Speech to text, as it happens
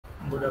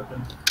Good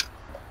afternoon.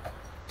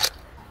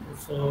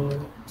 So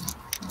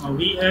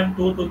we have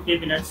 2 to 3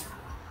 minutes.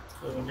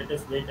 So let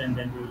us wait and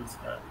then we will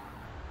start.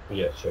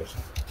 Yeah, sure.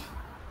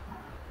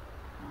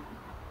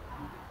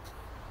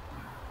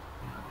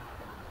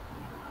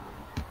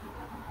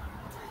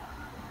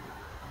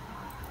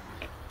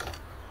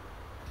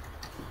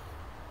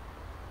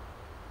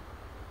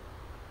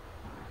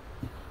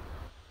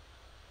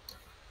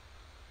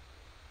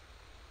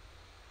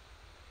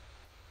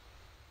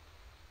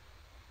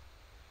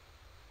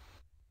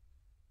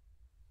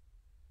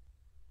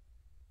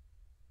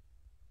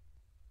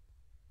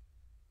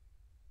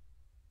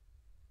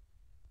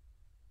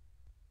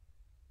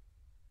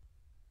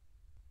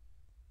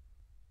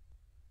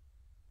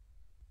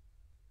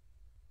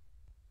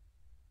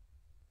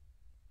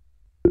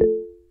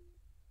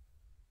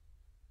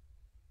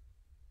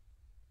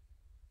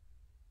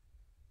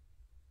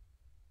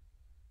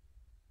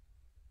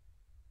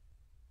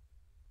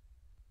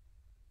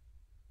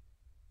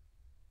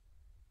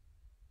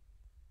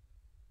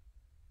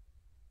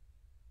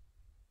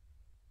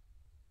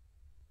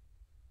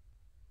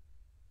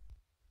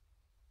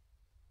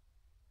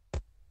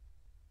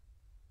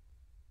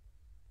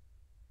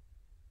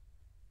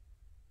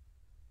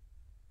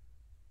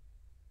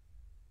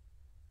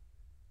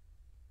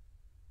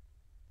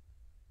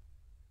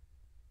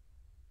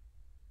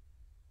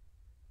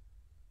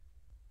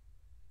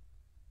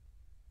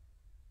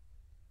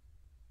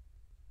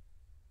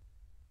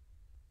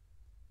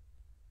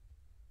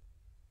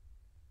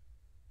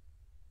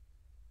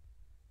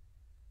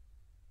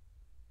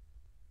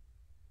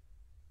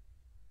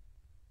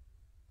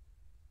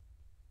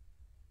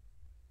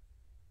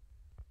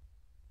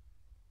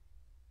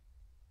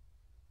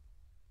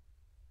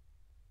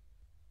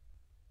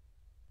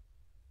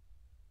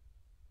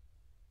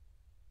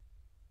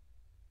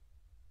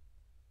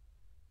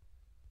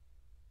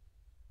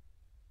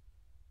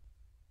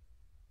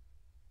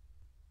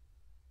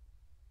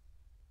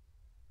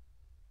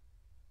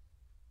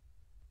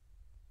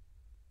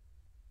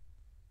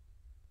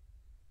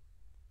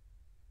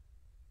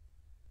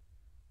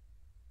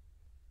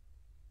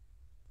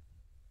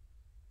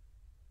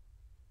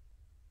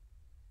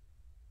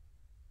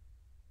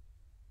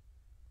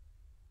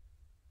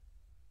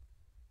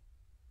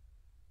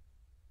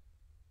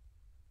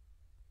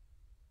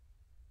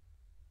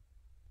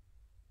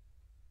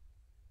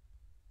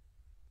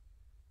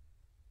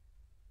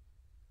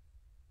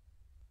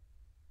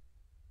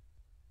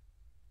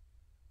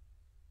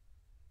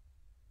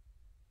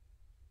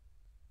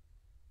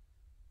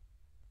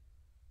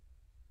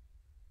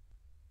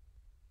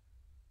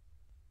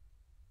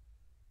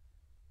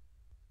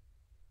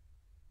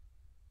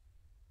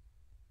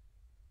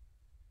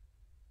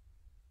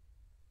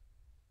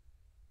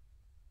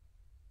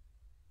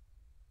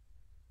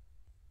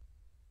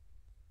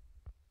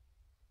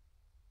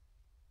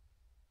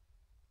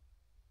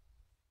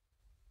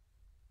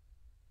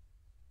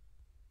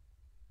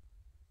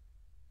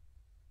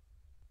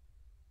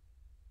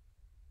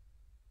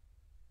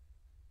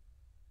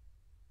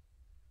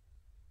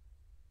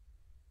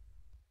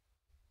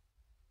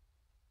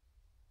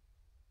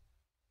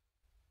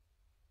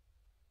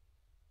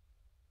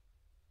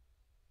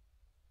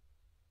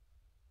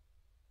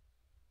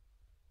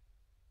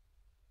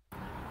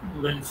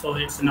 Well, so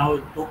it's now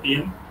 2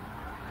 p.m.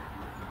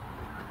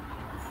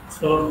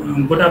 So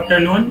good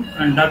afternoon,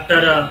 and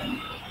Dr.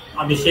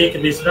 Abhishek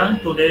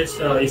Misra,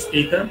 today's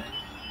speaker,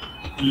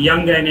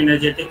 young and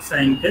energetic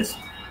scientist.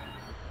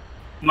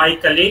 My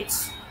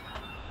colleagues,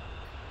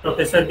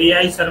 Professor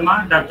B.I.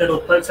 Sharma, Dr.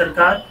 Utpal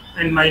Sarkar,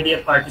 and my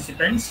dear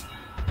participants,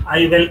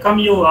 I welcome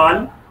you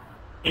all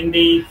in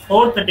the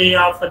fourth day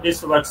of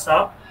this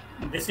workshop.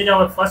 This is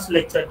our first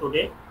lecture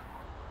today.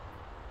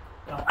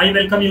 I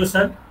welcome you,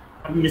 sir.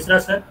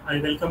 Misra, sir, I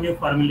welcome you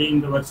formally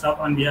in the workshop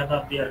on behalf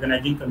of the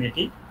organizing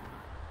committee.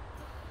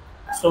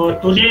 So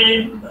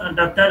today,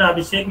 Dr.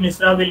 Abhishek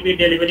Misra will be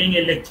delivering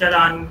a lecture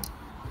on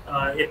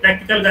a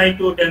practical guide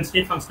to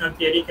density functional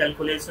theory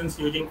calculations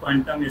using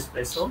quantum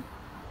espresso.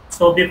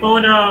 So before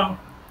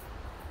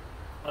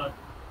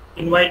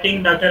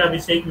inviting Dr.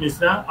 Abhishek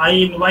Misra, I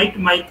invite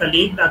my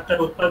colleague Dr.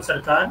 Utpal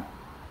Sarkar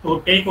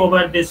to take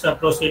over this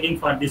proceeding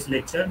for this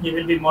lecture. He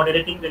will be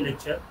moderating the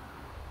lecture.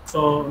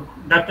 So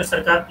Dr.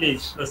 Sarkar,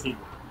 please proceed.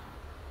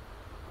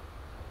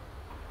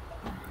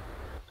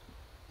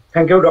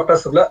 Thank you, Dr.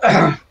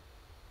 Sugla.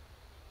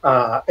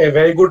 A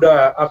very good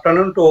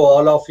afternoon to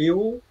all of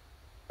you,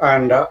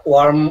 and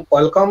warm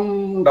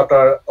welcome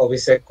Dr.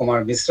 Abhishek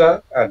Kumar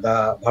Misra at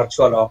the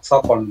virtual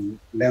workshop on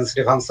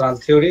density functional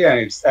theory and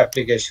its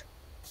application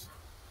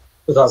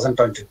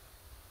 2020.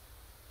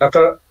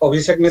 Dr.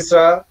 Abhishek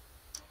Misra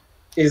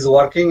is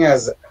working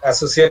as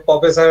Associate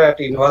Professor at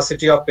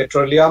University of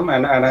Petroleum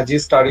and Energy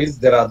Studies,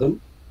 Dehradun.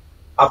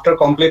 After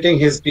completing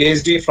his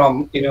PhD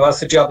from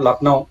University of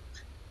Lucknow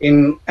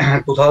in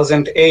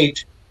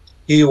 2008,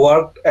 he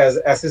worked as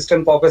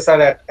Assistant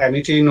Professor at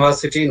Amity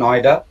University,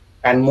 Noida,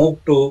 and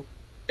moved to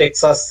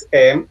Texas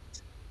A&M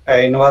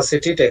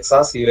University,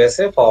 Texas,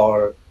 USA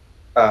for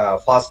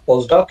first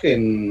postdoc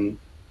in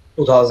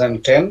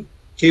 2010.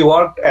 He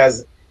worked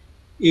as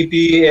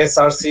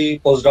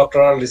EPSRC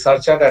postdoctoral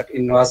researcher at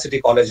University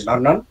College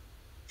London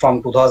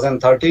from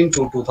 2013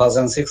 to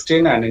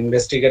 2016 and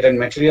investigated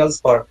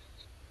materials for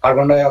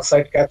carbon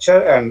dioxide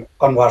capture and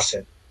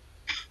conversion.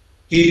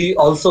 He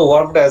also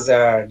worked as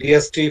a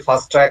DST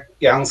fast-track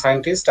young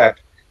scientist at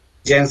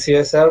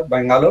JNCSR,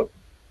 Bangalore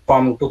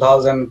from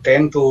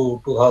 2010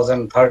 to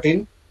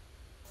 2013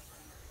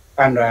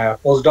 and a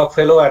postdoc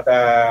fellow at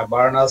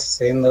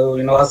Varanasi Hindu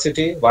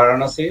University,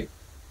 Varanasi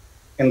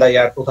in the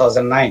year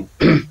 2009.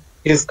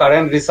 His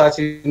current research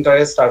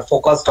interests are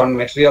focused on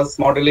materials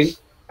modeling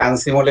and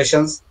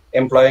simulations,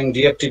 employing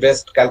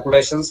DFT-based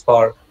calculations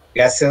for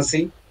gas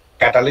sensing,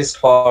 catalyst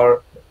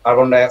for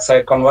carbon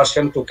dioxide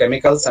conversion to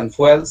chemicals and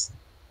fuels,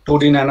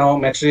 2D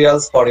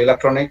nanomaterials for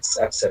electronics,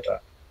 etc.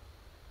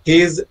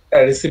 He is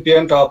a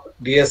recipient of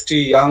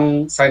DST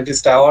Young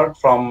Scientist Award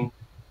from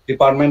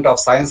Department of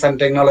Science and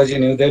Technology,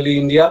 New Delhi,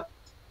 India,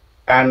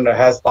 and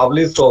has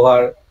published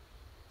over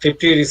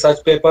 50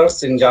 research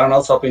papers in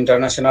journals of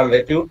international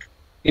repute,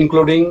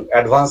 including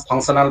Advanced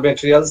Functional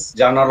Materials,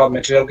 Journal of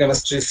Material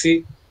Chemistry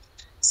C,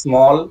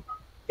 Small,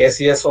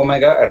 ACS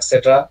Omega,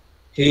 etc.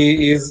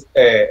 He is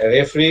a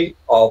referee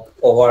of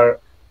over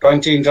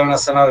 20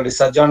 international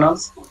research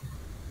journals.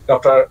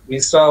 Dr.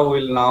 Misra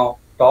will now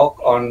talk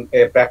on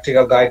a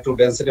practical guide to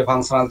density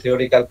functional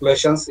theory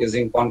calculations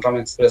using quantum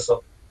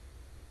espresso.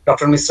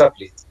 Dr. Misra,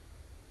 please.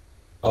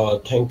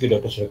 Thank you,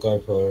 Dr.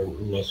 Sarkar, for a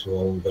nice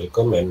warm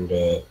welcome, and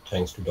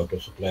thanks to Dr.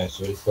 Shukla as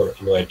well for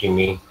inviting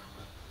me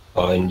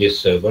in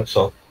this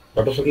workshop.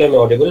 Dr. Shukla, am I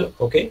audible?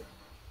 Okay?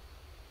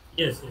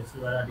 Yes,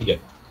 you are audible. Yeah.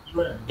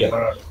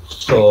 Yeah.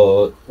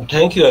 So,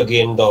 thank you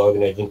again, the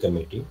organizing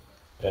committee.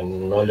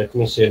 And now let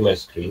me share my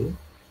screen.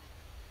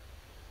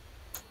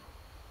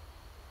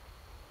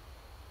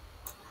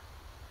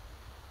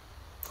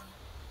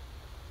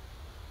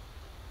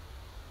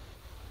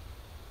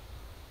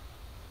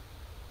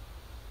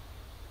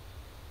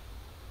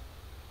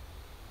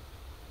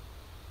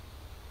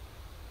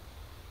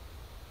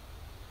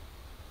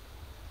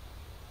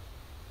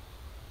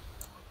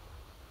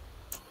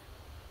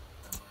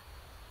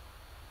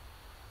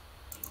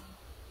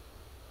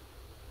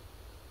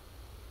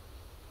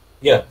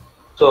 Yeah,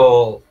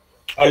 so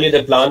earlier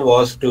the plan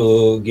was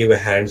to give a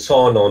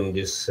hands-on on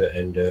this,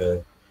 and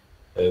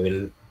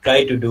we'll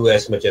try to do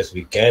as much as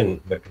we can,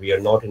 but we are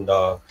not in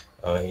the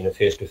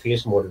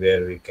face-to-face mode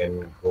where we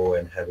can go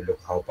and have a look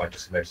how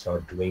participants are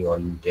doing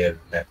on their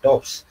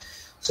laptops.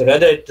 So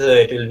rather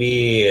it will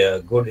be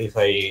good if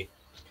I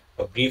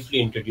briefly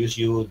introduce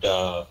you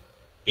the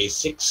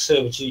basics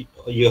which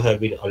you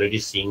have been already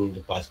seeing the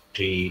past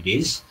 3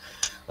 days.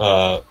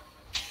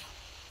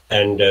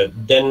 And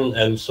then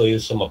I'll show you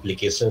some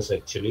applications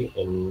actually,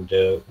 and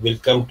we'll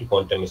come to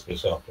quantum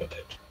espresso after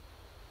that.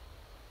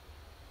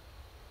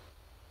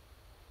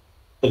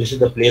 So this is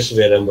the place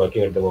where I'm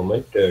working at the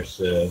moment. It's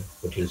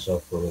foothills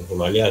of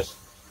Himalayas,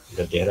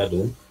 the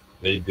Dehradun,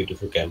 very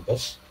beautiful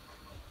campus.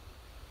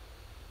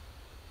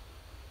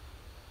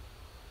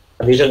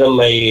 These are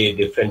my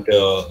different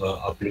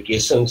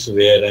applications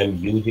where I'm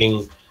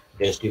using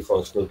density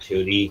functional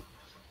theory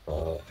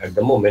at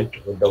the moment.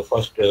 The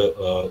first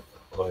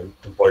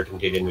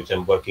important area in which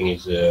I'm working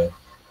is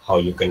how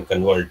you can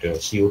convert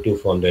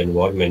CO2 from the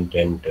environment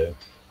and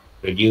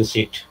reduce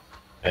it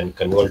and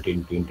convert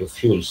it into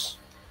fuels.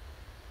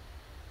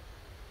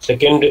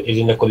 Second is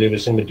in a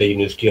collaboration with the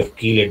University of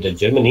Kiel at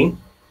Germany,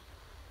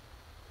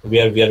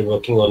 where we are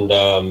working on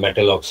the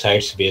metal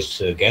oxides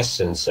based gas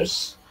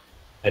sensors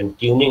and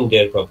tuning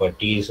their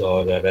properties,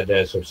 or rather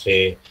I should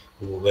say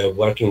we're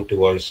working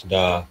towards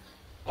the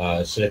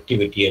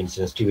selectivity and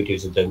sensitivity,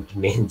 which is the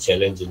main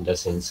challenge in the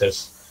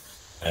sensors.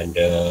 And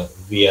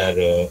we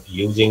are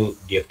using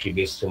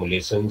DFT-based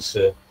simulations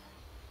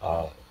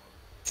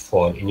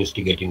for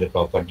investigating the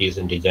properties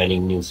and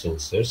designing new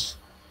sensors.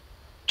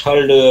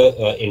 Third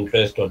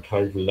interest or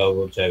third love,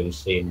 which I will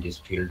say in this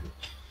field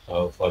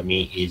for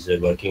me, is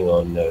working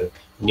on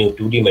new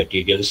 2D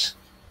materials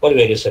for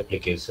various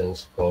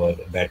applications, for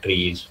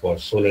batteries, for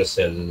solar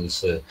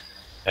cells,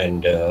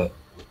 and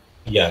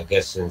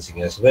gas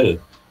sensing as well.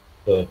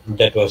 So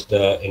that was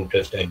the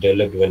interest I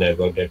developed when I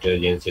worked at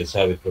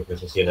JNCSR with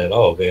Professor Sienna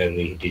Rao, where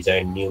he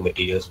designed new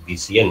materials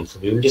BCN. So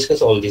we will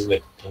discuss all these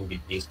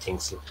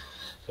things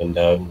in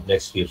the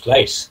next few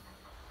slides.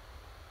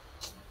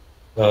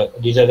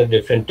 These are the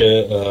different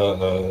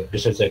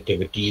research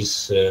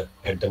activities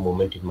at the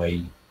moment in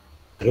my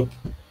group,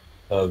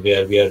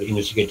 where we are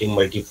investigating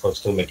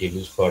multifunctional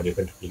materials for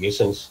different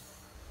applications.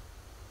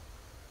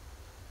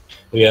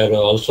 We are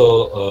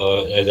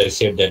also, as I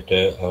said, that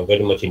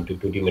very much into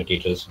 2D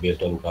materials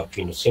based on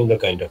graphene, similar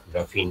kind of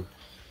graphene,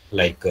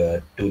 like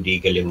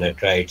 2D gallium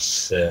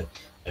nitrides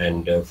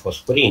and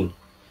phosphorine.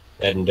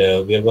 And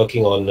we are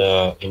working on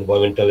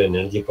environmental and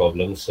energy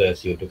problems,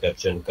 CO2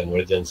 capture and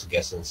convergence,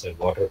 gas sensor,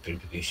 water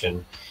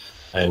purification.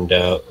 And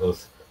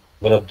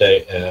one of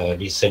the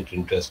recent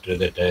interests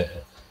that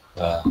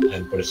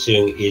I'm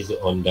pursuing is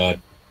on the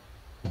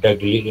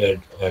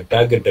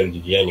target drug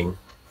designing.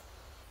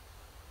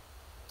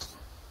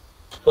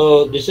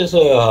 So this is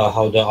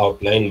how the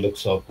outline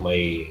looks of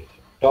my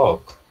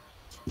talk,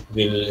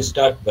 we'll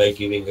start by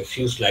giving a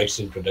few slides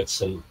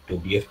introduction to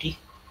DFT.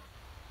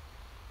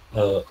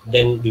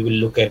 Then we will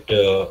look at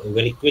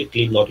very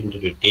quickly, not into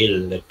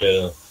detail,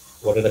 that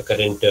what are the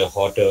current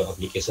hot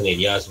application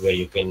areas where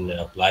you can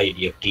apply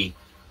DFT.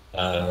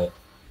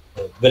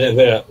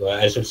 Where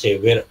I should say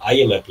where I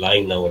am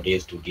applying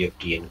nowadays to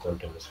DFT and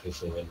quantum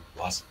space and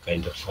vast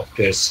kind of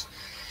softwares.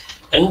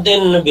 And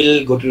then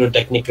we'll go to the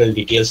technical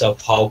details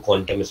of how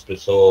quantum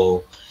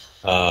espresso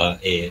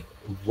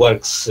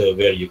works,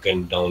 where you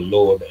can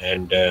download,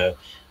 and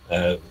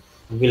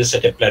we'll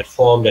set a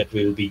platform that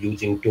we'll be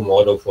using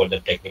tomorrow for the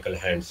technical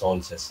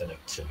hands-on session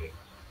actually.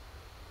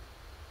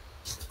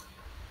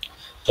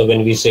 So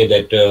when we say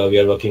that we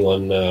are working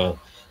on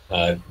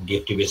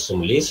DFT-based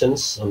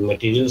simulations on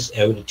materials,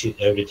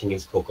 everything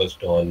is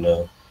focused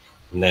on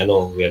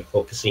nano. We are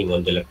focusing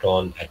on the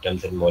electron,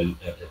 atoms,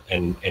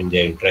 and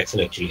their interaction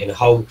actually, and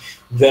how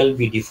well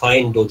we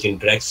define those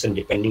interactions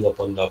depending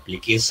upon the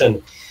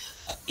application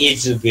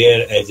is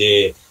where, as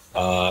a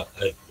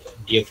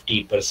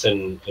DFT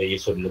person, you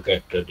should look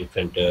at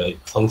different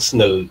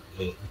functional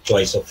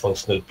choice of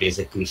functional plays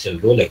a crucial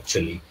role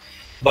actually.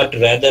 But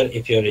rather,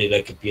 if you're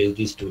like a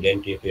PhD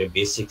student, if you're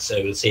basics,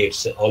 I will say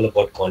it's all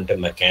about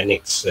quantum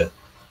mechanics.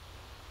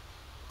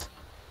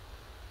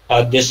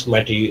 This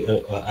might,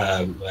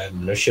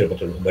 I'm not sure,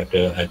 but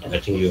I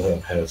think you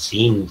have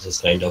seen this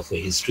kind of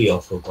history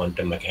of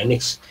quantum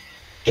mechanics.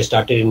 It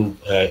started in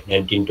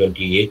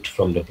 1928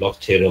 from the Bloch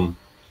theorem,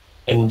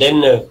 and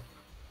then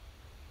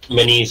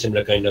many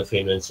similar kind of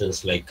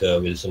inventions like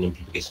Wilson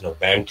implication of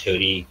band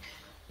theory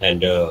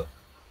and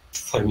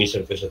Fermi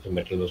surface of a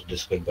metal was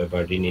discovered by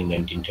Bardeen in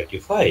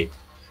 1935.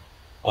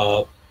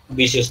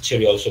 BCS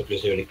theory also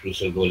plays a very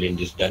crucial role in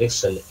this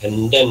direction,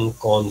 and then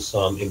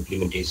CONSAM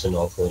implementation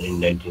of in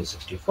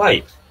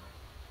 1965.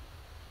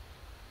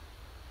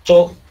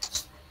 So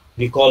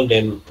we call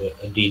them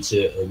these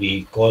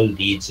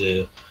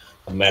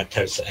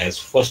methods as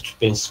first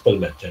principle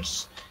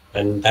methods,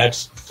 and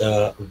that's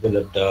one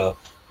of the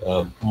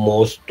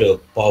most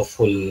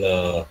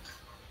powerful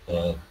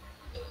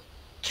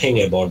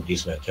thing about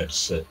these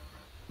methods.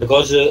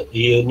 Because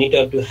you need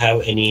to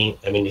have any,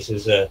 I mean, this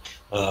is a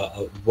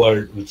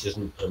word which is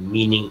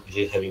which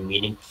is having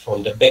meaning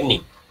from the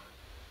beginning.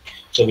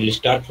 So we'll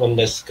start from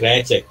the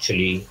scratch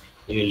actually.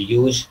 We will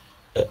use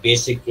the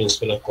basic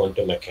principle of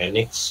quantum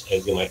mechanics,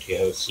 as you might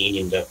have seen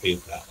in the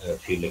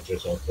few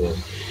lectures of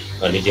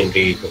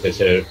legendary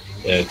Professor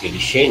Kelly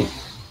Shane,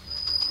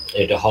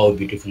 at how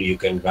beautifully you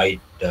can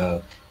write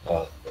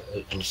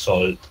and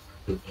solve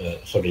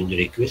Schrodinger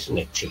equation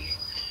actually.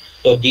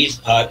 So these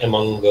are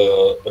among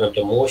one of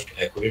the most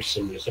accurate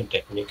simulation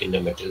technique in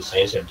the material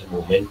science at the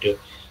moment.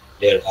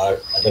 There are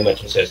other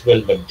methods as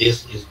well, but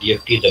this is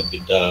DFT,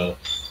 the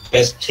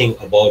best thing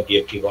about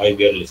DFT, why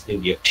we are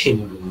listening DFT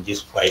in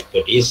these 5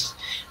 days.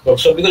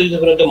 So because it is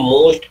one of the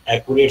most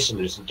accurate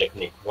simulation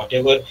technique,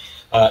 whatever,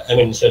 I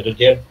mean, so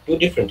there are two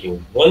different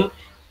things. One,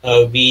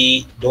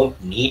 we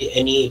don't need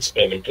any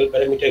experimental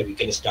parameter. We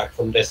can start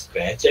from the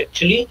scratch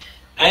actually.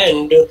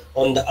 And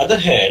on the other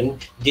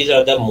hand, these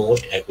are the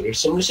most accurate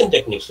simulation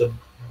techniques. So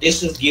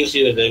this gives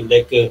you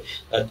this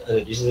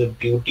is the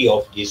beauty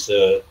of these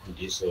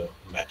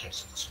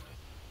methods.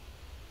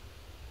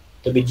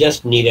 So we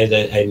just need, as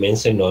I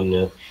mentioned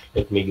on,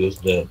 let me use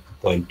the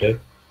pointer.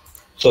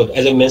 So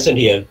as I mentioned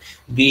here,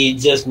 we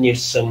just need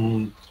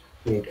some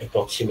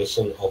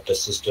approximation of the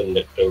system,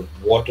 that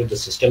what is the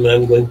system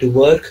I'm going to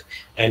work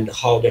and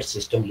how that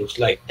system looks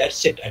like.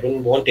 That's it. I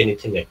don't want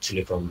anything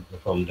actually from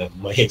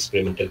my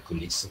experimental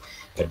colleagues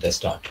at the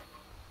start.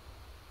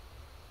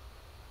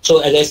 So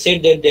as I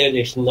said that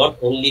it's not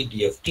only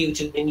DFT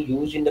which is being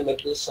used in the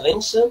material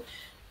science,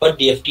 but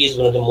DFT is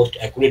one of the most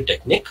accurate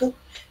technique,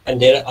 and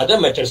there are other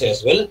methods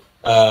as well.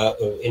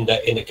 In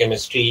the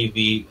chemistry,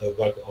 we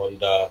work on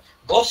the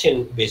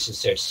Gaussian basis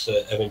sets.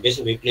 I mean,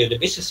 basically we play the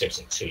basis sets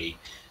actually.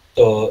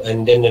 So,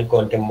 and then the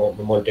quantum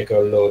Monte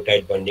Carlo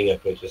tight bonding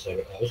approaches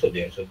are also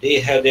there. So they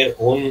have their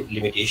own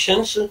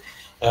limitations,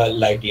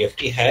 like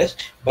DFT has,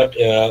 but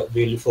we'll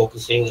be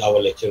focusing our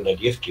lecture on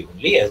DFT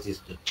only, as is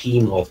the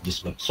theme of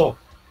this workshop.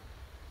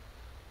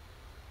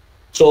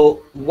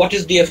 So what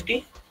is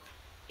DFT?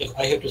 If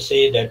I have to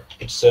say that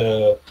it's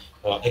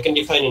I can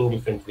define in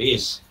different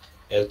ways.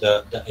 As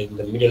in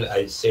the middle,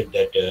 I said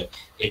that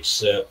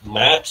it's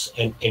maps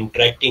and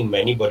interacting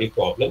many-body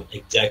problem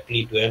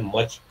exactly to a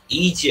much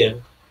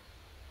easier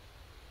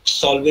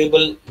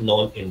solvable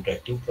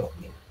non-interacting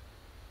problem.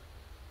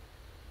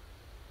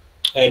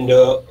 And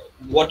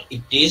what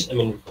it is, I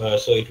mean,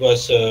 so it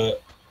was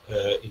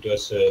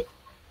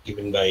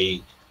given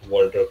by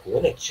Walter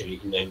Cohn actually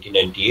in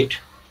 1998.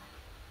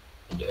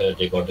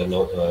 They got the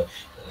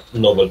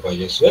Nobel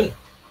Prize as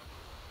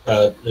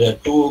well. There are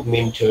two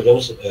main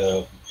theorems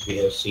we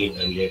have seen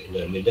earlier in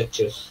the early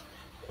lectures,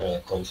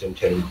 constant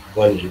theorem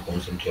 1 and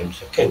constant theorem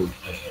 2.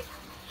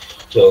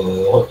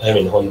 So, I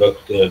mean, Hornberg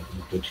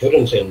two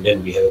theorems, and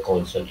then we have a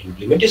constant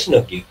implementation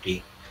of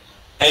DFT.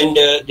 And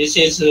this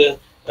is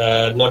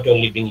not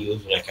only being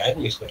used in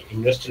academics, but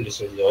industrial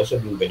research is also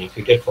being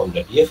benefited from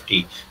the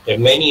DFT. There are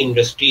many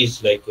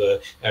industries, like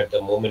at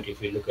the moment,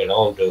 if you look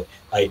around,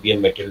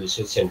 IBM Material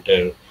Research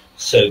Center,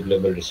 Cell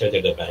Global Research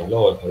at the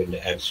Bangalore or in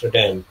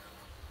Amsterdam,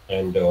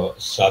 and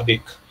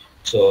SABIC.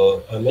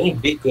 So many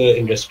big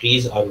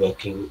industries are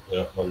working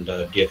on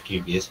the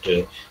DFT-based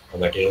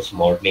materials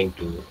modeling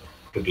to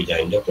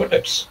design the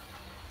products.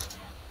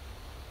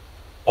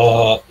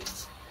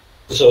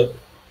 So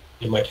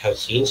you might have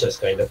seen such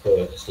kind of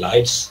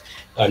slides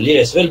earlier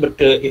as well, but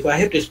if I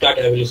have to start,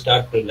 I will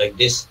start like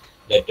this,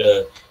 that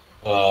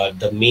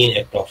the main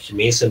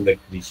approximation that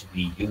which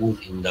we use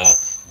in the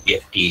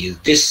DFT is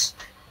this,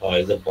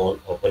 is the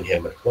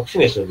Born-Oppenheimer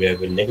approximation, where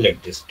we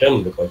neglect this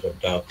term because of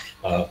the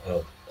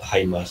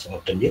high mass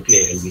of the nuclei,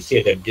 and we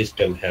say that this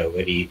term have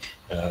very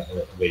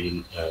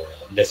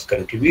less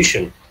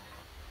contribution.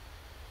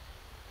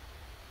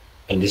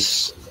 And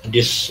this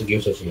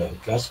gives us a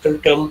classical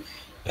term,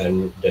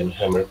 and then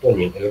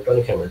Hamiltonian,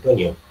 electronic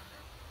Hamiltonian.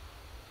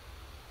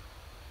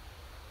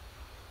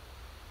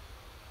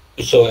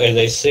 So as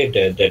I said,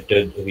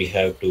 that we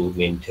have two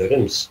main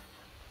theorems.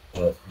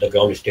 The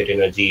ground state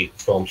energy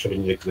from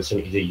Schrödinger equation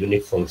is a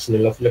unit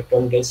functional of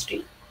electron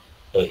density.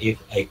 So if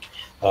I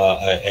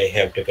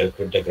have to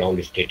calculate the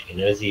ground state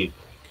energy,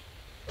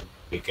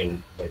 we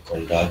can work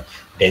on the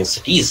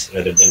densities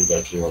rather than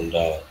working on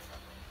the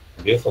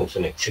wave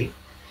function actually.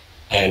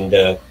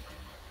 And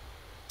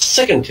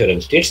second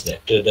theorem states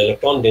that the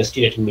electron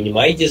density that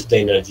minimizes the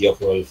energy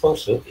of our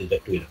function is the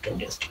two electron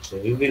density. So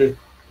we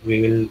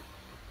will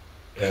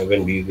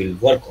when we will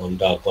work on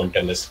the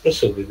quantum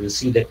espresso, we will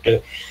see that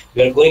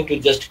we are going to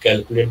just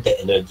calculate the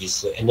energies.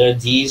 So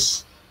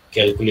energies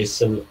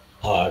calculation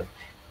are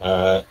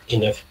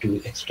enough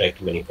to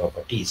extract many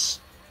properties.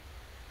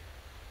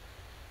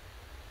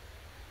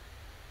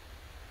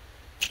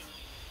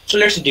 So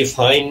let's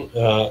define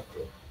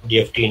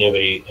DFT in a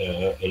very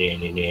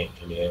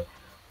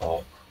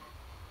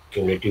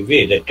cumulative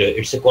way, that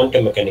it's a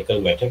quantum mechanical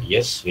method.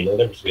 Yes, we know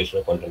that it's based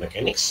on quantum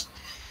mechanics,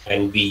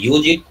 and we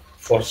use it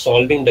for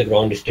solving the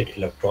ground state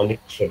electronic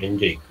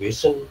Schrödinger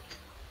equation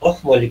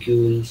of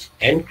molecules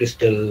and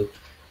crystal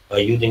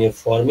using a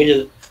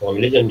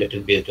formalism that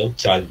is based on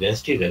charge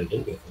density rather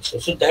than wave function.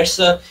 So that's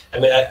I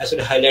mean, I should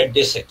highlight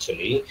this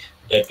actually,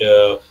 that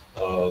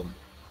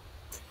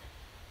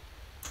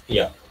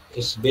yeah,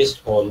 it's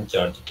based on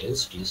charge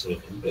densities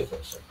rather than wave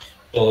function.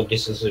 So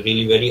this is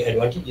really very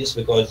advantageous,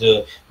 because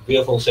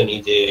wave function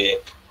is a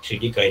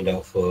 3D kind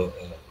of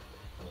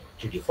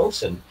 3D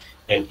function,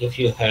 and if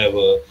you have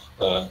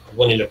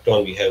one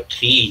electron, we have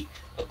three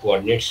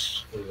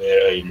coordinates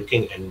where you're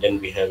looking, and then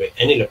we have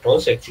n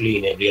electrons actually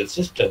in a real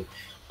system.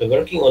 So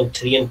working on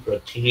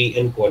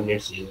 3n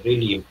coordinates is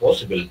really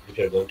impossible if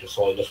you're going to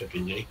solve the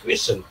Schrödinger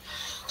equation.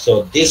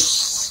 So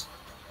this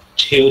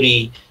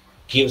theory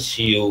gives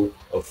you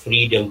a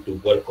freedom to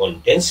work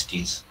on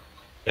densities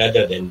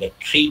rather than the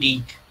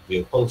 3D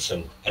wave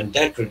function, and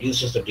that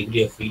reduces the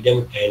degree of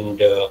freedom,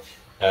 and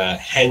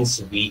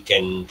hence we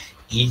can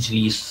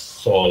easily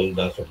solve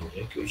the Schrödinger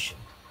equation.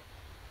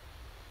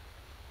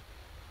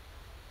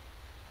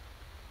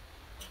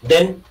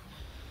 Then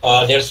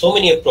there are so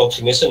many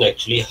approximations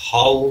actually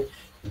how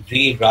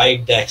we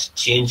write the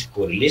exchange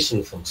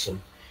correlation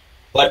function,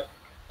 but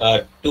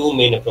two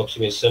main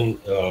approximations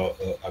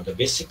are the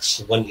basics.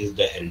 One is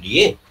the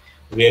LDA,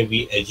 where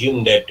we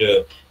assume that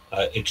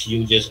it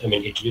uses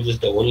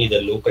only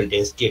the local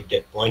density at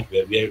that point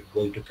where we are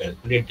going to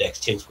calculate the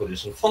exchange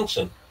correlation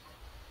function.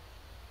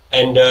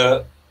 And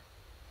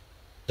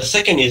the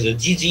second is a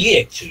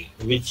GGA actually,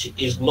 which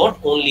is not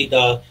only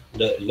the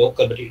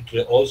local, but it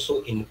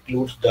also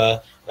includes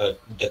the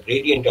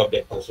gradient of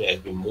that function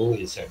as we move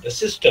inside the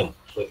system.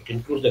 So it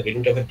includes the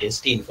gradient of a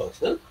density in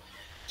functional,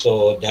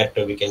 so that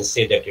we can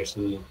say that it's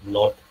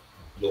not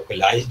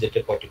localized at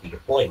a particular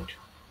point.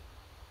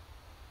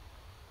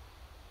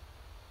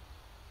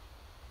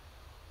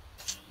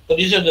 So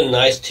these are the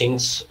nice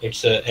things.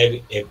 It's a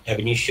ab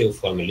initio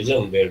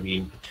formalism where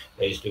we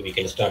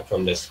can start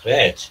from the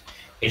scratch.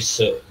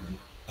 It's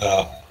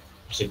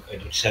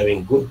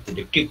having good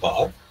predictive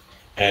power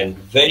and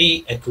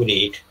very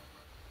accurate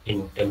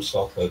in terms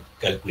of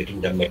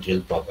calculating the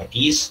material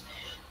properties,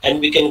 and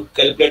we can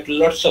calculate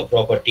lots of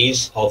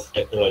properties of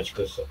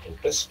technological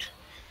interest,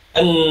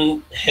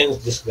 and hence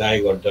this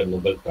guy got the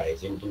Nobel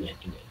Prize in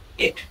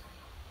 1998.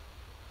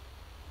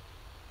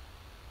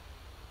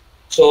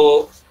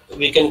 So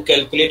we can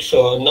calculate.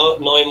 So now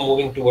I'm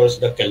moving towards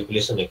the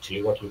calculation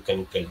actually, what you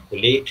can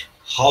calculate,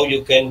 how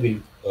you can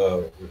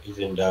is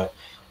in the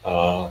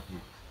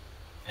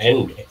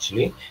end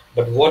actually,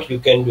 but what you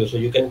can do. So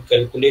you can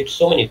calculate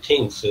so many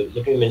things.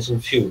 Let me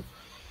mention few.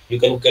 You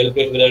can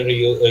calculate whether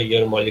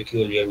your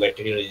molecule, your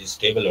material is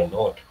stable or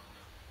not.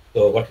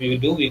 So what we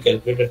do, we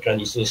calculate the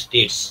transition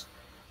states,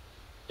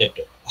 that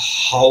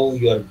how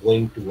you are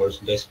going towards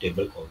the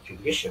stable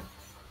configuration.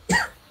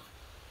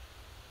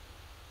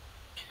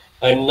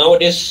 And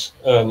nowadays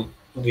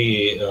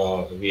we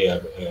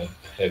are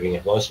having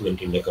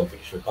advancement in the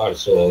computational part,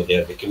 so they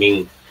are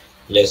becoming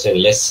less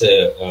and less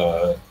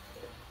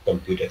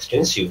compute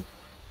extensive,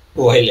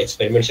 while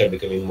experiments are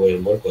becoming more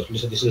and more costly.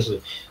 So this is,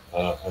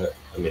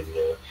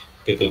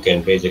 people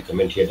can raise a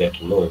comment here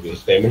that no, the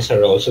experiments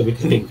are also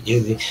becoming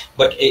easy.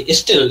 But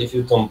still, if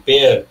you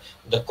compare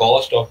the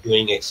cost of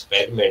doing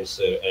experiments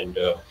and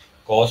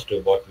cost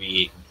of what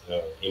we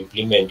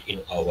implement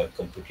in our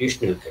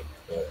computational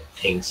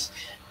things,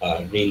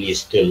 really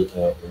still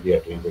we are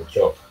doing a good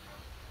job.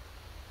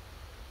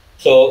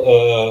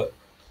 So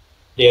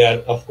they are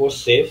of course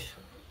safe.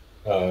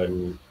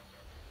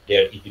 They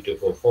are easy to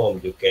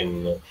perform. You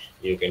can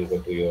go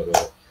to your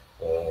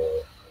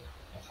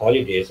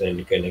holidays and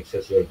you can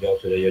access your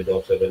jobs, whether your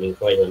jobs are running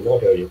fine or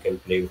not, or you can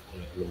play with,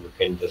 you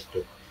can just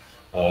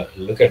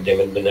look at them,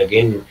 and then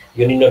again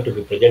you need not to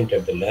be present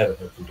at the lab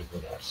for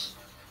 24 hours.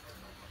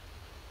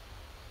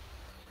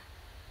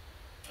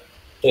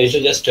 So it's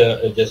just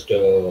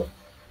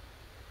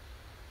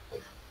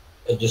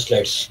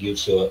slides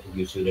gives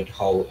you that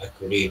how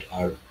accurate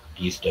are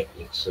these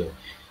techniques.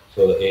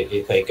 So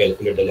if I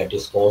calculate the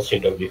lattice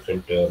constant of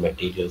different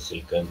materials,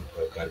 silicon,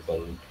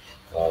 carbon,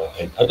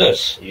 and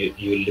others,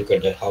 you look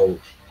at how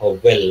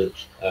well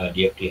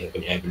DFT has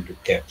been able to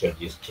capture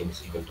these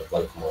things, even the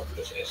bulk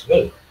modulus as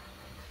well.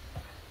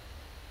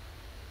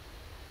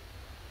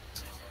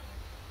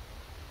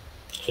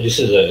 So this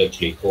is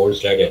actually old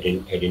slide. I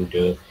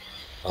didn't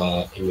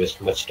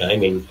invest much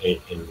time in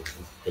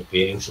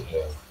preparing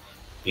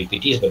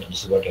PPTs, but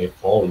this is what I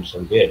found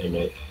somewhere,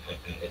 and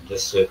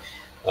it's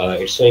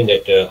showing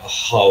that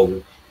how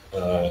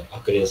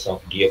occurrence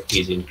of DFT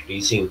is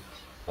increasing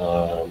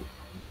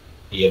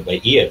year by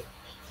year.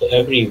 So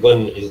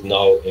everyone is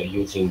now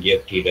using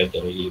DFT.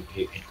 Rather,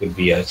 it could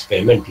be an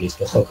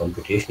experimentalist or a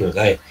computational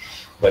guy,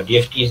 but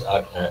DFTs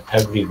are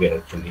everywhere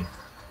actually.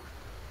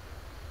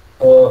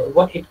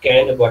 What it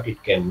can and what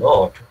it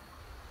cannot.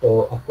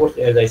 So of course,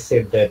 as I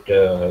said, that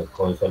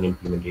constant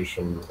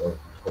implementation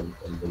on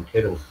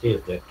theorem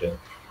says that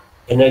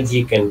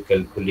energy can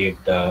calculate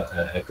the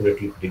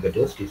accurately predict the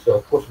density. So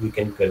of course, we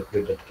can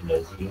calculate that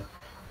energy.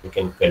 We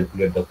can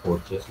calculate the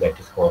forces,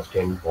 lattice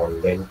constant,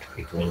 bond length,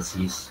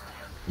 frequencies.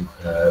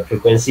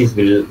 Frequencies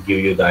will give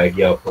you the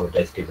idea of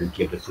the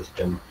stability of the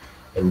system,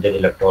 and then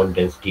electron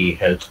density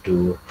helps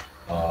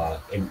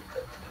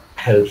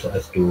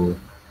us to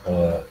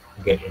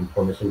get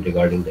information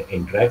regarding the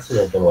interaction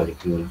of the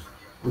molecules.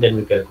 And then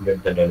we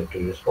calculate the dynamic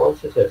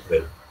responses as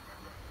well.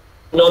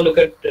 Now look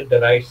at the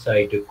right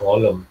side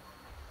column.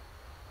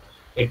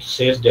 It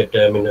says that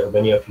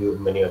many of you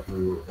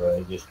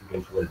the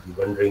students will be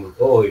wondering,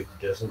 oh, it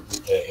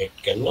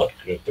cannot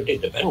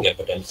predict the bandgap.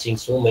 But I'm seeing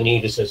so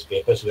many research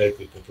papers where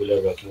people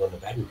are working on the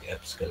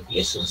bandgaps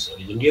calculations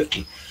in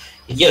DFT.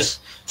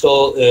 Yes,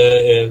 so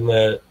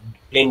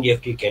plain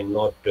DFT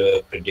cannot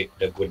predict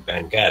the good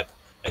bandgap,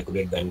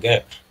 accurate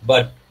bandgap.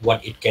 But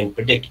what it can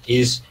predict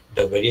is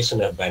the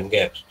variation of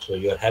bandgaps. So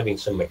you are having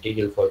some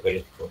material for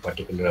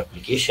particular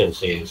application,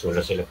 say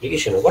solar cell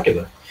application or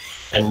whatever,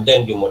 and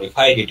then you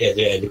modified it as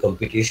a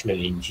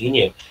computational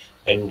engineer.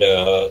 And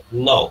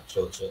now,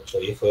 so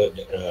if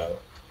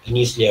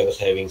initially I was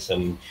having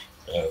some,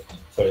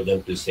 for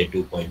example, say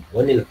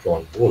 2.1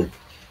 electron volt,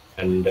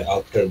 and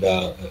after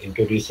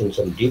introducing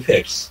some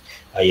defects,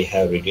 I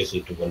have reduced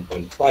it to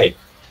 1.5.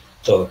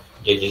 So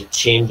there is a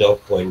change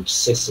of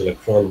 0.6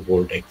 electron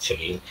volt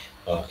actually,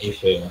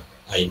 if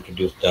I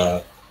introduce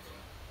the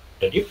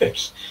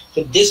defects.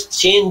 So this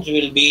change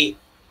will be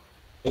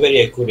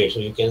very accurate. So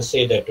you can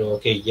say that,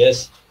 okay,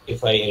 yes,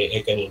 if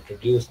I can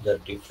introduce the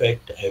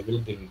defect, I will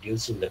be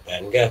reducing the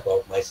bandgap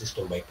of my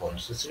system by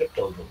 0.6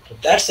 electron volt. So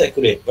that's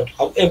accurate. But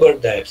however,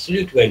 the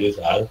absolute values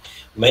are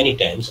many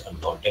times are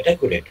not that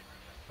accurate.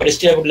 But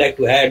still, I would like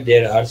to add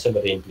there are some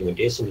other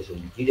implementations,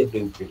 GW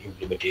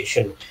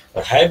implementation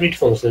or hybrid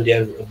functions.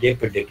 They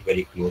predict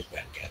very close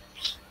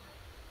bandgaps.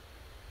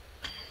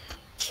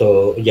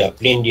 So yeah,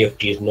 plain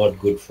DFT is not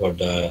good for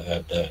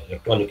the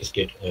electronic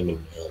state. The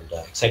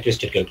excited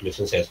state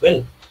calculations as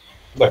well.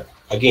 But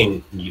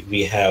again,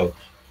 we have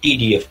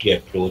TDFT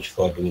approach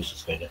for doing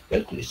this kind of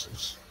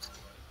calculations.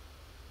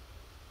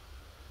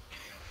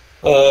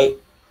 Bond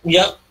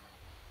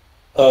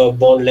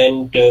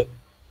length.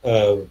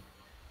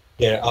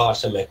 There are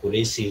some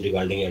accuracies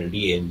regarding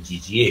LDA and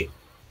GGA.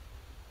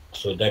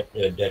 So that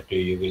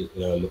you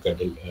will look at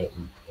the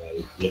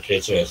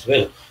literature as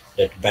well.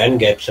 That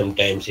band gap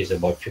sometimes is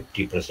about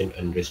 50%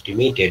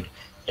 underestimated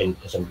in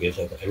some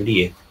cases of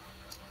LDA.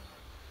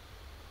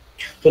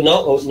 So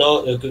now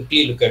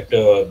quickly look at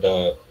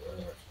the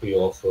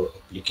few of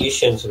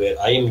applications where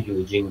I am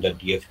using the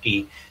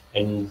DFT,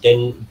 and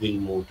then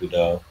we'll move to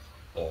the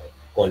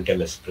quantum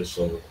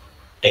espresso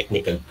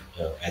technical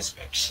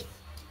aspects.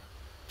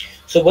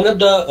 So one of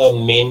the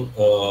main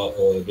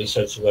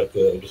research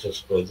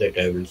project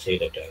I will say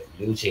that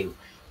I'm using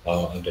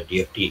the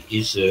DFT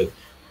is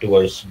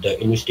towards the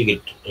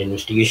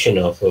investigation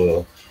of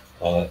a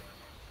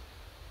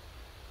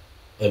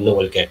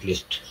novel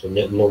catalyst. So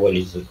novel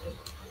is the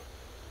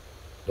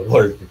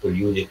word people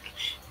use it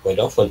quite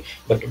often.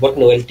 But what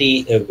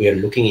novelty we are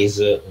looking is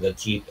the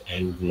cheap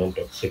and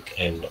non-toxic,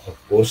 and of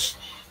course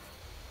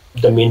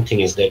the main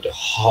thing is that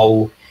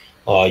how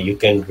you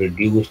can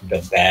reduce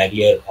the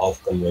barrier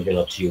of conversion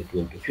of CO2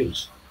 into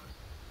fuels.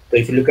 So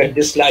if you look at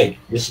this slide,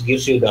 this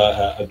gives you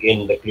the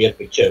again the clear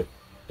picture.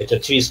 It's a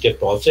three-step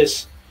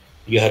process.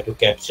 You have to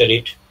capture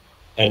it,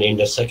 and in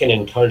the second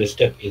and third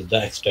step is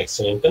the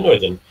extraction and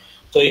conversion.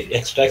 So if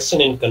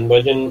extraction and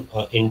conversion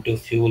into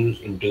fuel,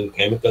 into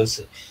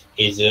chemicals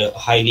is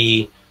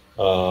highly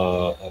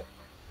uh,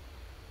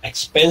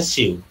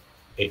 expensive,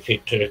 if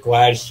it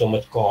requires so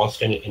much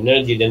cost and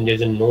energy, then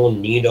there's no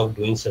need of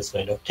doing such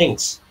kind of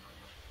things.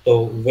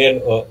 So where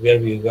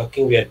we're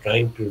working, we are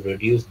trying to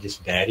reduce this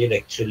barrier.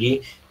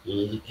 Actually,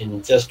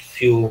 in just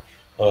few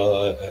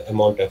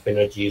amount of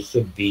energy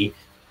should be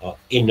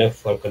enough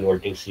for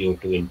converting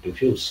CO2 into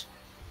fuels.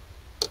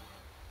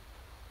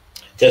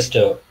 Just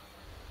a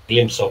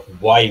glimpse of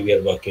why we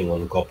are working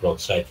on copper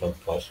oxide from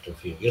past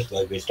few years,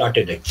 why we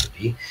started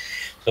actually.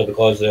 So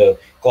because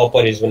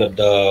copper is one of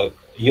the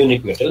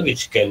unique metal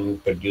which can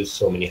produce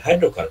so many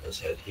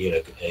hydrocarbons, as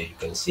here you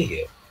can see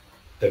here.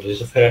 That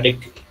is a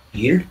Faradic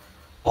yield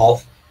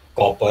of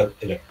copper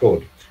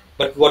electrode.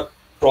 But what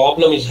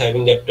problem is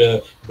having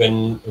that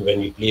when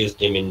we place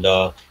them in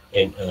the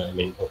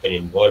open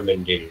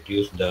environment, they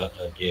reduce their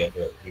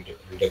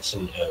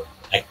reduction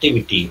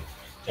activity,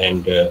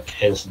 and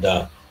hence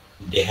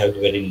they have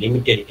very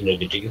limited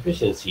energetic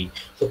efficiency.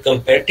 So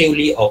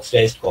comparatively,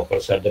 oxidized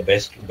coppers are the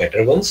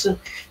better ones, and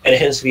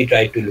hence we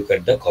try to look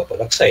at the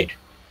copper oxide.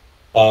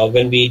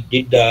 When we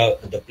did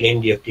the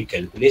plain DFT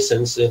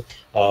calculations,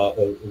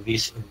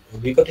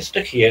 we got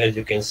stuck here. As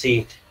you can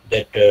see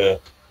that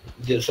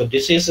so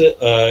this is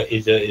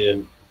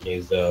a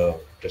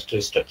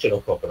crystal structure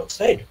of copper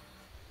oxide.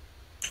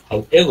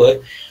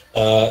 However,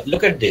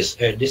 look at this.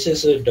 This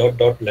is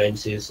dot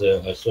lines is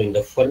showing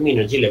the Fermi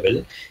energy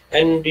level,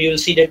 and you will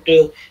see that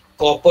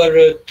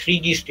copper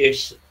 3D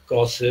states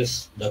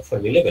crosses the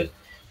Fermi level.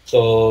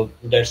 So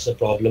that's the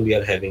problem we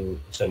are having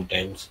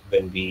sometimes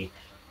when we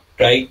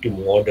try to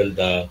model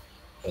the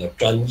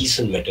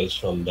transition metals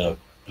from the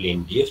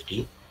plain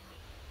DFT.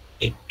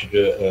 It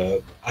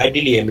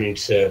ideally,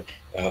 it's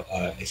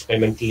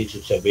experimentally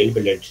it's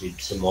available.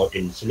 It's a mod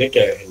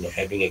insulator and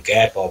having a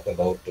gap of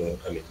about.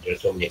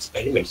 There's so many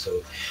experiments.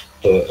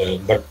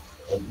 But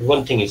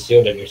one thing is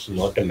sure that it's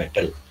not a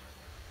metal.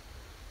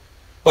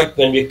 But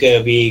when we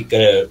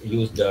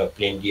use the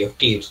plain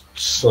DFT, it's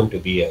shown to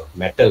be a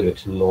metal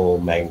with no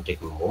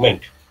magnetic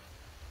moment.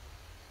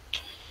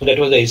 So that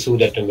was the issue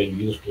that we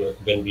used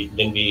when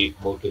we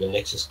moved to the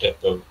next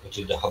step, which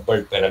is the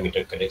Hubbard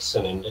parameter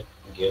correction, and that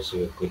gives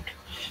you a good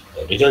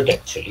result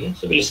actually.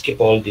 So we'll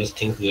skip all these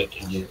things that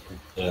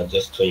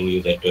just showing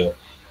you that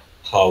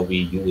how we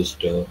used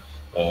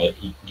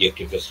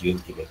DFT plus U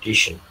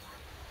implementation.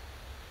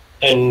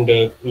 And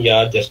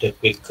yeah, just a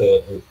quick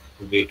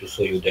way to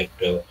show you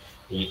that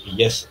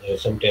yes,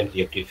 sometimes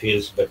DFT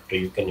fails, but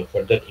you can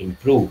further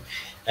improve.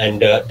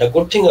 And the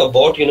good thing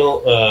about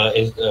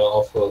is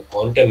of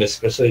quantum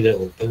espresso is an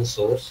open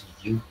source.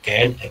 You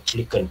can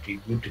actually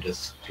contribute to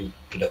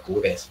the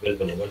code as well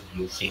whenever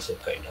you see some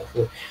kind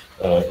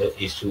of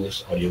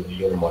issues, or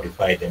you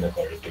modify them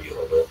according to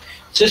your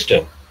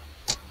system.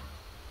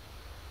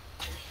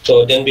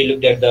 So then we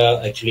looked at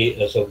the actually.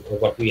 So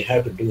what we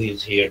have to do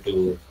is here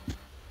to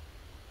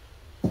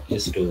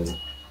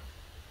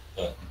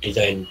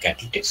design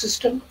catalytic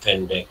system,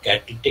 and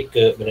catalytic,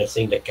 when I'm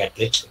saying the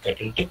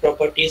catalytic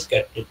properties,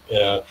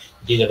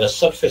 these are the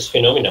surface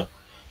phenomena.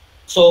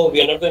 So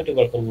we are not going to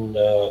work on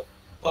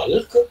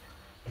bulk,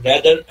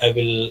 rather I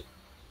will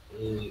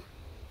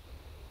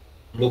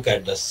look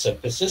at the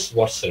surfaces,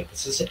 what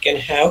surfaces it can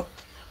have.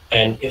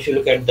 And if you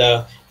look at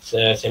the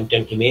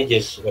symptom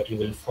images, what you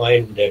will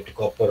find that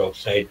copper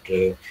oxide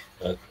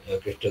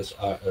crystals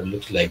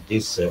looks like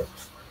this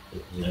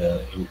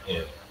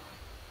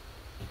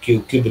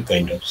cubic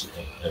kind of,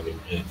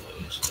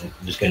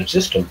 this kind of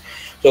system.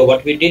 So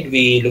what we did,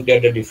 we looked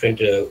at the different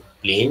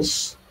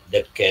planes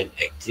that can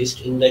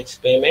exist in the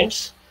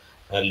experiments,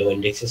 low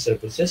index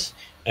surfaces,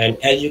 and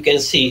as you can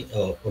see,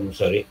 I'm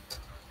sorry,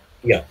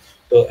 yeah.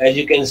 So as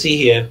you can see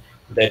here,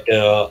 that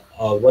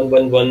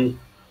 111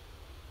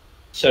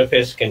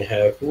 surface can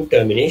have two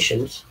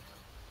terminations,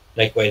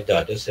 likewise the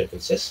other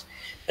surfaces.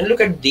 And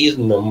look at these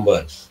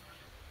numbers.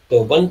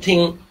 So one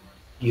thing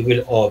you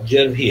will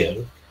observe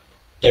here,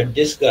 that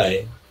this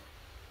guy,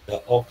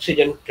 the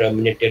oxygen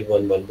terminated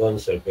 111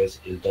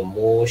 surface is the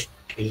most,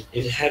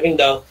 is having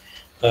the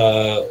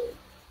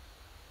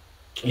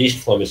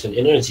least formation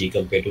energy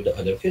compared to the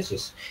other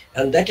phases.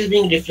 And that is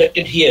being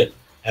reflected here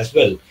as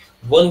well.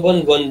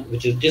 111,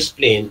 which is this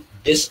plane,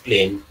 this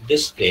plane,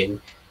 this plane,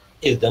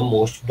 is the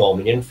most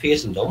dominant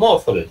phase in the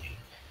morphology.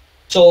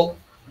 So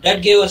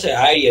that gave us an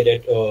idea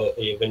that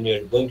when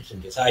you're going to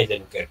synthesize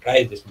and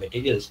characterize these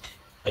materials,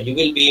 you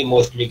will be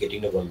mostly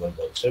getting the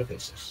 111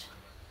 surfaces.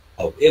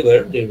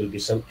 However, there will be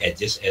some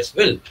edges as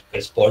well,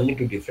 corresponding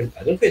to different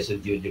other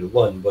phases,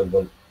 001,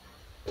 11,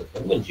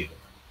 110.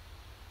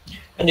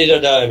 And these are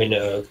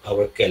the,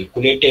 our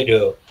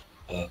calculated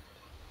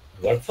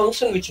work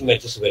function, which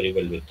matches very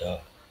well with the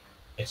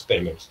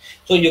experiments.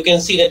 So you can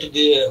see that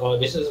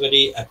this is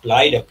very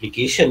applied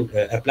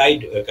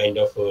kind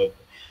of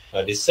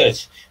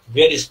research,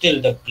 where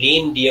still the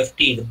plain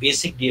DFT, the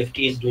basic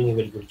DFT is doing a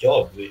very good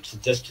job. It's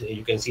just,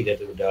 you can see that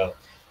the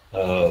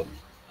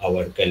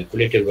our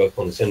calculated work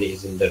function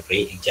is in the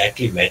range,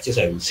 exactly matches,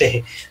 I will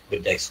say,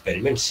 with the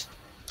experiments,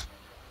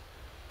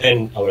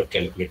 and our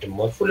calculated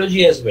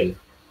morphology as well.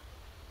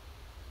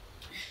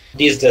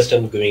 These just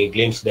I'm giving a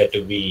glimpse that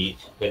when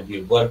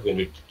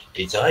we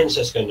design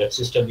such kind of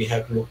system, we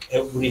have to look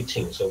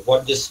everything. So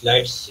what this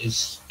slide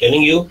is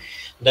telling you,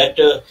 that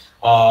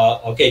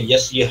okay,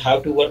 yes, you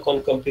have to work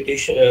on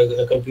computation,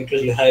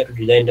 computers, you have to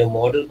design the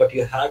model, but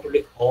you have to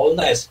look all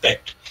the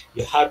aspect.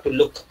 You have to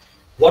look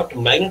what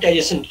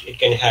magnetization it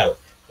can have.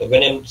 So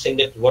when I'm saying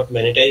that what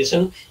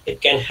magnetization,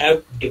 it can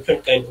have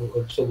different kind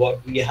of, so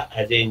what we have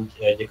as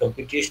a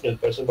computational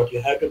person, what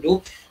you have to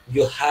do,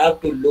 you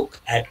have to look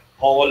at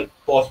all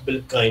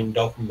possible kind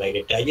of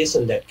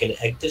magnetization that can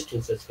exist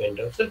in such kind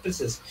of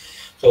surfaces.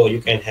 So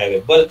you can have a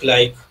bulk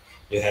like,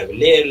 you have a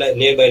layer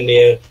by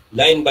layer,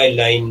 line by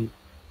line.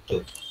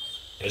 So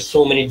there's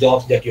so many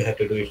jobs that you have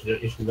to do.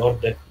 It's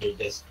not that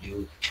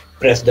you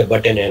press the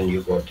button and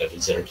you got the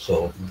result.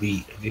 So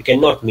we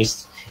cannot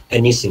miss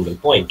any single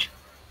point.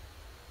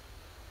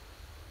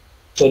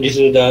 So this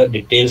is the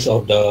details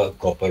of the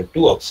copper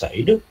 2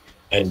 oxide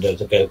and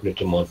the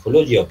calculated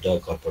morphology of the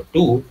copper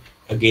 2.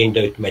 Again,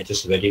 it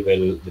matches very well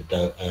with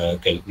the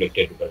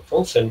calculated work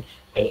function.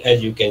 And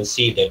as you can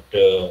see that,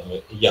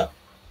 yeah,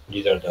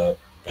 these are the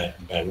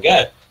band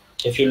gap.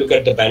 If you look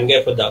at the band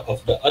gap of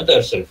the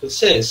other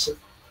surfaces,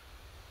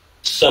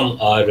 some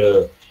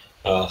are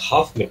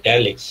half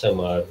metallic, some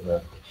are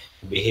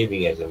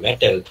behaving as a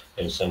metal,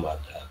 and some are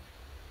the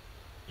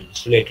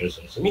insulators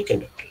or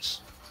semiconductors.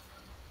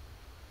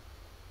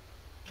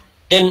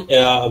 Then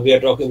we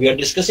are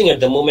discussing at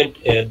the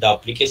moment the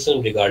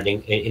application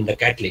regarding in the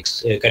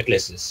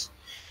catalysis.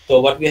 So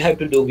what we have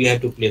to do, we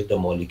have to place the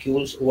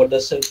molecules over the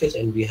surface,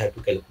 and we have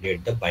to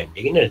calculate the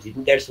binding energy.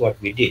 And that's what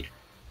we did.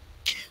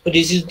 So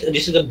this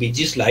is a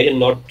busy slide, and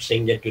not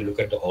saying that you look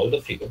at all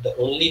the figures. The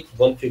only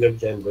one figure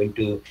which I am going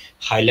to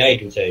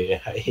highlight, which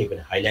I even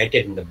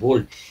highlighted in the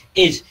bold,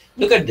 is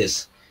look at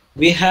this.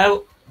 We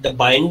have the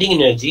binding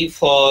energy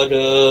for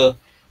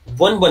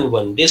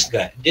 111,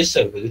 this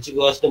surface, which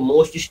was the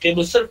most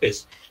stable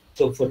surface.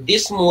 So for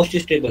this most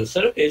stable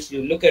surface,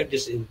 you look at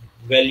this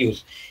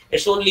values,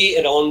 it's only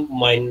around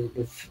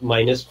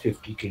minus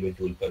 50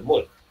 kilojoule per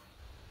mole.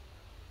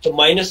 So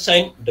minus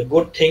sign, the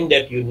good thing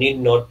that you need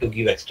not to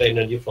give extra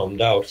energy from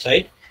the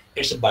outside,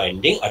 it's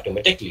binding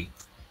automatically.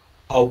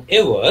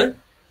 However,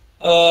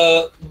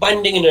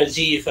 binding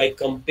energy, if I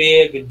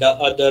compare with the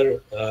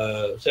other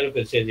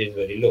surfaces, is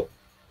very low.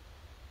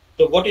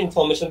 So what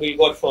information we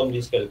got from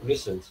these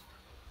calculations?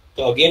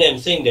 So again, I'm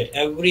saying that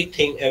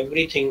everything,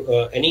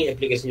 any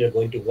application you're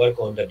going to work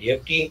on the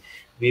DFT,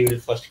 we will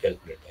first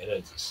calculate the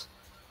energies.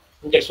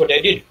 And that's what I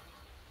did.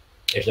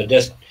 It's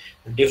just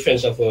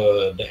difference of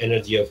the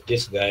energy of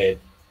this guy,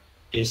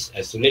 this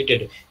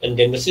isolated, and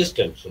then the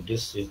system. So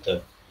this is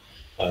the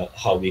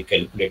how we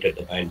calculated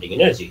the binding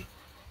energy.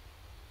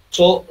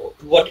 So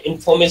what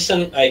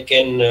information I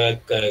can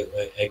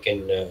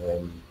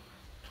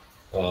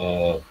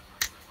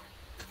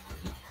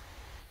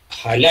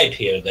highlight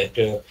here,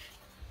 that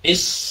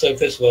this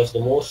surface was the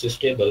most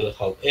stable,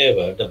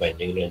 however, the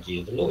binding energy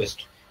is the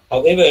lowest.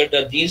 However,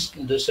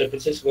 the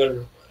surfaces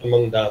were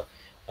among the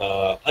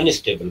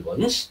unstable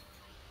ones,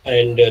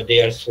 and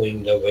they are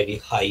showing the very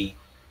high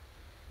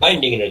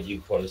binding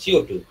energy for the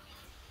CO2.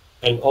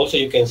 And also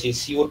you can see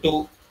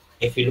CO2,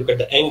 if you look at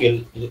the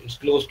angle, it's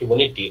close to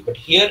 180, but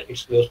here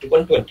it's close to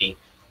 120.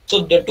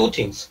 So there are two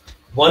things.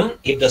 One,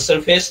 if the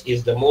surface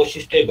is the most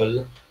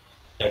stable,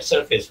 that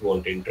surface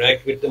won't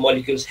interact with the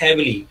molecules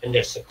heavily, and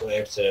that's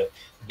a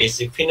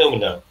basic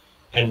phenomena.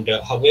 And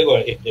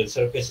however, if the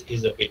surface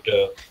is a bit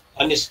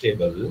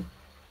unstable,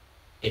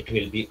 it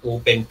will be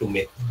open to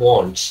make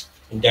bonds,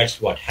 and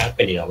that's what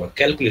happened in our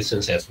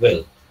calculations as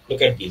well.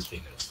 Look at these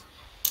figures.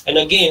 And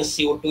again,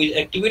 CO2 is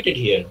activated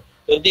here.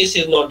 So this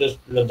is not the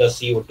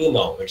CO2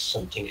 now, it's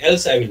something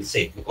else, I will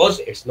say, because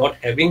it's not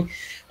having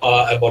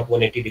about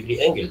 180-degree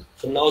angle.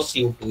 So now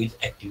CO2 is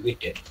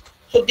activated.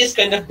 So this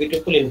kind of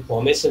beautiful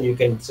information you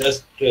can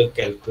just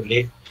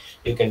calculate.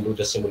 You can do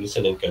the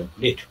simulation and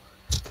calculate.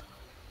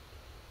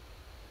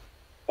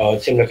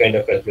 Similar kind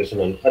of calculation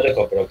on other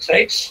copper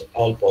oxides,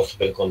 all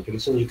possible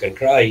configurations you can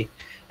try,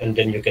 and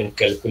then you can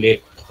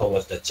calculate how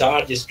much the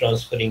charge is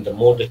transferring. The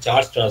more the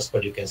charge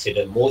transfer, you can say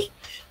the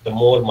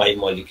more my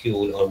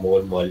molecule or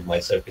more my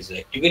surface is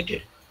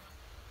activated.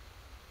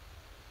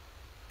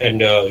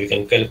 And you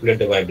can calculate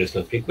the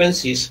vibrational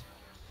frequencies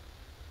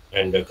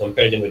and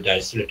compare them with the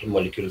isolated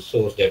molecule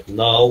source, that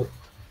now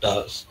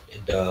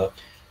the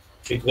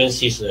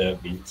frequencies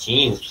have been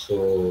changed.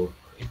 So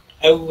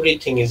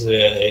everything is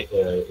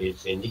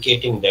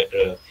indicating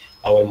that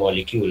our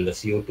molecule, the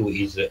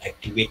CO2, is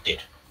activated.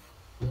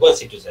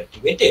 Once it is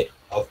activated,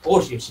 of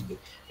course, it's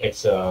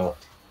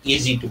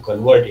easy to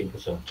convert into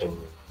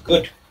something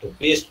good to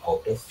waste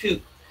out of fuel.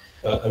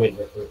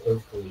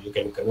 you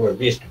can convert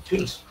waste to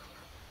fuels.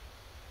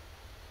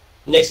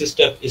 Next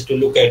step is to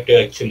look at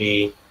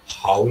actually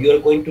how you are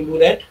going to do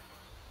that.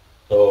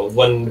 So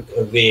one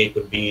way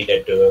could be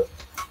that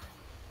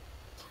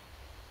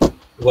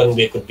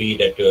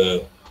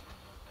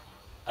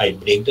I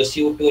break the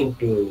CO2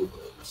 into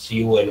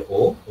CO and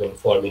O when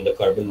forming the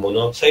carbon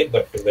monoxide,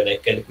 but when I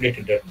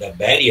calculated that the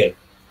barrier,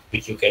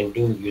 which you can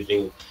do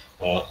using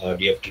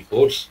DFT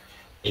codes,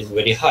 is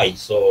very high.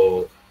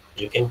 So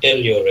you can tell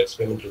your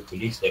experimental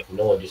colleagues that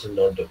no, this is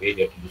not the way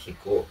that you should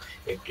go.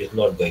 It is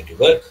not going to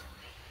work.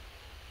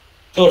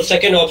 So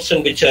second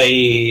option, which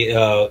is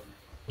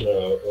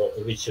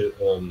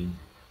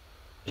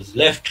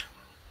left,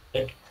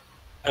 that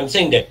I'm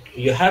saying that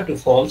you have to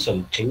form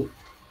something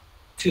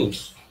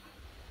fuels.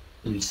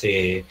 We'll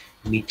say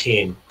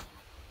methane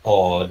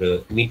or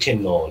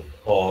methanol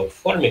or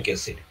formic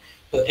acid.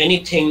 So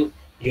anything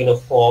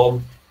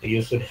form,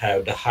 you should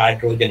have the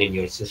hydrogen in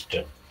your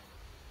system.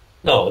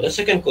 Now the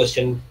second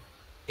question,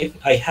 if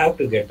I have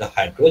to get the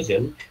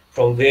hydrogen,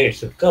 from where it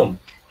should come?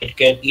 It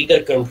can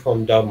either come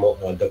from the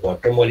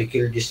water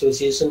molecule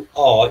dissociation,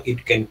 or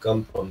it can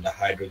come from the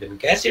hydrogen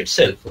gas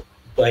itself.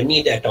 So I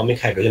need atomic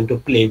hydrogen to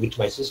play with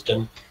my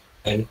system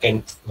and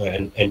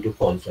to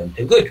form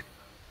something good.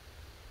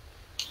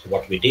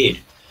 What we did,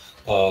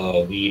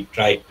 we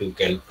tried to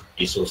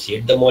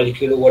dissociate the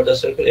molecule over the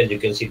circle. As you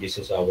can see, this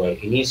is our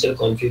initial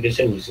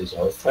configuration, this is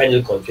our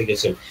final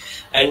configuration.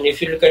 And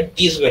if you look at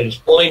these values,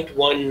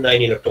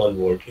 0.19 electron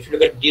volt, if you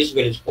look at these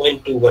values,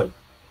 0.21,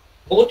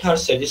 both are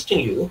suggesting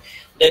you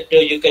that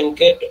you can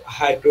get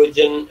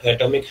hydrogen,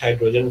 atomic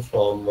hydrogen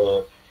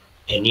from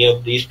any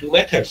of these two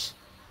methods.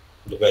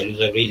 The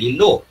values are really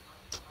low.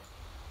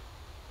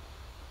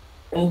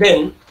 And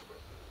then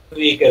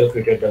we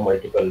calculated the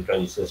multiple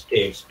transition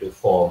states to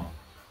form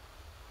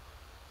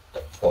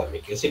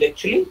formic acid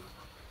actually.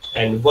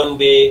 And one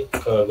way,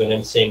 when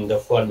I'm saying the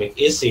formic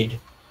acid,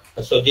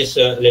 so this,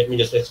 let me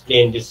just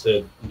explain this,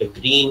 the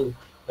green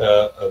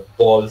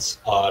balls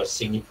are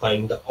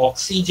signifying the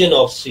oxygen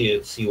of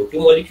CO2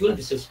 molecule.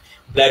 This is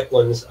black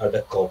ones are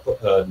the copper,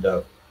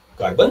 the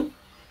carbon,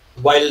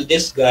 while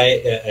this guy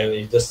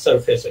is the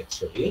surface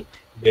actually,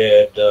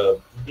 where the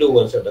blue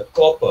ones are the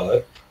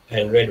copper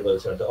and red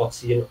ones are the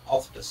oxygen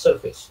of the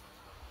surface,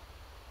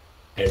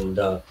 and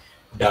the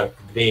dark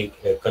gray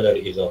color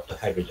is of the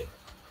hydrogen.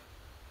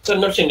 So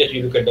I'm not saying that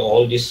you look at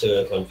all these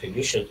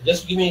configurations,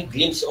 just give me a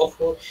glimpse of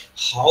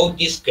how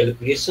these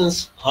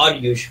calculations are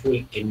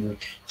useful in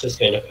such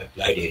kind of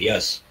applied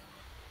areas.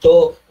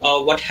 So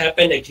what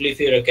happened actually, if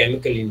you're a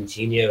chemical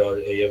engineer or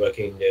you're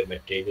working in the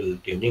material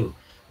tuning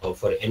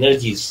for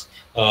energies,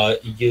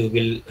 you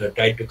will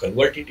try to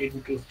convert it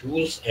into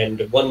fuels, and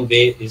one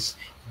way is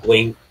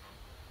going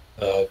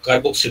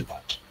carboxyl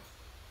path.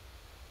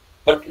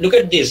 But look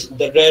at this,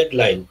 the red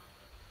line.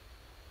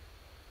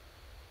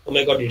 Oh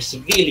my God, it's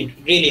really,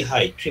 really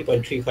high,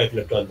 3.35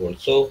 electron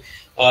volts. So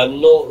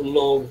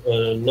no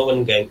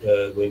one going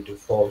to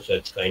form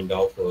such kind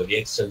of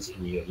reactions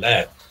in your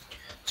lab.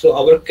 So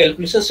our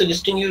calculations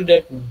suggesting you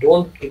that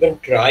don't even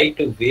try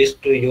to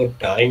waste your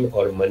time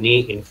or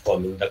money in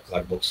forming the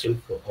carboxyl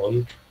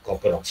on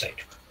copper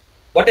oxide.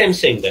 What I'm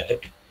saying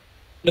that,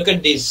 look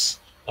at this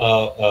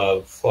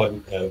for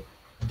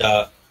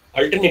the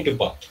alternative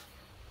path.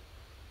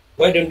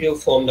 Why don't you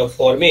form the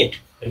formate?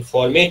 And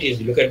formate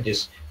is, look at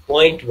this,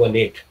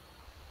 0.18.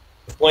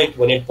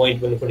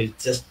 0.14 is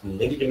just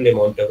negligible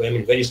amount of,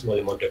 very small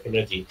amount of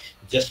energy.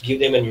 Just give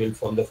them and you will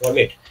form the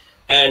formate.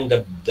 And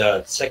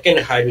the second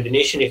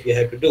hydrogenation, if you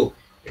have to do,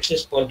 it's a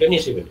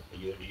spontaneous event.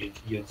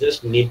 You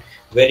just need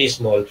very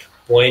small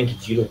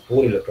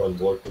 0.04 electron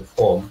volt to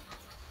form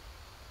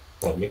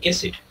formic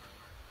acid.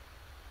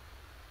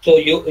 So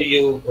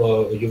you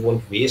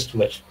won't waste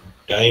much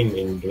time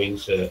in doing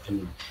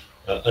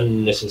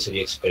unnecessary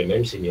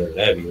experiments in your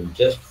lab. You will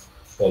just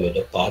follow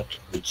the path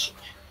which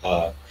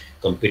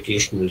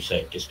computational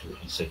scientists will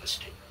be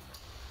suggesting.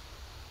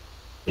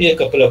 There are a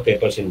couple of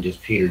papers in this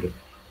field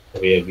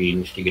where we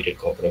investigated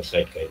copper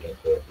oxide kind of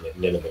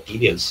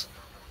nanomaterials,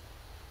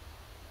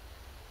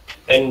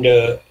 and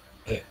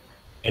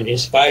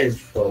inspired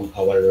from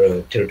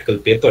our theoretical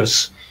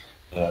papers.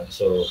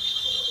 So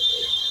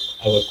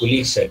our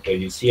colleagues at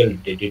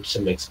UCL, they did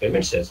some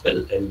experiments as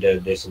well, and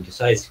they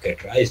synthesized,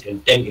 characterized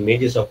in 10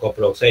 images of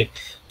copper oxide.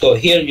 So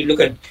here you look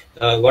at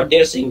what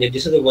they're saying, that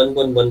this is a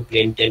 111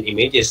 plane, 10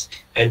 images,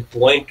 and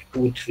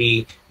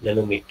 0.23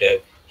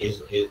 nanometer is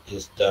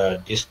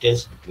the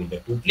distance between the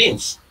two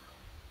planes.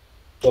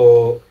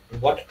 So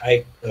what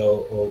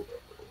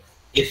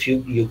if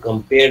you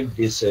compare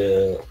this,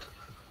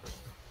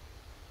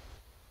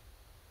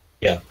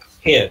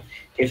 here,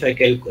 if I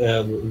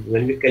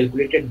when we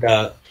calculated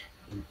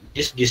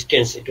this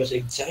distance, it was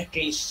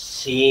exactly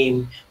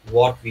same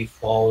what we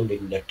found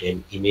in the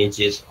 10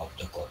 images of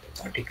the copper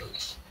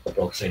particles,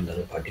 copper oxide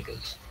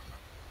nanoparticles.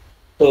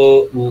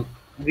 So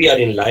we are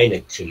in line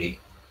actually.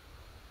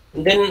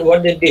 And then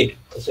what they did,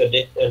 so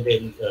they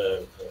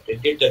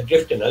did the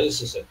drift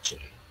analysis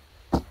actually.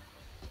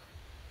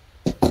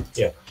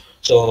 Yeah.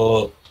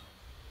 So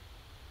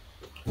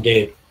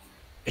They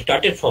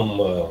started from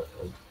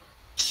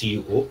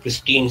CuO,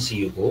 pristine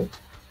CuO,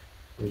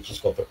 which is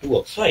copper 2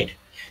 oxide,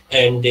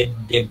 and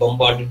they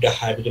bombarded the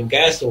hydrogen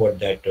gas over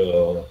that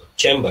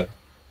chamber.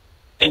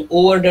 And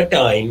over the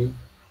time,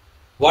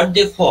 what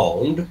they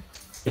found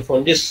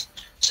this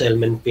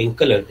salmon pink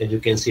color. As you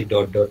can see,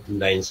 dot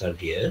lines are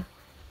here.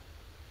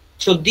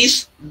 So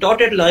these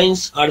dotted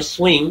lines are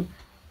showing,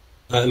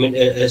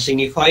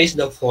 signifies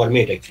the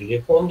formate. Actually,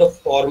 they form the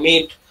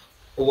formate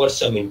over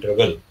some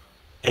interval,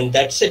 and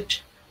that's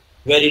it.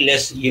 Very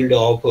less yield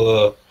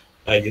of,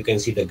 as you can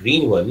see, the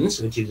green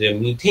ones, which is a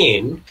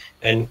methane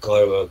and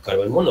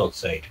carbon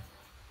monoxide.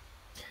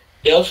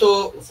 They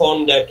also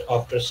found that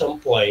after some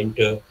point,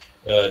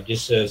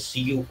 this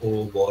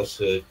CuO was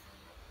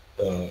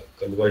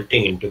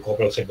converting into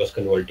copper oxide, was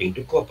converting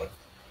into copper.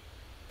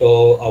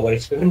 So our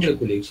experimental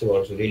colleagues were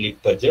also really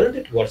puzzled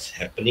at what's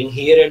happening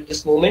here at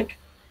this moment,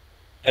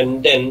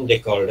 and then they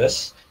called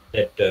us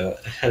that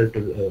help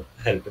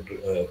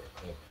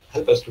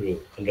us to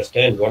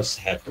understand what's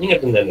happening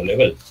at the nano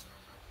level.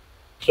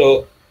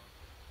 So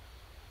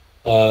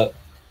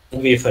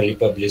we finally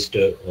published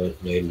in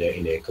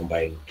a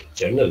combined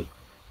journal,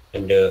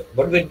 and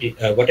what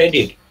I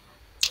did.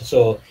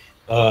 So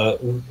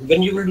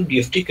when you will do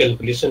DFT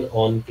calculation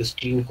on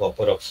pristine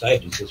copper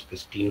oxide, this is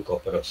pristine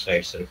copper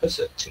oxide surface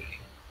actually,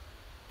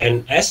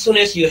 and as soon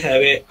as you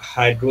have a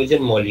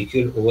hydrogen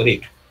molecule over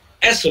it,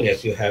 I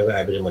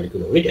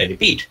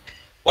repeat,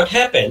 what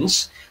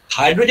happens?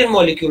 Hydrogen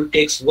molecule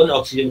takes one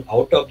oxygen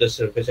out of the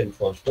surface and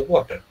forms the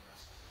water.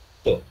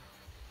 So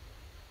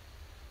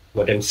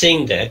what I'm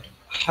saying that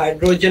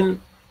hydrogen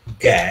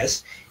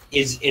gas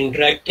is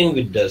interacting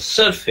with the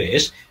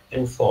surface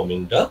and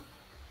forming the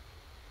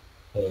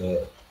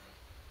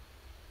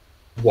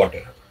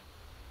water,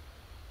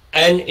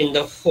 and in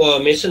the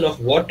formation of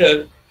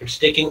water, it's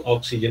taking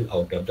oxygen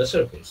out of the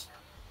surface.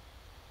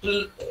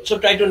 So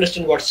try to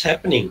understand what's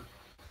happening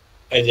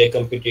as a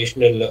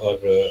computational, or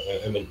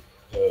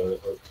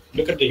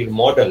look at the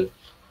model.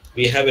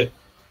 We have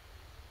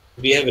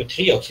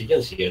three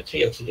oxygen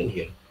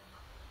here,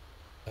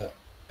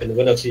 and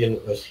one oxygen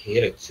was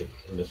here actually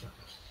in the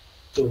surface.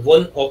 So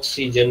one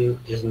oxygen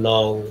is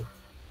now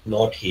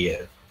not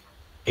here.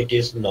 It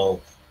has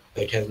now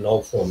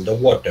formed the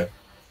water.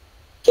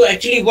 So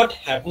actually what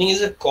happening is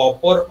that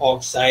copper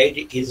oxide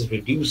is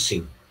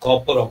reducing.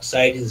 Copper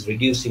oxide is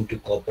reducing to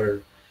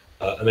copper,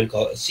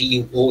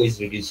 CuO is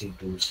reducing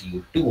to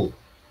Cu2.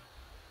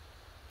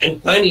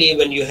 And finally,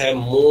 when you have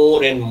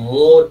more and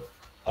more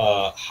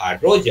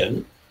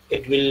hydrogen,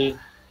 it will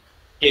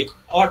take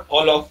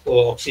all of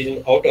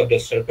oxygen out of the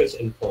surface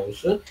and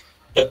forms the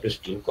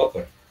pristine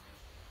copper.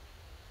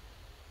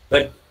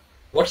 But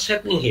what's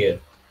happening here?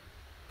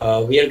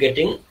 We are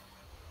getting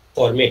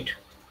formate.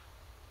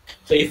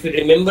 So if you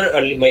remember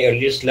my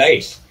earlier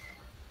slides,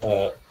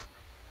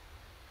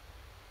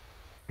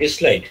 this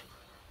slide,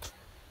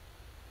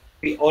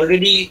 we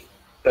already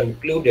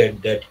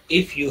concluded that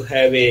if you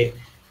have a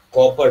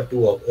copper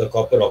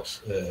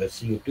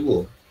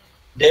Cu2O,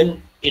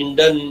 then in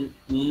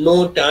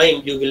no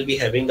time you will be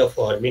having the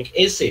formic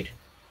acid.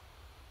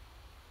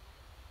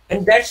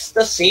 And that's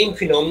the same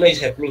phenomena is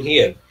happening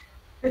here.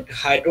 That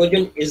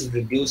hydrogen is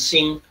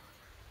reducing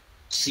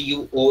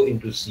CuO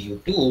into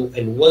Cu2,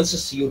 and once a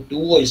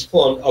Cu2O is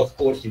formed, of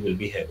course, you will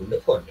be having the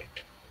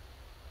formate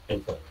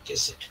and formic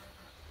acid.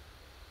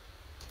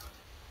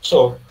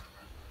 So,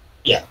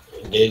 yeah,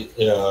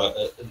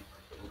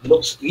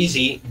 looks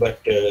easy,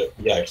 but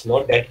yeah, it's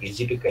not that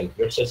easy to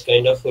calculate such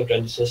kind of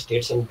transition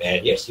states and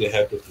barriers. You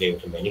have to play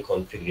with many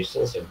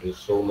configurations and do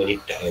so many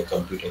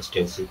compute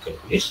extensive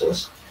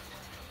calculations.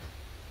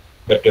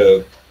 But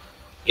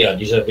yeah,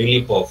 these are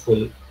really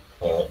powerful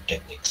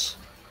techniques.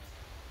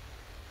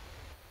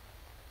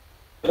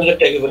 One of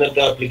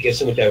the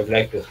applications which I would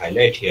like to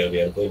highlight here,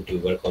 we are going to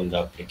work on the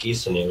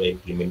application and the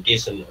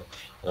implementation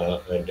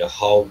and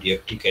how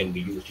DFT can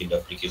be used in the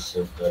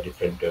application of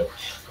different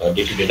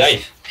day-to-day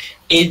life.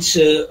 It's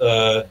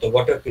the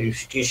water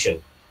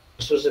purification.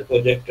 This was a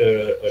project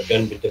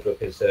done with the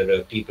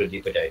Professor P.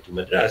 Pradeep at IIT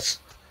Madras.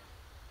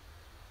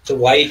 So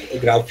why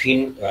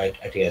graphene? I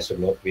think I should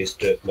not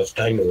waste much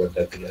time over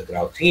the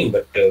graphene,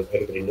 but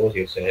everybody knows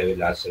it's a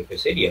large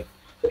surface area.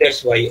 So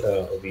that's why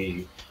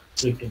we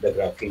treated the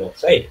graphene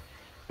oxide.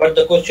 But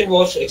the question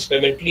was,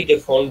 experimentally they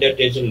found that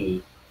there's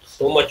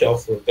so much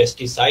of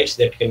pesticides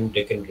that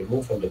they can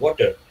remove from the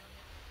water.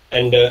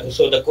 And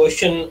so the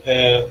question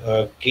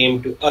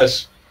came to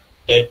us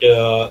that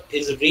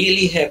is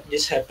really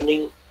this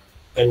happening,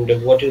 and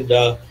what is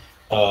the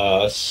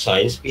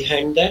science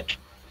behind that,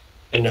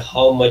 and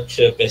how much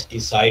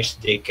pesticides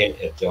they can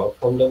absorb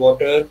from the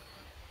water.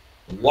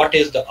 What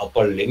is the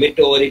upper limit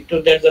over it?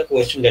 So that's the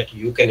question that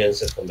you can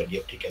answer from the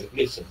DFT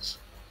calculations.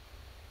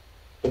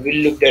 So we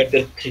looked at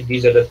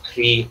these are the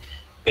three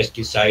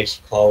pesticides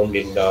found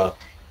in the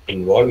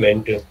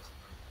environment,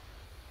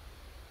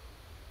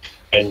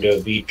 and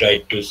we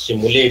tried to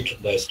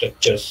simulate the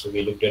structures. So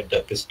we looked at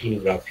the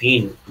pristine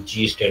graphene.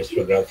 G stands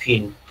for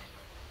graphene,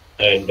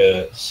 and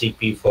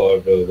CP for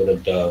one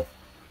of the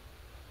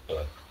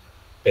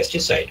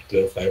pesticide,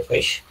 chlorofire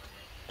fish,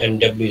 and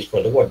W is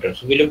for the water.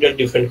 So we looked at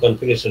different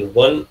configurations.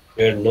 One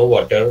where no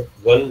water,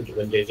 one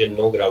when there is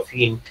no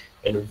graphene,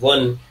 and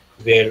one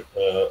where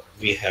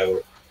we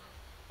have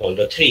all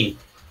the three.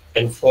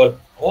 And for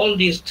all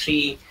these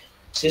three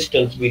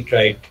systems, we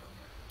tried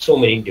so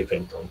many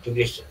different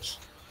configurations.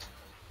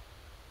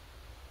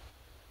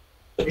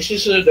 So this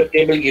is the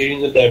table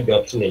giving you the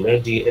absorption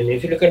energy. And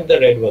if you look at the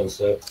red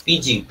ones,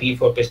 PG, P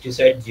for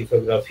pesticide, G for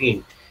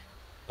graphene,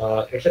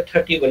 it's a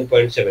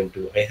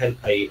 31.72.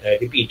 I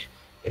repeat,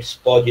 it's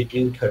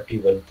positive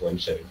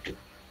 31.72.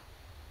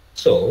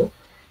 So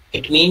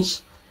it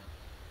means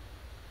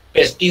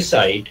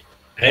pesticide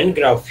and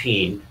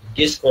graphene,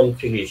 this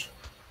configuration,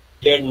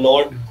 they're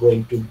not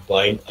going to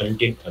bind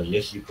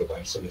unless you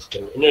provide some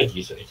external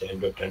energy. So it's an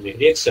endothermic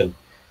reaction.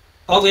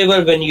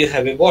 However, when you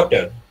have a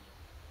water,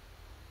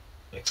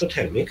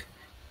 exothermic.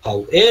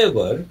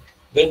 However,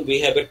 when we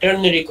have a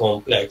ternary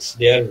complex,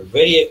 they are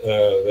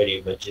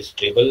very much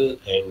stable,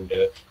 and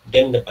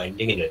then the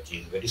binding energy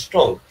is very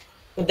strong.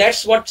 So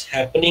that's what's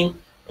happening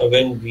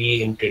when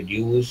we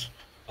introduce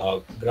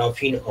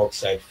graphene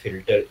oxide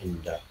filter in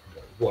the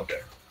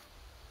water.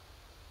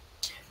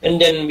 And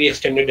then we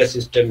extended the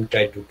system,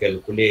 tried to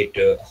calculate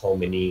what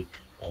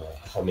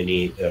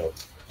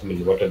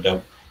are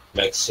the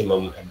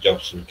maximum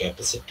absorption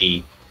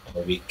capacity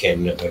we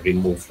can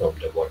remove from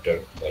the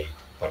water by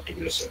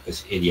particular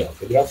surface area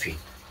of a graphene.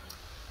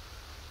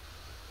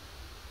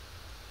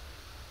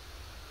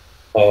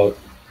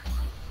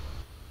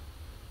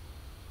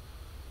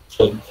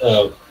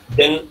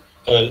 Then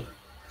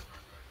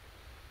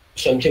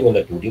something on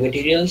the 2D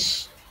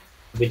materials,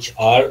 which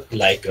are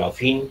like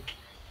graphene.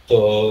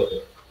 So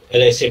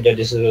as I said, that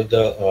this is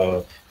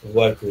the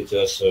work which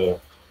was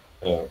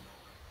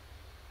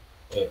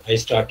I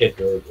started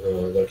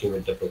working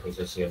with the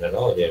Professor Sienna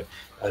Rao there,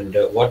 and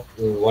what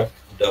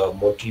the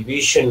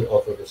motivation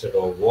of Professor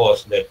Rao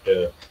was that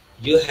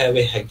you have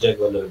a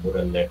hexagonal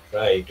boron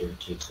nitride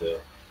which is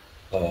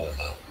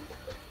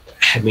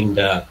having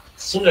the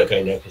similar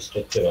kind of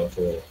structure of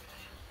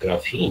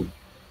graphene,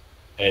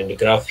 and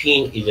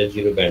graphene is a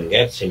zero band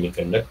gap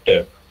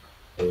semiconductor,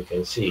 as you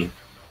can see.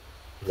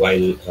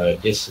 While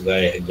this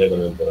guy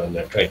hexagonal boron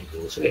nitride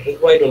is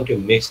insulated, why don't you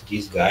mix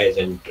these guys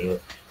and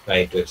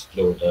try to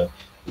explore the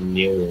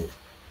new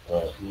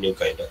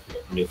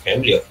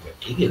family of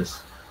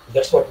materials?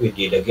 That's what we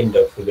did. Again,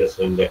 the figure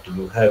showing that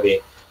you have a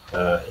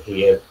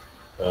here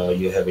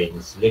you have an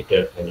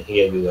insulator, and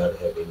here you are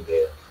having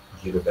a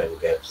zero band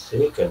gap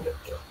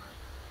semiconductor.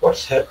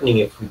 What's happening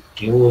if we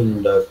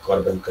tune the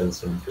carbon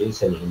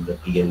concentration in the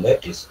PN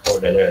lattice? Or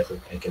rather,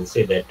 I can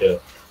say that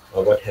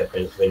what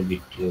happens when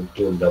we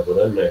tune the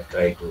boron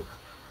nitride to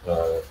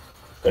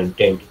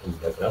content in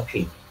the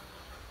graphene.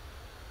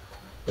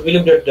 We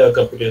looked at the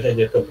computers. As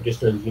a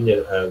computational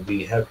engineer,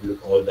 we have to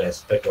look all the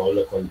aspects, all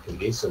the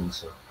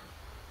configurations.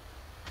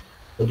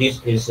 So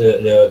this is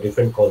the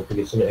different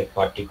configuration at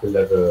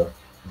particular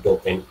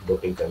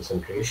doping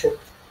concentration,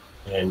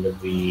 and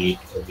we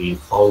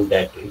found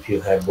that if you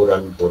have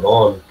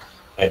boron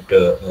at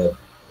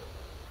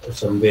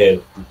somewhere,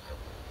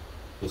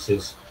 this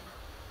is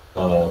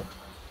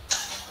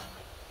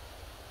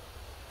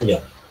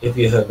if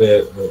you have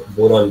a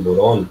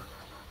boron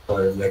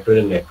or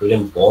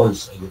nitrogen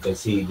bonds, you can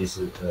see this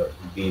is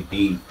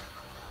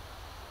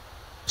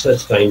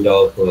such kind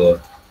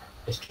of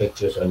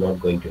structures are not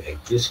going to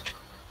exist.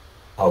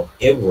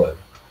 However,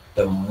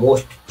 the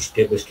most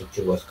stable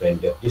structure was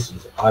kind of this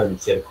is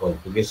armchair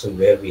configuration,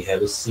 where we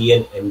have a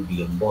CN and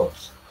BN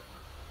bonds,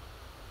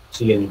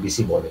 CN and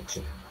BC bond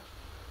actually.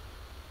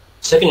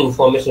 Second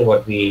information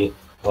what we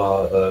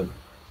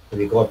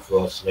got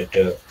was that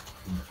the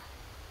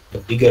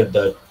bigger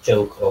the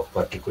chunk of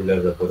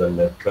particular boron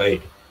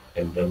nitride,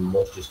 and the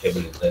most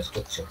stable is the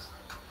structure.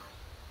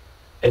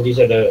 And these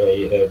are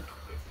the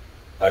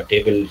a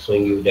table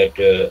showing you that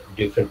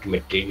different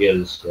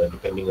materials,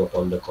 depending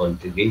upon the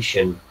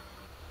configuration,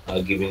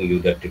 are giving you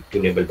the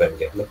tunable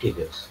bandgap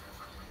materials.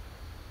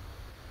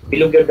 We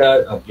looked at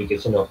the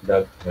application of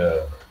the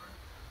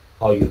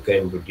how you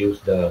can reduce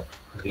the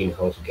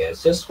greenhouse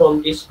gases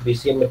from these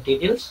BCM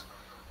materials.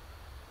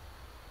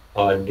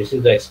 And this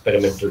is the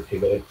experimental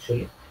figure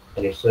actually,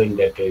 and it's showing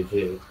that it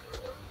is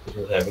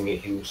having a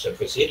huge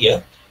surface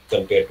area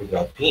compared to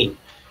graphene,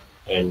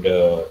 and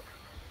the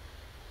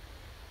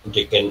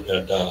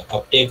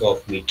uptake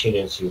of methane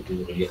and CO2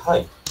 is really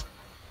high.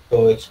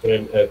 So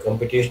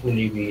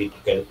computationally, we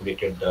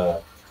calculated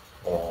the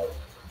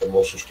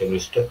most stable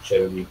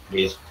structure. We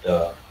placed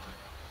the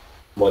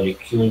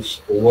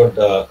molecules over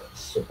the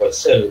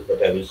supercell,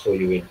 but I will show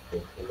you it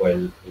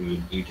while we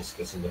will be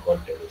discussing the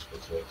content of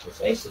special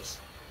exercises.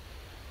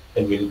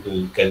 And we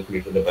will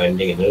calculate the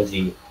binding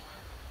energy,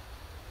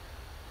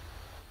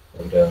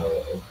 and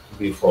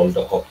we found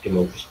the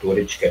optimum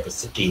storage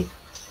capacity.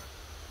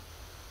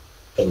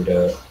 And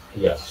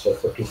so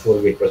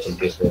 44 weight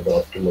percentage was the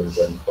optimum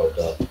one for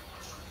the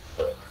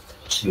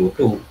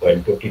CO2, while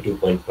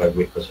 22.5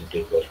 weight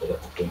percentage was for the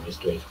optimum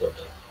storage for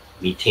the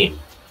methane.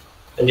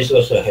 And this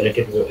was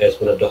highlighted as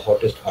one of the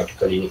hottest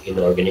articles in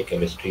organic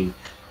chemistry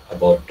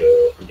about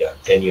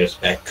 10 years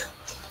back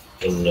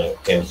in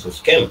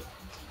Chemist's Chem.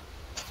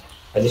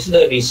 And this is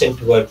a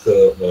recent work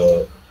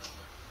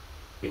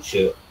which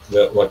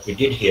what we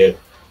did here.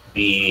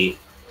 We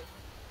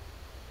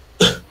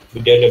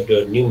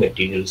developed new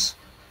materials,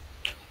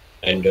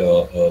 and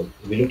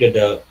we looked at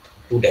the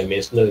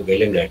two-dimensional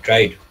gallium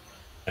nitride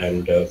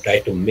and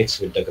tried to mix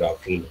with the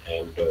graphene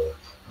and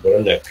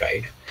boron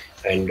nitride.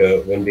 And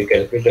when we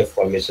calculate the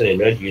formation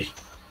energies,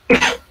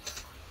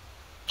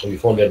 we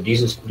found that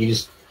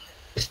these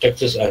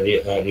structures are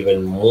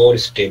even more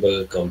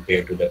stable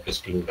compared to the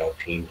pristine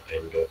graphene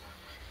and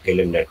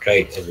gallium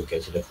nitride. As you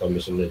can see, the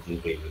formation energy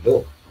is really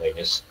low,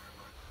 minus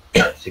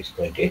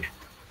 6.8.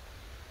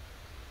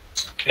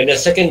 And the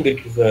second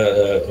bit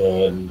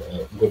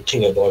good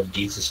thing about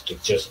these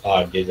structures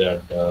are these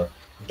are the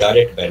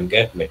direct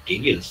bandgap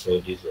materials. So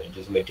these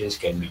materials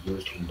can be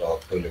used in the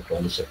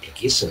optoelectronics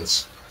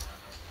applications.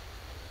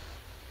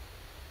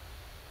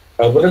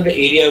 One of the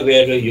area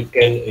where you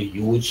can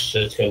use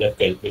such kind of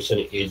calculation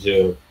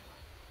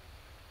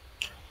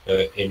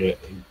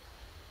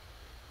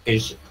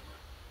is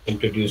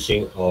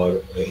introducing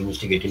or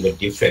investigating the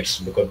defects,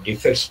 because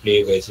defects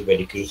play a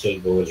very crucial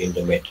role in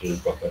the material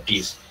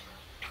properties.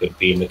 It could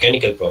be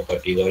mechanical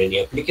properties or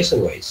any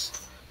application wise.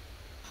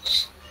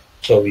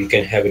 So you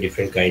can have a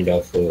different kind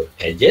of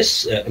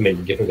edges,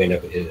 different kind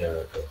of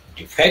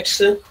defects,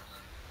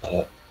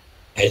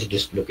 edge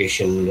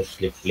dislocation,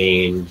 slip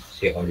plane,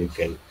 say, or you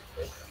can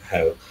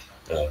have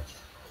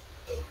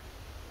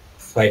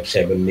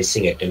 5-7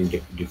 missing atom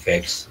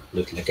defects,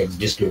 look like a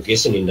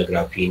dislocation in the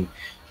graphene.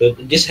 So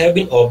this have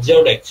been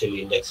observed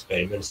actually in the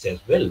experiments as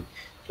well.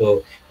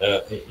 So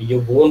you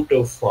won't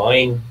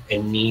find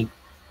any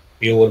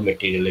pure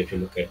material if you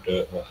look at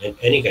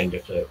any kind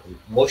of,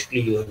 mostly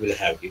you will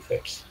have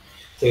defects.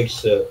 So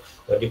it's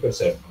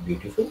defects are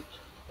beautiful,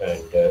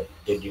 and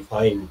they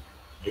define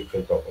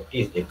different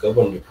properties, they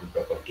govern different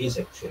properties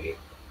actually.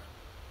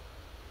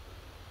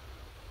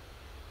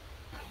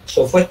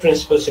 So first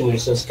principle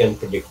simulations can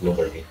predict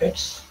noble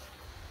defects,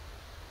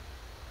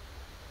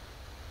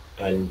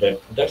 and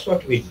that's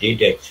what we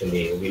did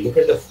actually. We looked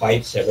at the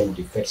 5-7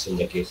 defects in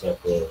the case of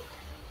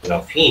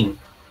graphene,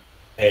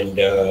 and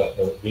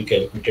we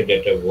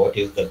calculated that what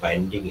is the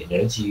binding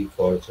energy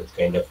for such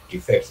kind of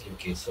defects in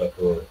case of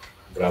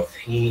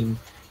graphene.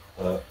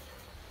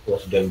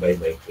 Was done by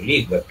my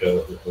colleague, but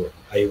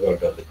I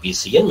worked on the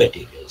PCN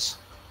materials.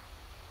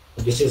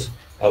 This is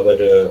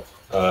our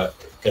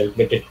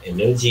calculated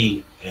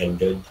energy and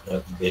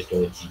based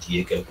on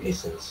GGA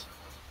calculations.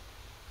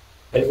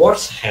 And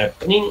what's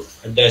happening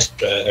at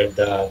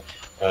the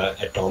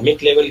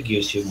atomic level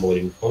gives you more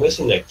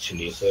information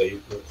actually. So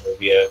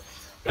we are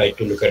trying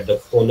to look at the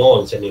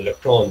phonons and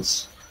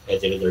electrons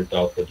as a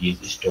result of these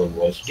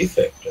Stonewall's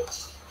defect.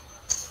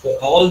 So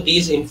all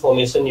these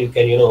information you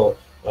can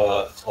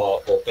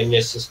open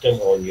your system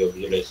on your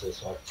visualization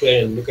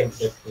software and look at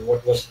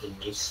what was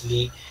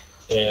initially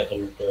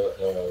and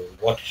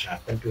what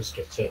happened to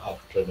structure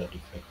after the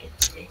defect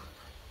actually.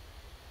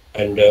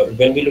 And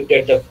when we looked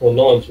at the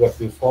phonons, what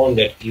we found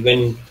that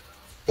even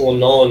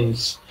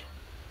phonons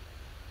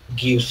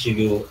gives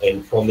you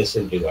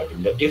information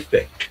regarding the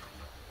defect.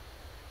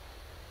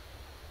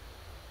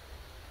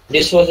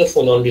 This was the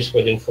phonon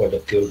dispersion for the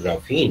pure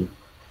graphene,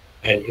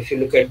 and if you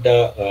look at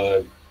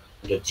the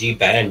G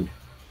band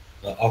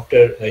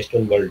after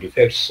Stonewall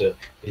defects,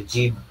 the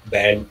G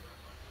band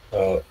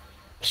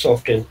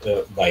softened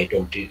by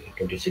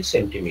 26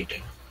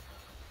 centimeter.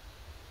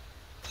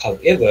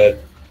 However,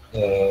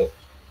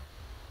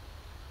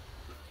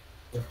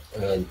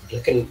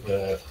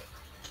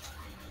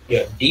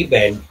 D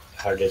band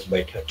hardens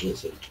by 13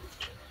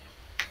 centimeter.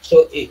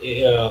 So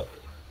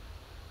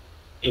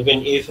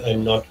even if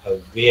I'm not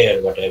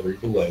aware what I will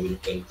do, I will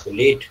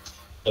calculate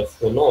the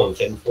phonons,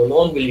 and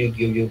phonon will give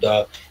you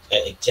the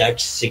exact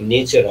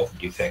signature of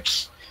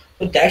defects.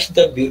 So that's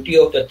the beauty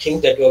of the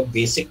thing, that your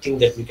basic thing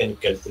that we can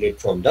calculate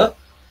from the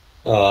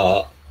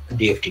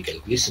DFT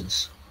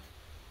calculations.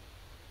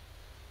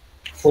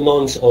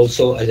 Phonons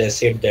also, as I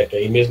said, that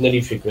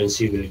imaginary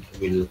frequency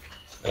will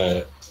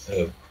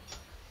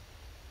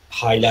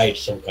highlight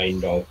some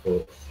kind of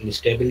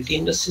instability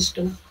in the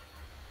system.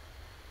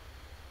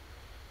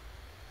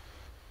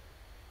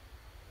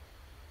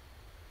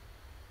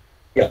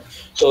 Yeah,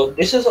 so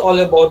this is all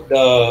about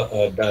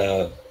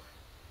the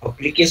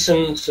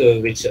applications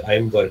which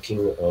I'm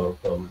working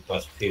from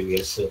past few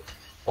years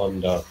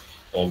on the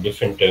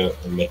different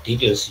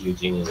materials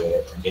using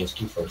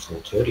density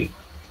function theory.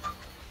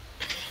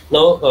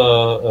 Now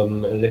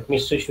let me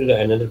switch to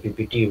another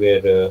PPT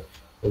where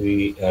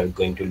we are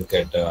going to look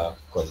at the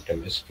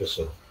quantum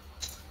espresso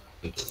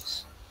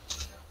details.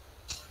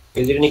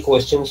 Is there any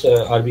questions?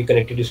 Are we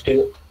connected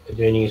still? Is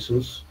there any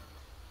issues?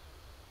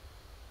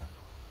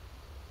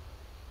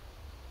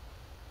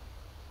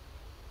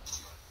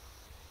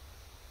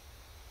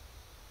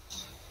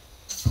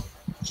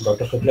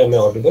 Dr. Shukla, am I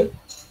audible?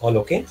 All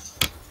okay?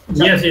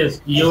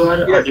 Yes, you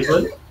are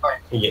audible.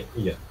 Fine.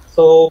 Yeah. So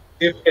So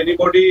if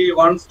anybody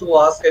wants to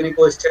ask any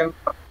question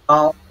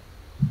now,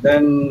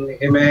 then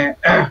he may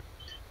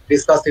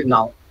discuss it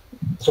now.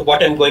 So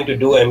what I'm going to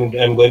do,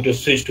 I'm going to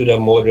switch to the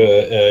more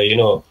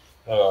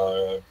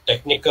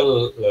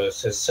technical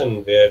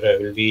session where I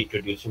will be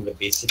introducing the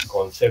basic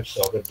concepts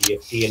of the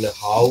DFT and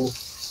how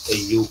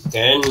you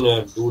can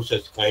do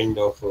such kind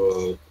of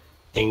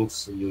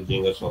things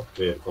using a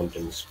software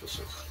content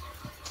specific.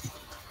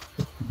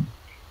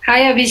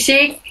 Hi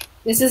Abhishek,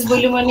 this is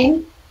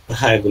Bulumani.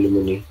 Hi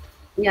Bulumani.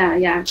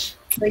 Yeah.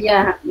 So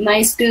yeah,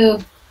 nice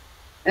to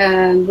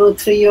go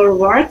through your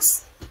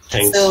works.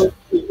 Thanks. So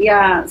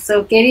yeah,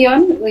 so carry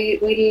on.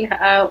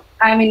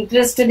 I'm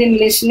interested in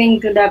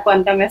listening to the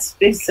quantum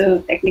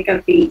espresso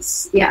technical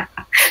things. Yeah,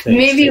 Thanks.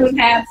 Maybe we'll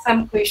have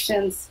some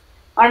questions,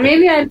 or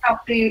maybe I'll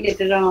talk to you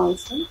later on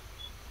also.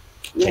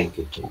 Yeah. Thank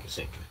you.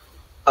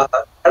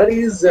 There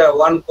is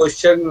one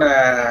question,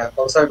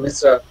 Professor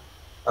Mr.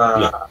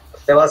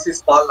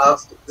 Devashish Pal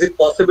asked, is it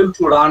possible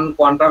to run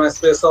quantum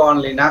espresso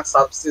on Linux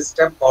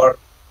subsystem or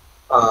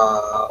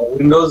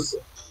Windows,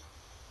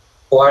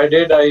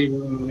 provided I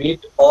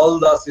meet all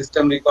the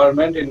system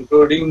requirement,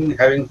 including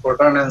having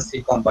Fortran and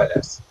C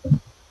compilers?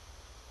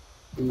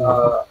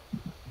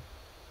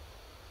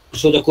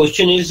 So the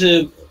question is,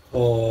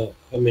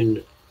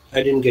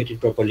 I didn't get it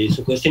properly.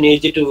 So question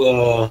is it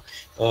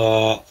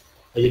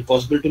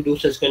possible to do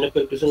such kind of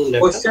calculation on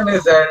laptop? Question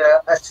is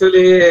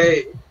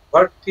actually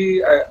what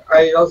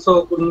I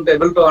also couldn't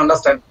able to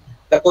understand.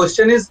 The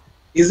question is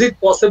it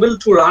possible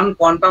to run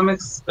quantum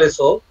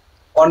espresso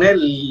on a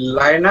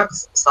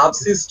Linux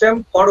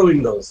subsystem for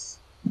Windows?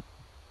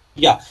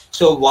 Yeah.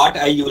 So what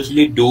I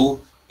usually do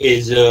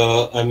is,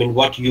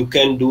 what you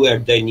can do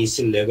at the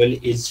initial level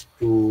is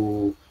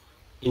to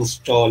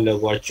install a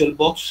virtual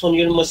box on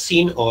your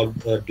machine or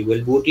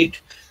dual boot it.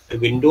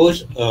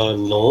 Windows,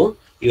 no,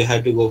 you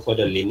have to go for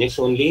the Linux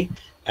only,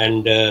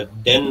 and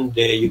then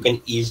you can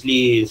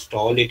easily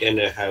install it and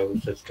have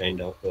such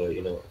kind of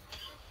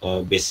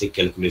basic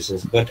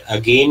calculations. But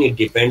again, it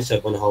depends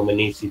upon how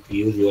many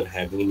CPUs you are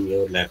having in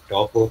your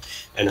laptop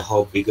and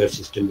how bigger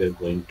system you are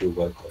going to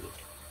work on it.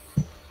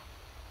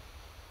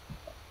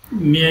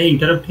 May I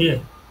interrupt here?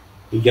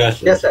 Yes,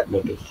 sir.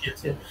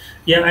 Yes.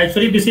 Yeah,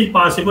 actually this is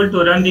possible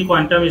to run the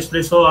quantum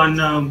espresso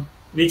on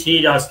which he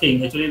is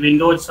asking. Actually,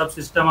 Windows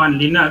subsystem on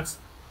Linux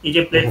is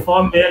a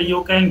platform where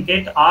you can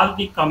get all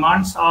the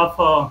commands of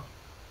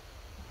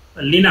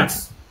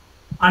Linux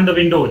on the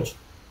Windows.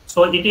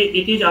 So it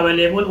is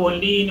available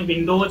only in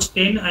Windows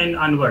 10 and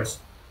onwards.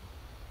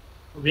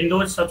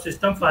 Windows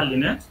subsystem for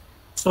Linux.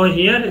 So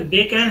here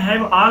they can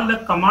have all the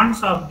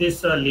commands of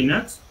this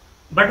Linux,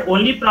 but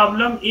only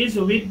problem is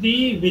with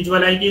the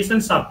visualization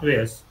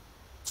softwares.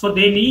 So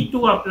they need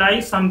to apply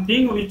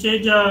something which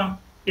is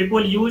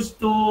people use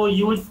for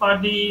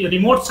the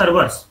remote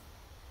servers.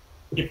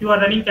 If you are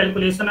running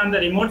calculation on the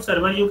remote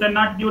server, you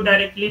cannot view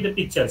directly the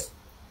pictures.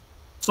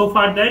 So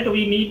for that,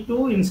 we need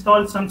to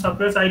install some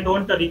softwares. I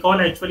don't recall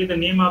actually the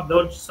name of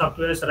those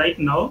softwares right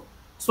now.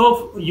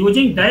 So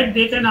using that,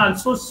 they can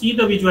also see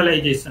the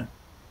visualization.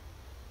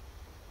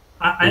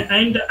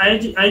 And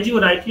as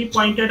you rightly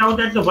pointed out,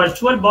 that the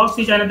virtual box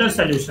is another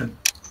solution.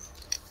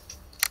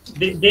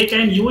 They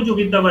can use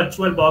with the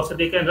virtual box.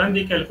 They can run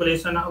the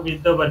calculation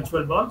with the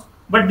virtual box.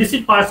 But this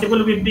is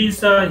possible with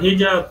this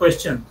his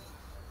question.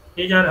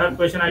 His or her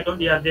question. I don't.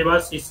 Yeah, there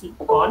was CC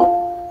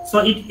call. So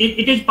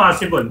it is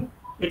possible.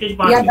 It is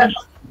possible.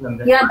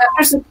 Yeah,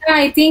 Dr. Sutra,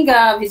 I think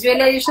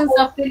visualization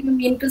software, you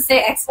mean to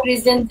say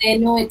Expression,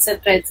 Zeno,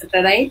 etc.,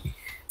 right?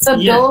 So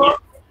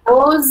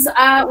those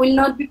will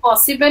not be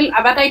possible,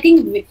 but I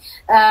think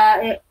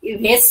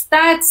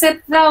Vesta,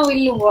 etc.,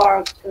 will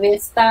work.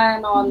 Vesta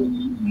and all.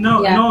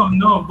 No,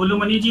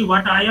 Bulumaniji,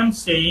 what I am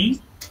saying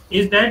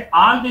is that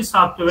all the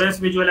softwares,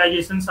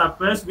 visualization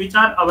softwares, which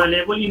are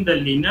available in the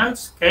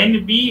Linux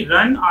can be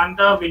run on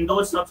the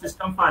Windows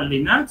subsystem for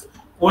Linux.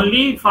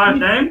 Only for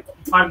them,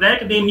 for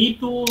that they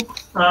need to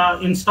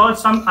install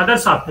some other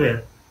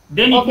software.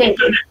 Then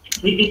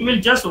it will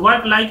just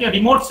work like a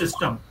remote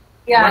system.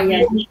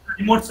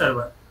 Remote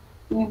server.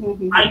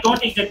 I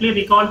don't exactly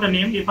recall the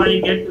name. If I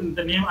get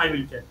the name, I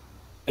will tell.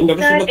 And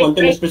Dr. Sundar,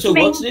 quantum espresso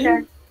works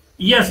there?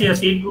 Yes,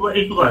 it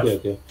works.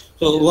 Okay.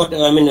 So what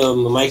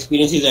my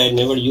experience is I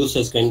never used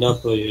such kind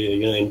of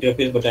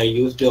interface, but I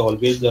used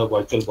always the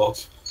virtual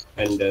box.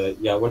 And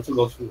virtual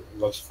box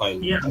works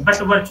fine. Yeah, but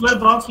virtual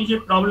box is a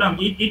problem.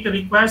 It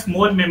requires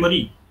more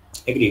memory.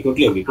 Totally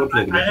agree.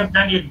 I have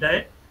done it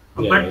that.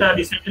 But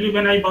recently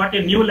when I bought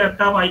a new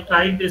laptop, I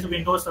tried this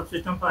Windows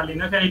subsystem for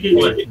Linux and it is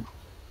working.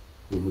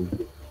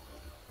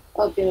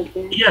 Okay.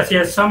 Yes.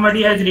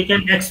 Somebody has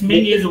written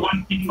Xmin is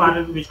one thing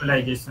for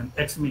visualization.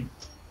 Xmin.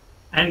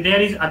 And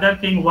there is other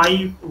thing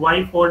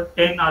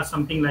Y410 or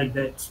something like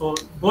that. So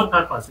both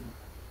are possible.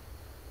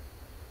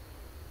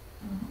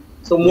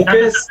 So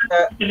Mukesh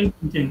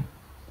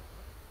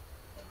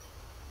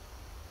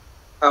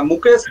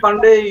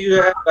Pandey,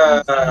 you have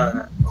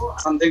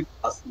something to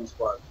ask as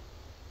well.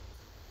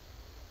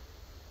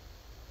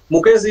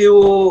 Mukesh,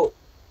 you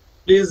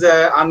please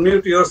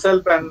unmute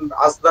yourself and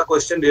ask the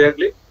question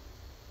directly.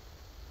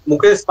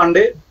 Mukesh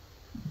Pandey.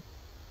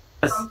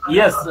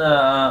 Yes,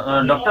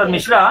 Dr.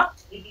 Mishra.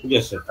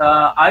 Yes, sir.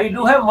 I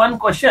do have one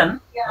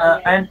question,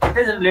 and it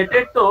is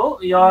related to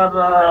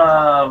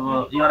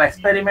your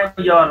experiment,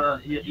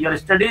 your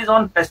studies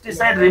on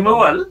pesticide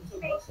removal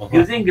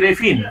using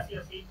graphene.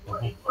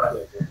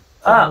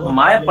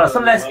 My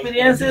personal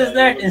experience is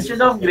that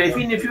instead of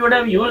graphene, if you would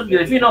have used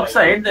graphene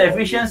oxide, the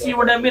efficiency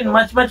would have been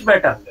much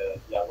better.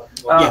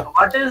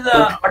 What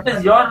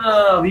is your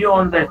view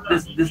on that?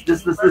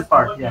 This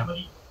part? Yeah.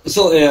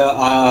 So,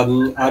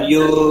 are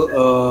you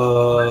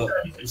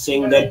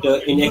saying that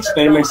in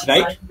experiments,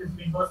 right?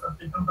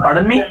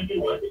 Pardon me?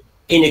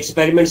 In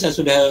experiments,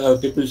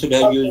 people should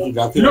have used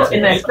graphene. No,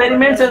 in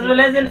experiments as well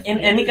as in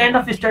any kind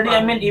of study.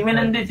 I mean, even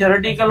in the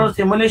theoretical or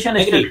simulation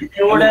study,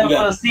 you would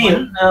have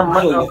seen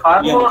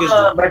far more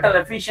better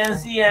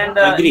efficiency. And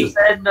you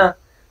said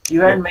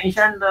you had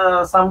mentioned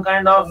some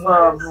kind of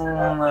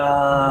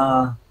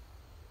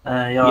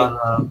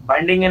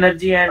binding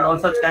energy and all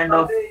such kind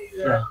of.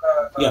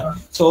 Yeah.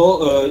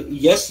 So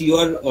yes, you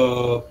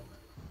are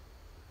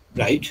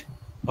right.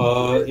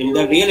 In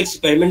the real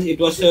experiments, it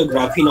was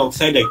graphene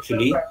oxide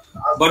actually,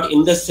 but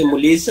in the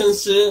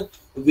simulations,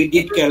 we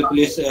did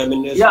calculate. I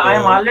mean, I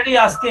am already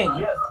asking.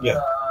 Yeah.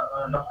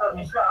 Dr.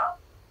 Mishra.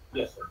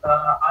 Yes.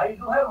 I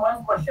do have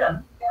one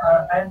question,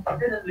 and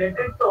it is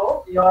related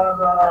to your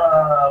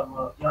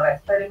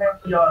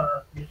experiment,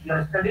 your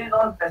studies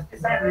on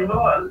pesticide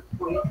removal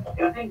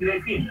using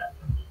graphene.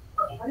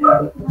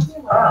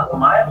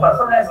 My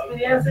personal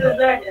experience is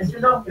that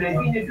instead of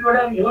graphene, if you would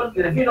have used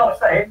graphene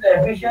oxide,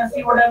 the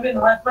efficiency would have been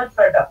much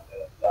better.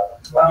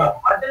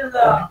 What is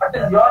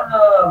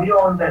your view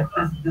on that?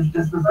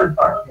 This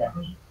part? Yeah.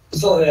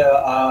 So,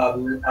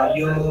 are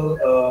you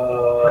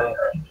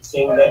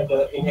saying that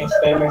in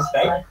experiments,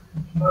 right?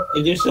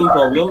 Is there some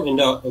problem in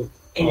the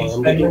in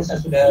experiments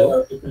as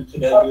well? People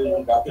should have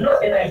used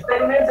graphene. In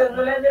experiments as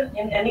well as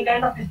in any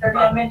kind of study,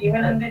 I mean,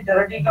 even in the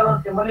theoretical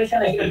or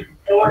simulation study,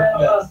 you would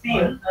have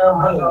seen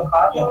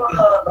far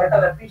more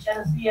better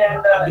efficiency,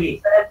 and you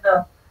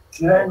said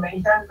you had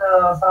mentioned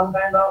some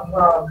kind of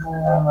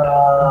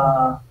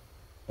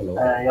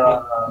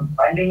your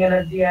binding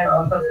energy and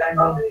all such kind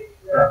of.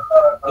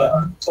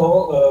 So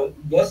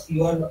yes,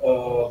 you are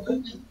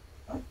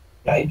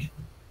right.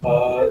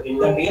 In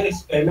the real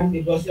experiment,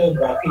 it was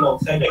graphene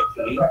oxide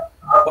actually,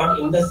 but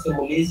in the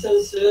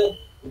simulations,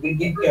 we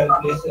did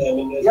calculate. I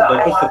mean,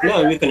 Dr.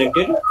 Shukla, are we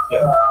connected?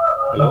 Yeah.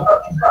 Hello.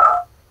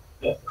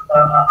 Yes. I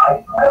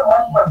have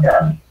one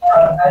question,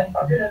 and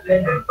it is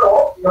related to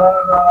your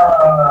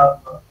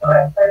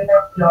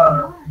experiment, your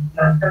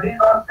studies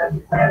on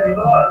pesticide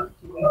removal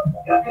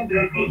using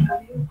graphene.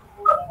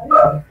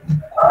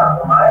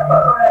 My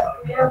personal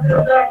experience is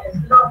that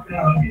instead of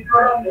graphene, you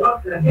would have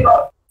used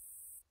graphene.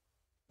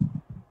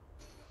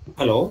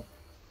 Hello.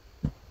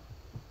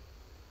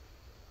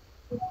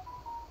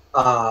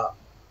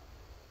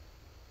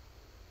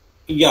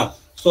 Yeah.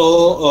 So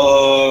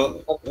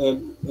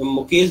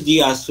Mukesh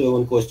ji asked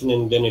one question,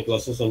 and then it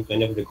was some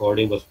kind of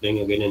recording was playing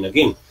again and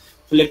again.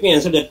 So let me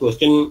answer that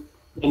question.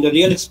 In the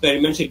real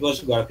experiments, it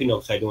was graphene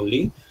oxide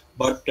only,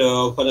 but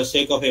for the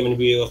sake of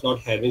we was not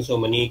having so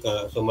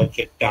much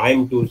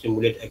time to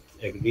simulate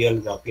a real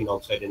graphene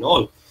oxide and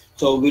all.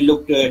 So we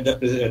looked at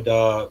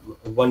the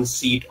one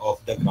seat of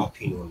the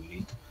graphene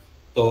only.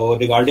 So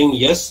regarding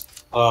yes,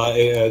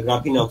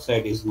 graphene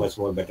oxide is much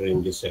more better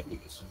in this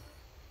application.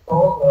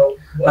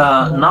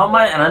 Now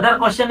my another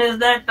question is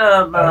that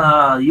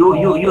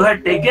you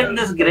had taken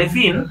this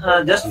graphene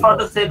just for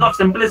the sake of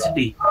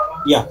simplicity.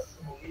 Yeah.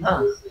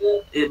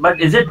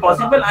 But is it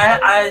possible?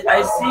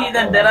 I see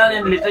that there are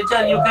in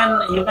literature you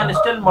can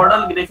still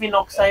model graphene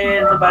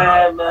oxide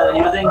by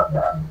using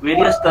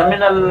various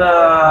terminal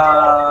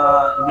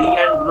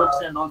ligand groups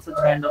and all such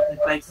kind of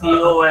things like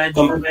COH,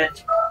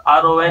 OH,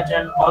 ROH,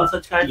 and all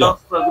such kind of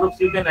groups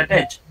you can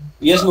attach.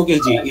 Yes,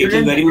 Mukesh ji, it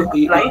is very much.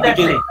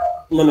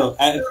 No.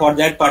 For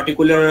that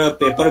particular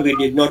paper, we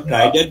did not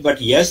try that, but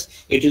yes,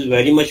 it is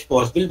very much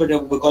possible.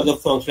 But because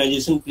of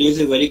functionalization plays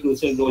a very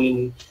crucial role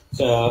in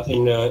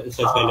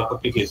such kind of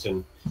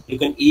application, you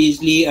can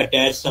easily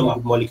attach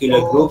some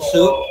molecular groups.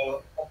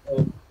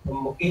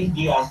 Mukesh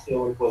ji asked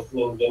one question,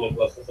 and then it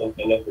was some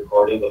kind of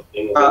recording of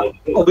thing.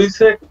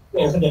 Abhishek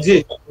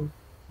ji,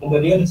 in the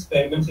real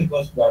experiments, it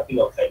was graphene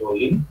oxide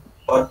only,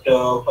 but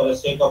for the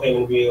sake of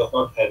we was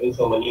not having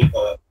so many.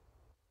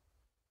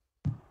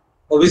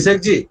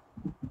 Abhishek ji.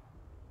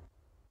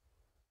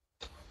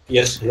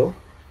 Yes, hello.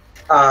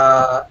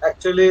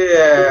 Actually,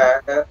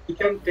 we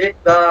can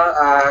take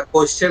the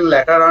question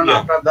later on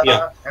after the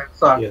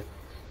answer. Yeah.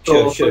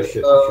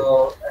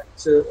 Sure.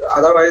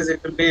 Otherwise,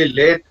 it will be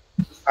late.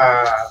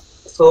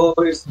 So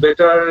it's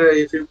better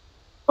if you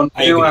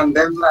continue, and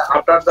then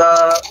after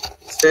the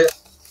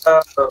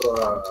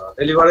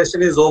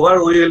deliberation is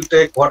over, we will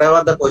take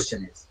whatever the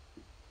question is.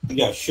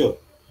 Yeah, sure.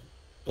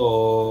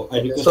 So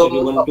I request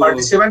everyone to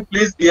participant,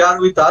 please bear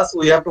with us.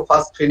 We have to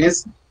first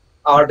finish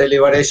our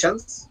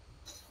deliberations.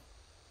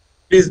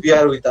 Please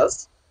bear with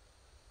us.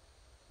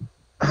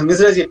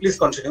 Mr. Ji, please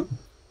continue.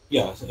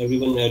 Yeah, so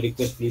everyone, I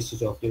request please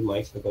switch off your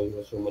mics because there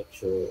was so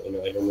much,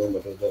 I don't know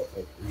what the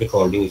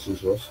recording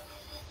issues was.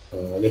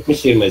 Let me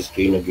share my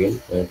screen again,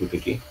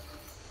 PPT.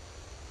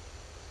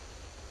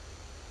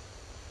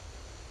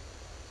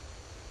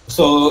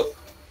 So,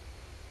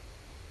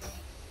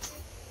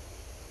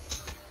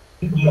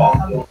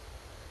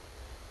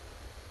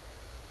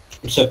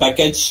 it's a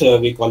package,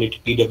 we call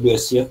it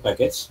PWSCF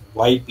package.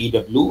 Why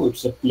PW?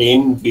 It's a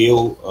plane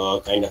wave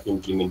kind of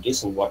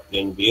implementation. What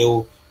plane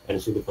wave and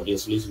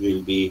pseudopotentials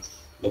will be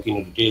looking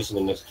at details in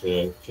the next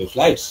few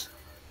slides.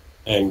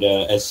 And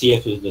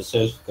SCF is the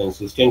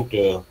self-consistent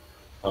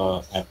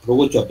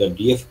approach of the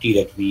DFT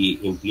that we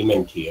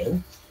implement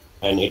here.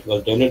 And it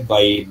was developed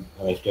by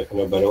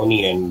Stefano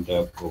Baroni and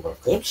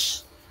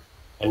co-workers.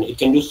 And it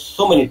can do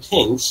so many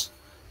things.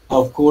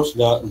 Of course,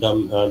 the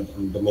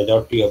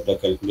majority of the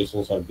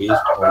calculations are based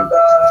on.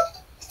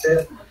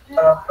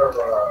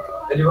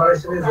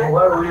 Deliberation is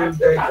over. We will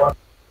take one.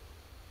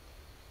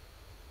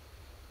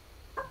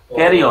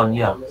 Carry on,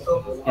 yeah.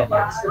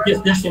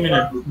 Just a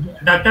minute.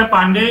 Dr.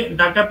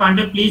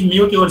 Pandey, please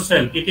mute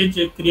yourself. It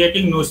is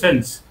creating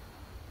nuisance.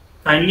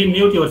 Kindly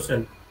mute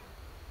yourself.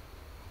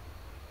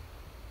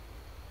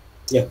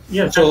 Yeah.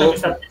 Yeah. So,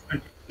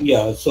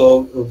 yeah.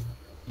 So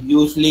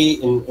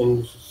usually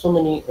in so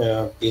many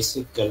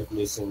basic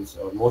calculations,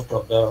 or most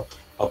of the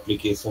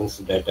applications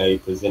that I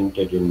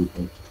presented in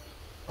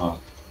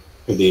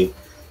today,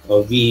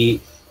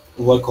 we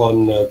work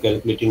on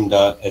calculating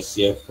the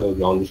SCF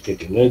ground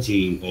state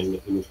energy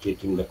and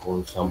illustrating the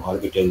quantum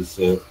orbitals,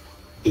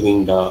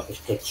 doing the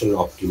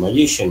structural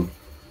optimization.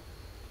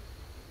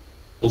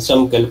 In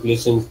some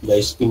calculations,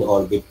 the spin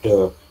orbit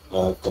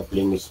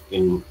coupling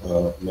spin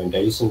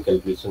Mendelssohn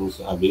calculations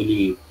are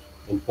really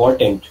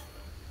important.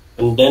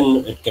 And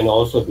then it can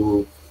also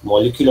do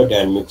molecular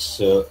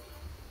dynamics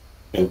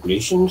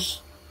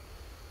calculations.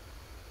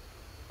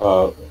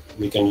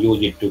 We can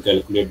use it to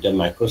calculate the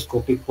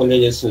macroscopic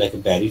polarization, like a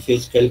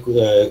Barry-phase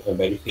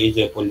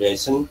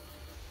polarization.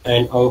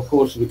 And of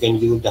course, we can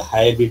use the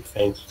hybrid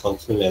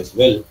functional as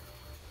well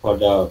for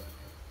the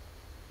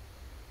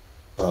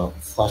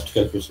fast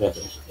calculation of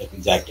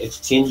exact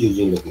exchange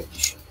using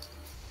localization.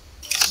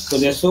 So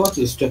there's so much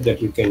stuff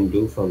that you can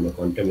do from the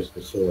quantum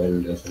espresso,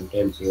 and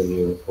sometimes even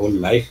your whole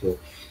life, you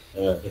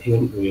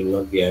will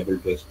not be able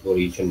to explore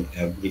each and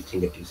everything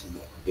that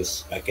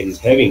this package is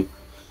having.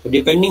 So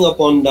depending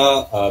upon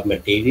the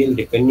material,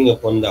 depending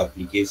upon the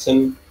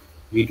application,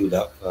 we do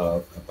the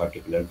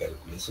particular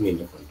calculation in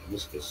the quantum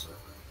espresso.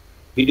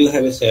 We do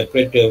have a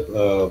separate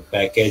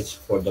package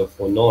for the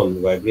phonon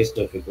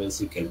vibrational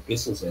frequency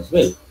calculations as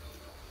well.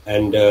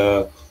 And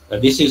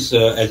this is,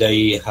 as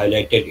I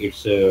highlighted,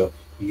 it's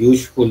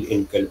useful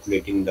in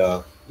calculating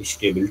the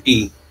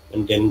stability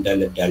and then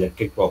the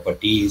dielectric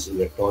properties,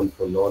 electron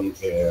phonon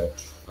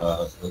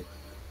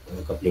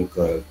coupling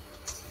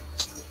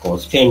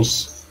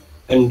constants,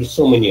 and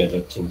so many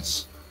other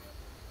things.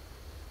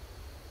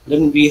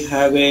 Then we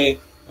have a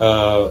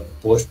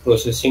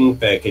post-processing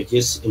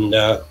packages in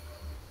the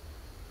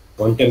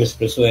quantum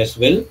espresso as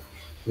well,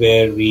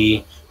 where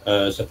we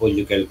suppose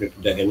you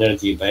calculate the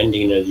energy,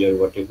 binding energy or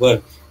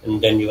whatever,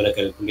 and then you want to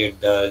calculate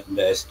the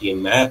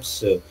STM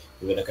maps, you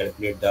want to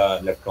calculate the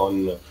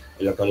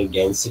electronic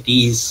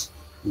densities,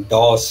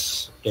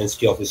 DOS,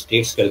 density of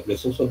states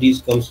calculation. So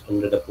these comes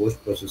under the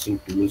post-processing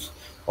tools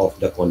of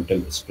the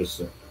quantum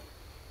espresso.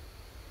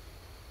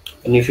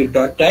 And if you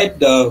type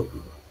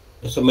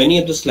so many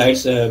of the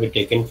slides were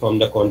taken from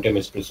the quantum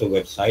espresso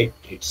website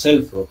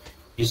itself.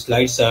 These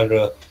slides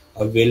are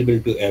available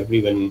to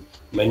everyone.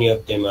 Many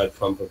of them are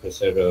from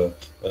Professor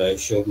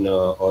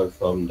Shobna or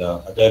from the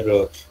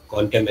other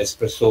quantum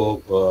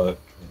espresso.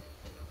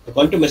 The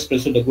quantum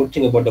espresso, the good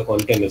thing about the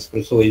quantum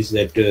espresso is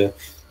that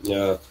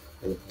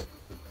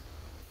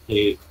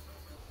they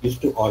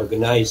used to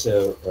organize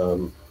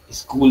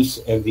schools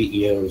every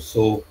year or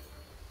so,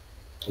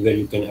 where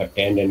you can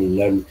attend and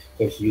learn.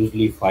 So it's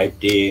usually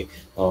 5-day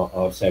or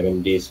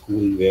 7-day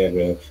school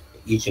where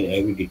each and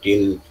every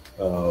detail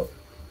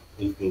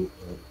is being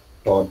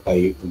taught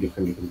by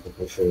different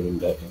professors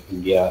in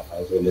India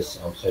as well as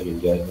outside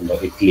India, in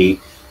Italy.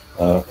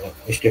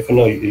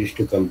 Stefano used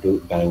to come to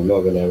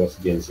Bangalore when I was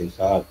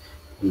JNCSR,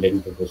 and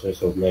then Professor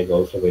Sobna is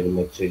also very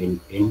much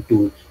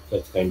into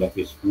such kind of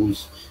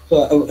schools.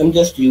 So I'm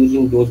just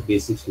using those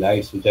basic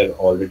slides which are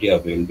already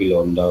available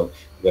on the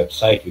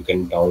website. You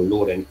can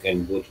download and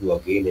can go through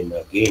again and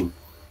again.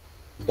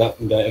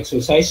 The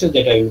exercises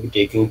that I will be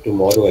taking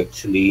tomorrow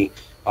actually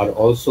are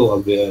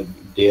also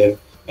there,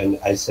 and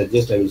I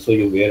suggest I will show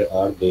you where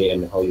are they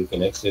and how you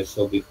can access.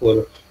 So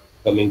before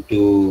coming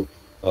to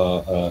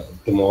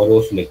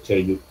tomorrow's lecture,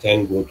 you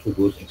can go through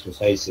those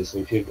exercises.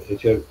 If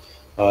you're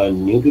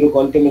new to the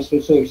quantum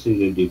espresso, it's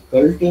really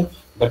difficult,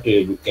 but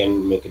you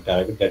can make a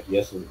target that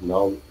yes,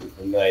 now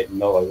I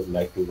would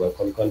like to work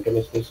on quantum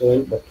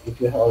espresso. But if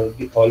you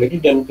have already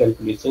done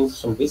calculations,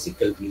 some basic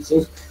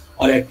calculations,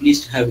 or at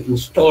least have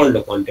installed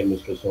a quantum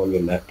espresso on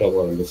your laptop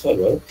or on the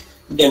server,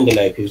 then the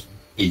life is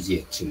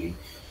easy actually.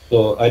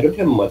 So I don't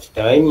have much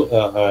time.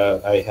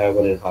 I have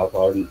 1.5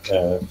 hour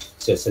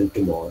session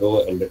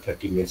tomorrow and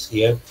 30 minutes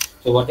here.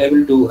 So what I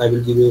will do, I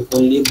will give you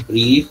only a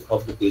brief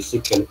of the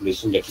basic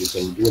calculation that you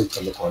can do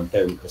from the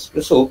quantum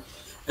espresso,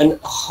 and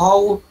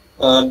how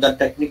the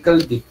technical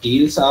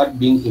details are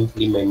being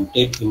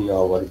implemented in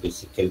our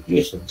basic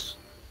calculations.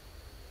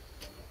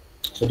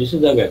 So this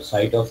is the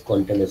website of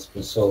Quantum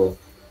Espresso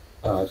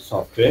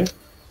software,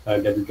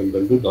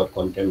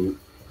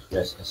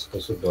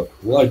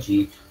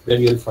 www.quantum-espresso.org, where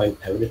you'll find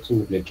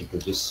everything related to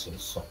this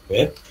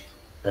software.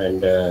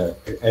 And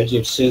as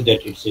it says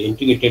that it's an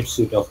integrated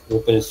suite of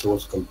open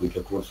source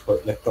computer codes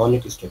for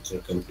electronic structure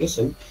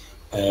calculation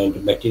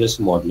and materials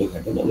modeling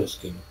at the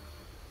nanoscale.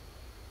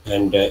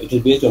 And it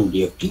is based on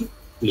DFT,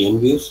 plane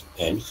waves,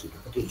 and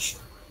pseudopotential.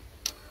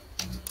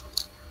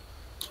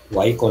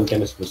 Why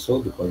Quantum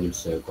Espresso? Because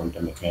it's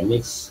quantum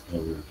mechanics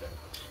and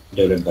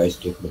developed by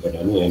Stefano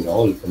Badano and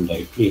all from the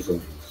Italy. So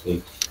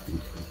say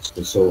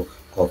espresso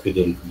coffee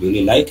they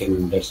really like,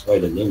 and that's why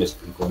the name is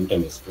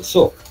Quantum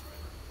Espresso.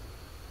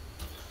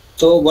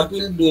 So what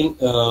we'll do,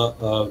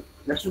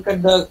 let's look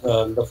at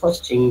the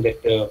first thing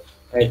that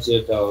as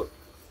the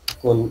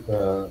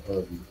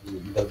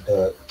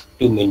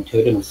two main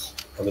theorems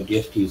of the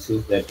DFT is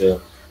that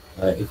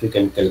if you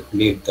can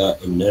calculate the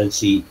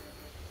energy,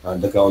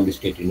 the ground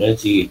state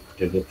energy,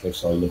 it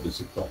reflects all the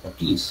basic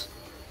properties.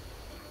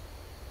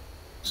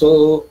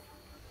 So,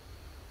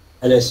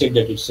 as I said,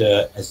 that it's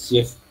a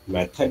SCF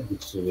method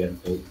which we are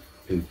going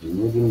to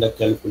use in the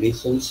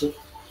calculations,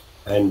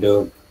 and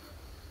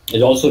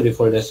it's also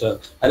referred as a,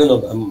 I don't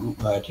know,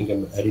 I think I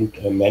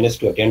didn't manage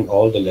to attend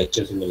all the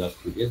lectures in the last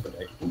few days, but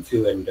I did a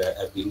few, and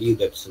I believe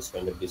that's this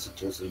kind of basic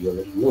things that you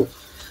already know,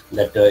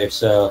 that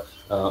it's a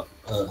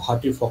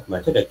Hartree-Fock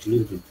method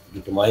actually, which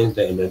determines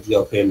the energy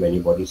of a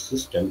many-body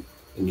system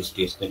in a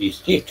stationary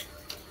state.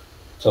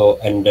 So,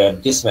 and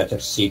this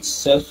method seeks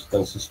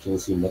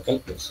self-consistency in the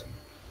calculation.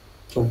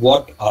 So,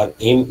 what our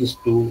aim is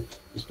to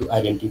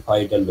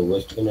identify the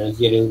lowest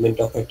energy arrangement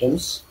of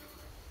atoms,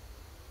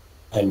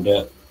 and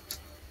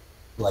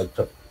I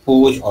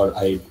propose, or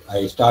I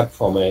start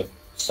from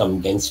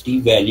some density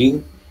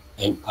value,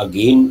 and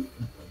again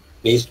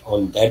based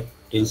on that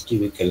density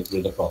we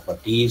calculate the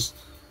properties,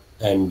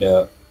 and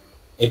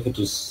if it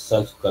is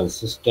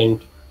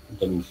self-consistent,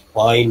 then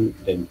fine,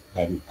 then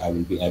I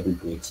will be able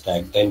to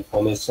extract the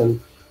information.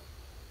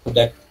 So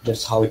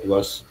that's how it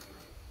works.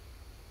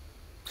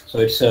 So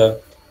it's a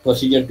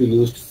procedure to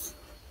use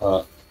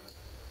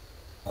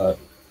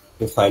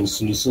to find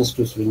solutions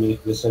to Schrödinger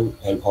equation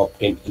and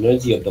obtain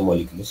energy of the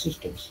molecular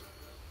systems.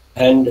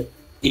 And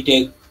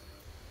it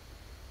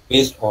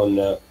based on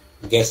a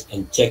guess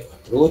and check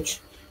approach.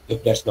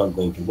 If that's not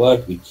going to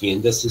work, we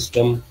change the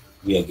system,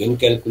 we again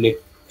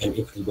calculate, and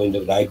if it's going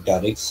the right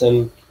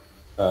direction,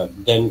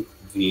 then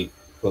we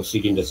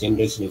proceed in the same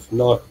direction. If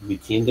not, we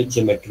change the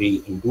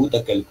geometry and do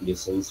the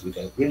calculations, we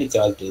calculate the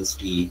charge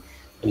density,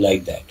 and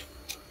like that.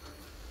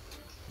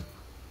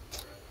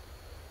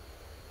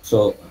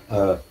 So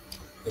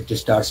it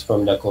starts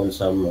from the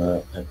quantum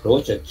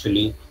approach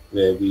actually,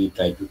 where we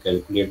try to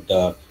calculate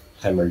the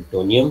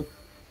Hamiltonian,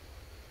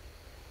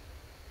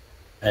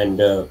 and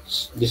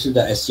this is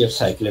the SCF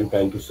cycle. I'm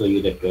trying to show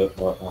you that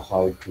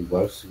how it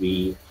works.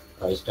 We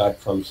start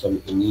from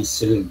some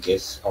initial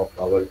guess of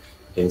our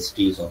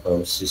densities of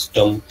our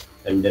system,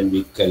 and then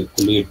we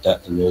calculate the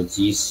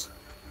energies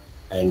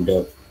and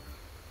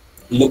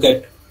look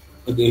at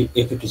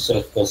if it is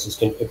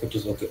self-consistent, if it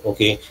is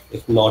okay.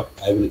 If not,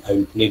 I will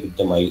play with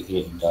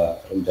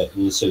the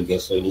initial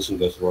guess. So initial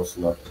guess was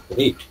not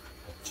accurate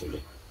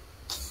actually.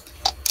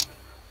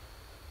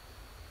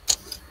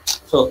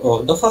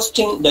 So the first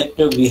thing that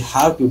we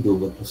have to do,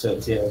 when I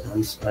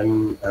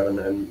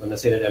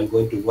say that I'm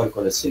going to work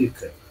on a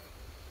silicon,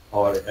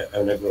 or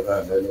I'm going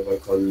to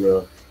work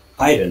on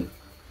iron,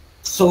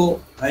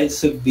 so I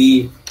should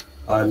be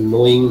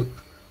knowing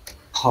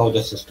how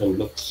the system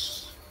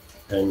looks,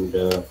 and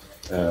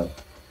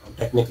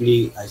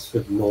technically I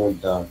should know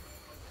the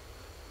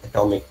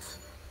atomic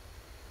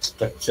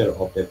structure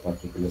of that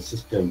particular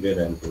system where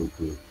I'm going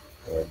to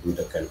do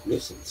the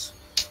calculations.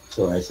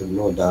 So I should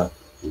know the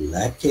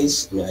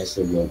lattice, and I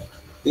should know the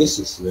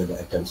basis where the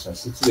atoms are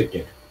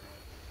situated.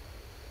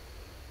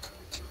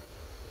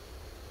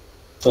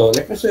 So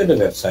let me show you the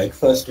website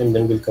first, and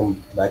then we'll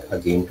come back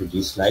again to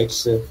these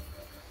slides.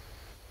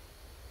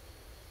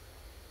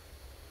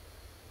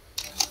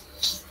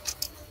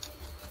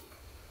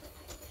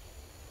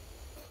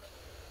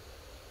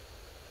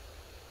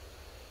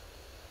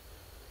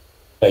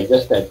 I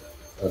just type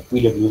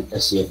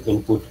PWSCF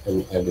input,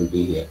 and I will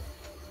be here.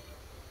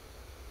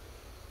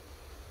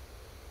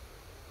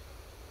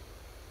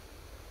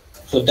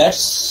 So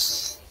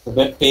that's the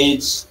web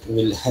page.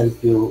 Will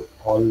help you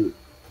all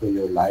through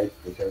your life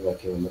if you're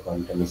working on the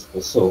quantum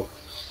espresso.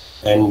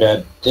 And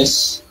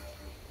this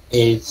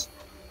is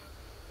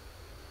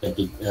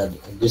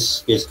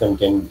this page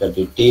contains the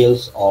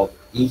details of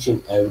each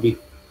and every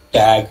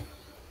tag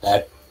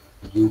that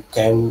you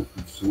can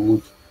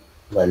use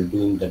while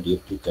doing the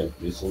DFT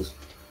calculations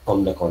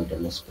from the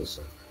quantum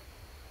espresso.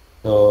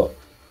 So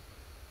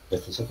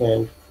Just a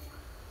second.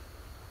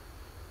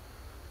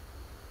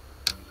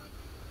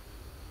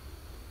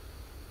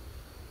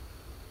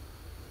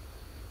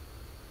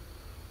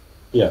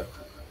 Yeah.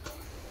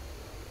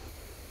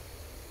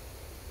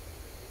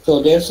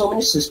 So there are so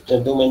many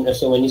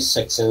so many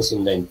sections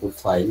in the input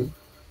file.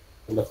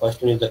 And the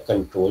first one is the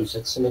control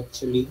section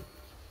actually.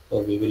 So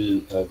we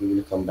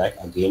will come back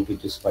again to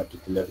this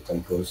particular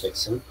control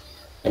section,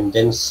 and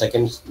then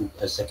second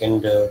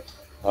section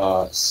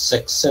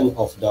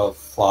of the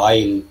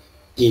file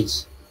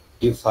is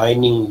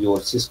defining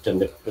your system,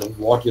 that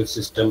what your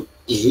system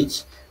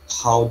is,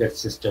 how that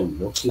system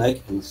looks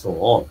like, and so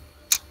on.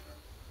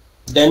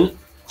 Then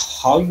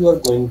how you are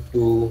going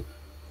to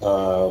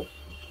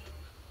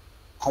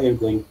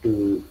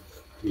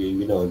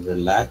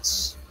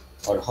relax,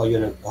 or how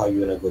you're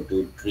going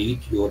to treat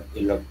your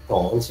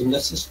electrons in the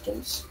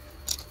systems.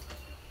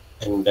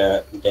 And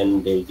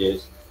then they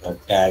just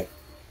tag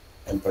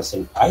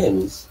ampersand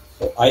ions.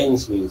 So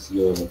ions means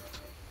your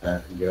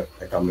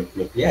atomic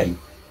nuclei.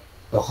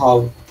 So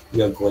how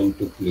you are going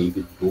to play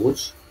with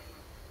those,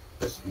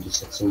 this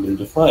section will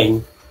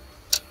define.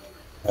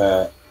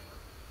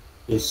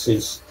 This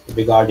is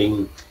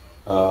regarding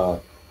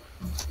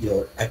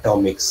your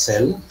atomic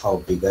cell, how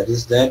bigger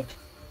is that,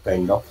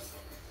 kind of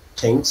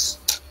things.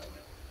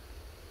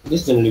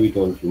 This generally we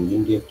don't use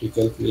in DFT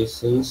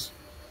calculations.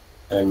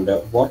 And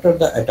what are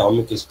the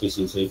atomic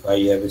species? If I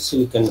have a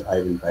silicon,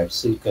 I will write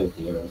silicon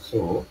here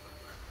also.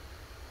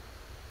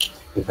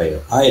 If I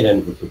have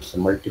iron, if it's a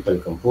multiple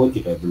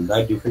composite, I will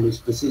write different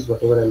species,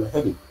 whatever I'm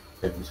having.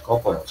 That is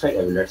copper oxide,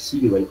 I will write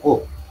Cu and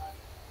O.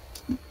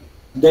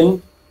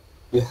 Then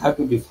you have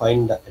to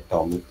define the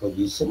atomic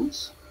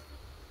positions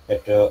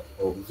at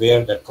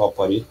where that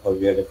copper is or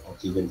where the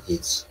oxygen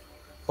is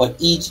for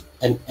each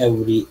and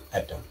every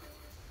atom.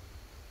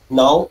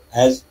 Now,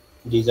 as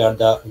these are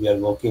we are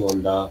working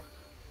on the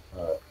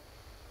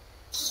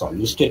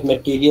solid state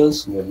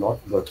materials, we are not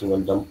working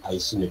on the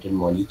isolated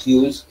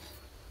molecules.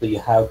 So you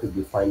have to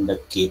define the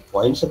K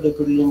points of the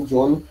brilliant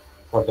zone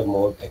for the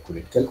more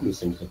accurate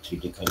calculations of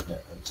 3D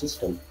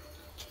system.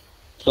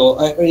 So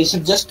it's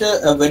just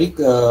a very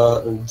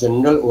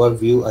general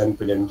overview I'm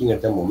presenting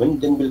at the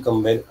moment. Then we'll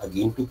come back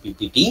again to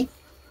PPT,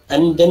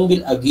 and then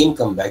we'll again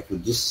come back to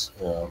this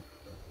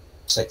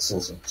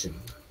sections actually.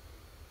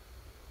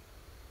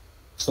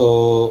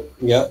 So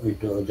yeah,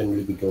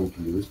 generally we don't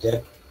use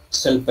that.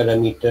 Cell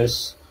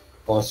parameters,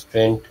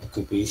 constraint,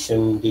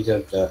 occupation, these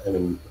are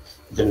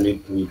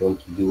generally we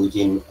don't use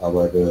in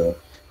our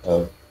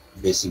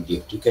basic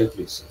DFT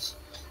calculations.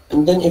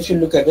 And then if you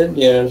look at it,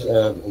 there's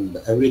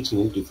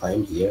everything is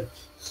defined here.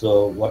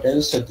 So what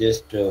I'll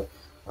suggest today,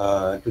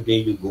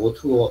 you go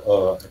through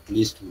at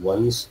least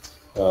once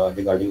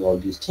regarding all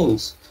these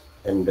things.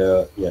 And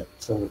yeah,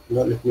 so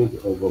now let me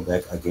go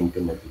back again to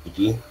my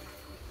PPT.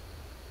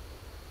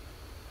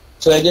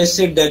 So as I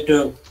said that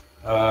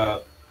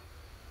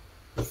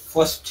the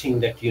first thing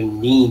that you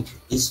need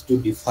is to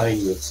define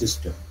your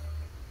system.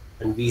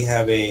 And we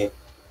have a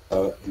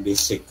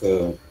basic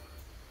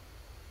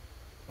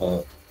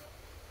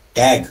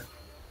tag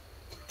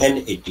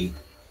N80.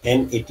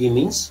 N80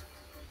 means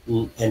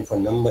N for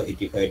number,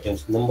 85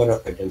 atoms, number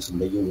of atoms in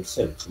the unit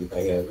cell. So if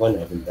I have 1,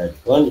 I will write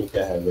 1. If I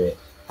have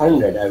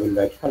 100, I will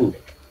write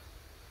 100.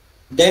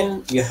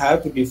 Then you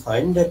have to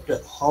define that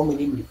how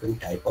many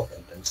different type of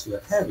atoms you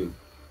are having.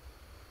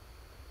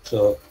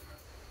 So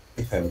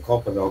if I have a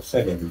copper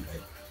oxide, I will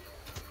write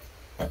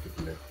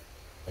particular.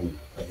 And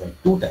I have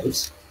 2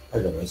 types,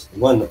 otherwise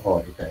 1,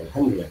 or if I have 100,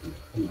 I will write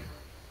 100.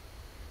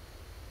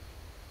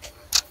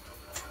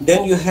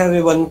 Then you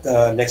have one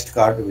next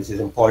card which is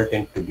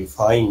important to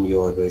define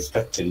your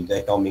structure, the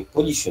atomic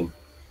position.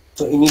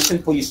 So initial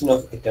position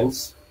of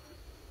atoms,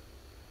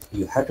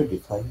 you have to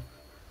define.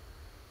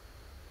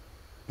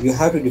 You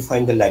have to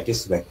define the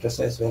lattice vectors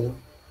as well.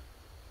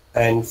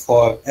 And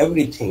for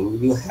everything,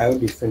 you have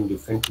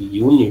different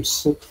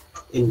units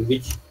in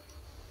which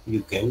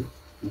you can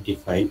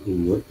define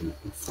in your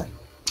input file.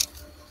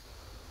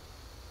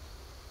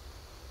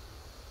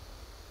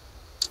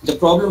 The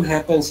problem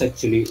happens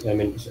actually, I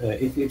mean,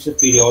 if it's a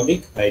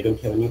periodic, I don't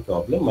have any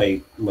problem.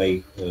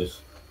 My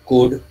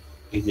code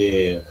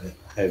is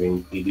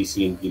having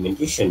PVC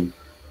implementation.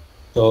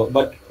 So,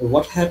 but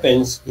what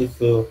happens if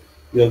you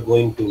are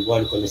going to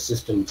work on a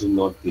system which is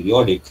not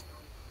periodic?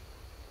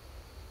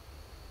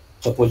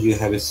 Suppose you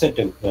have a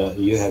system,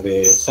 you have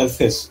a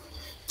surface.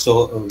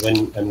 So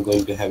when I'm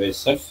going to have a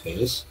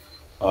surface,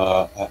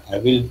 I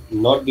will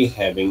not be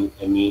having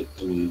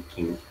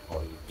anything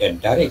on that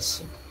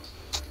direction.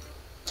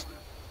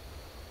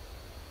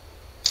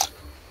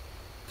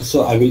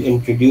 So I will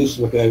introduce,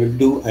 what I will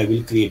do, I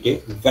will create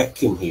a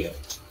vacuum here.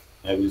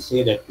 I will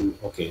say that,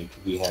 okay,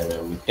 we have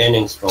 10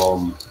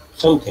 angstrom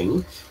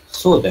something,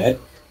 so that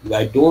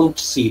I don't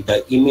see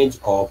the image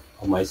of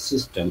my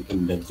system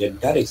in the Z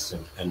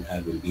direction, and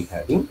I will be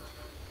having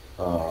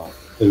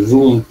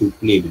room to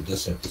play with the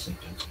surface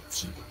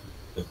atoms.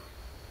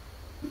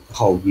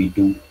 How we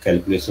do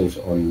calculations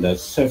on the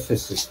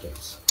surface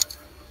systems.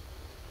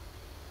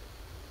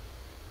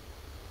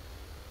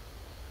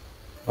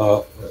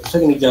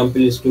 Second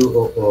example is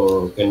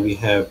to can we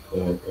have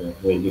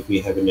if we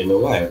have an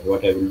nanowire,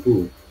 what I will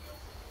do.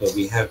 So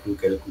we have to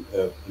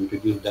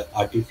introduce the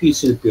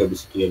artificial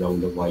periodicity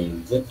along the y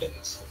and z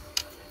direction.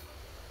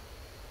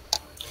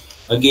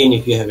 Again,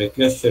 if you have a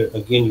cluster,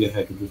 again you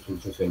have to do some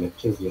kind of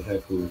things. You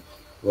have to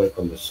work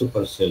on the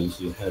supercells.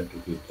 You have to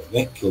do the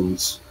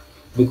vacuums,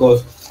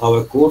 because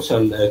our course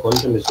on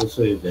quantum is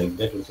also is like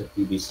that. Also,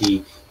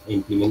 PBC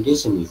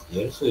implementation is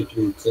there, so it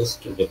will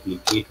just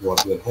replicate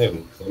what you are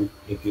having. And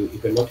if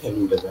you're not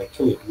having the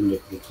vacuum, it will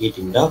replicate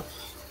in the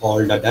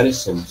all the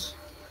directions.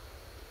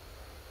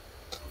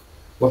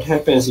 What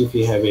happens if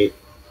you have a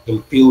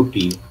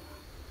impurity?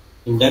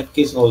 In that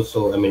case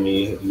also, I mean,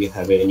 you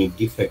have any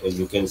defect, as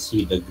you can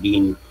see, the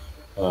green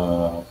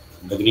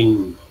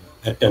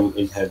atom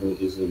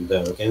is in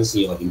the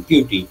vacancy or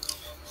impurity.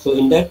 So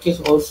in that case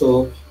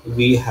also,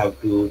 we have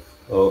to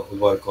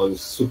work on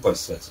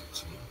supercells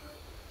actually.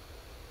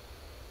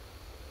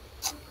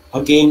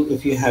 Again,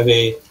 if you have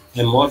a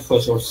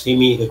amorphous or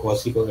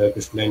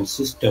semi-quasi-crystalline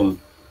system,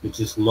 which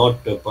is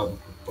not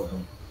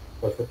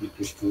perfectly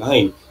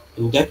crystalline,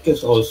 in that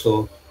case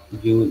also,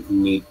 you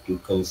need to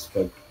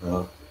construct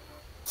a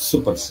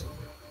supercell.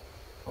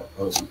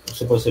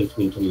 Supercell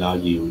means a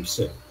large unit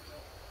cell.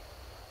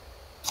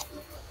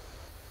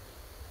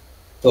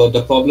 So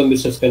the problem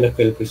with such kind of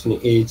calculation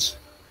is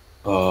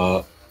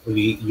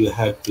you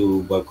have to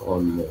work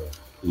on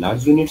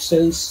large unit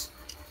cells,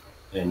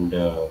 and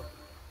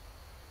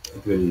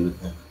it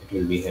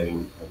will be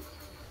having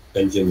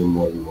consuming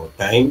more and more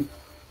time,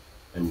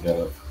 and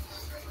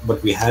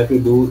but we have to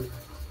do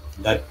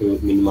that to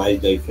minimize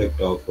the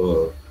effect of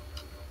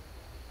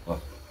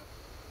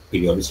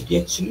periodicity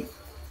actually.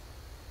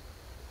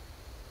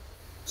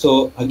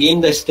 So again,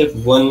 the step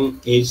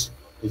one is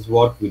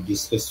what we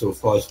discussed so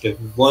far. Step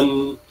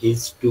one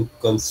is to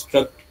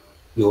construct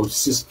your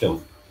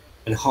system,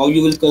 and how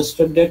you will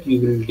construct that,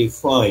 you will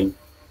define.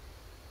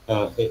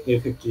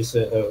 If it is,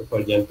 for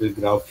example,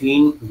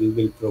 graphene, we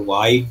will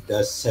provide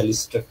the cell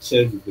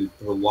structure, we will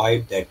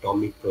provide the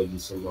atomic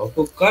position of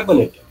a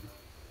carbon atom.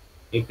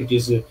 If it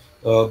is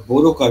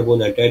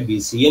borocarbonatite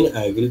BCN,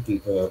 I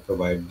will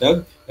provide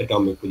the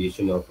atomic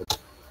position of.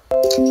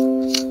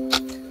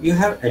 You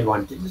have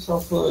advantages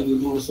of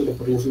using the pseudo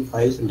potential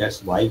files, and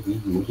that's why we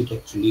use it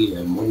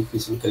actually more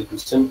efficient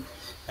calculation,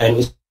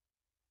 and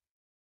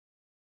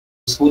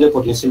smoother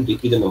potential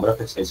decrease the number of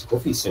expensive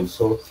coefficients.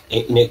 So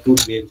in a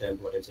crude way,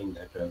 what I'm saying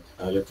that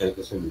your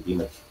calculation will be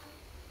much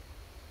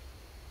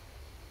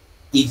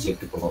easier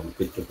to perform,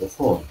 quick to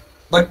perform.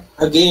 But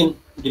again,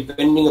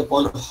 depending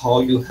upon how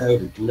you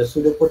have written the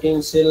pseudo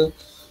potential,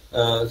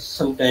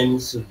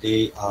 sometimes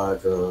they are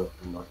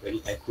not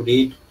very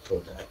accurate. So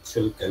the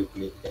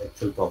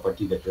actual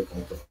property that you're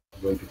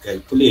going to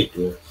calculate,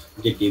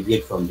 they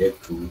deviate from their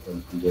true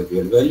their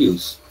real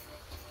values.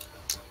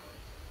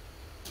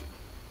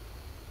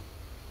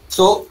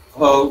 So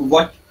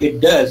what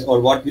it does,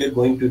 or what we are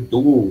going to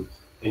do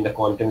in the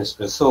quantum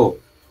espresso,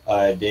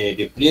 they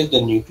replace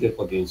the nuclear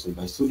potential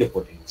by pseudo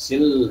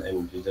potential,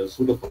 and there's a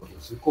pseudo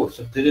potential codes.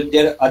 So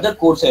there are other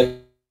codes as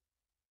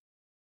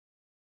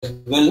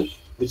well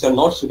which are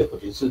not pseudo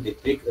potential. They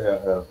take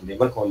they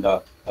work on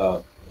the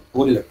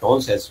core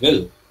electrons as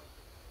well.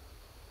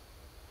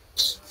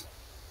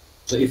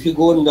 So if you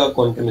go on the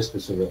quantum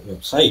espresso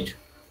website,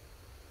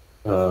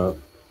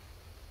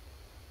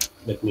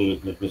 let me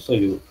show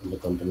you the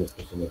quantum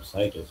espresso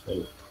website as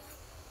well.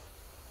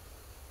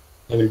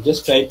 I will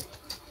just type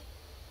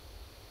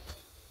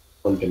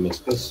quantum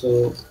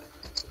espresso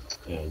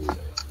and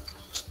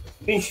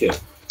potential.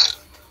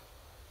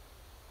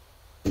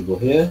 We go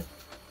here.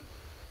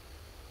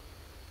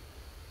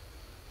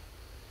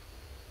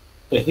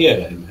 So here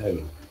I am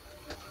having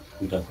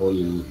the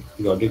whole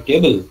periodic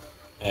table,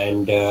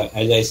 and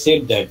as I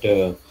said that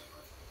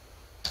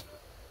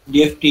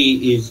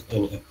DFT is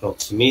an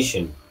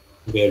approximation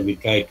where we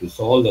try to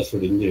solve the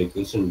Schrodinger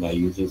equation by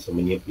using so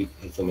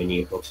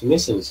many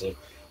approximations.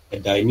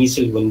 The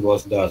initial one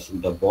was the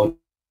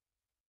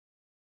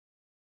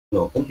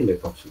Born-Oppenheimer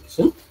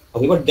approximation.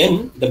 However,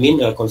 then the main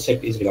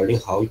concept is regarding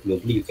how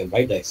closely you can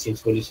write the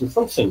exchange correlation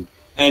function.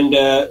 And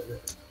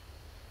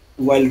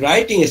while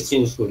writing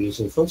exchange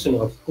correlation function,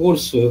 of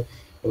course,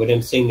 what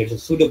I'm saying is a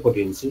pseudo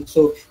potential.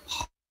 So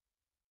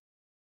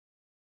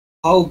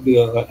how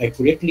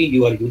accurately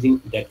you are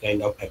using that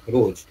kind of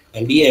approach,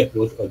 LDA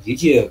approach or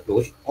GGA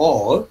approach,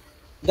 or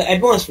the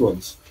advanced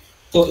ones.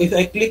 So if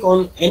I click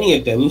on any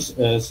atoms,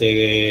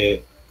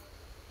 say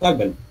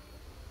carbon,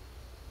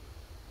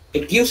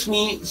 it gives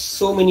me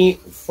so many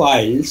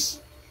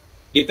files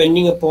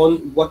depending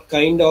upon what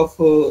kind of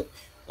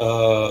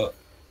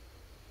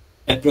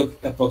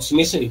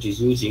approximation it is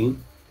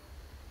using.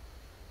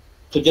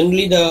 So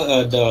generally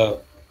the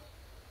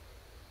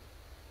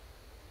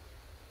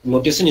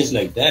notation is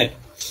like that.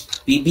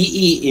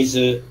 PBE is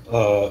a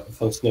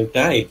functional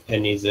type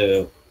and is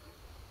a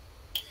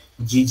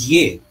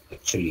GGA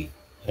actually,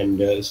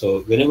 and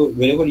so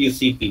whenever you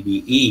see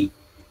PBE,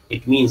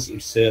 it means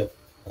it's a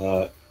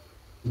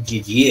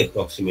GGA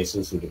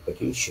approximation pseudo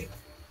potential.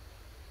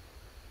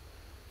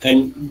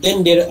 And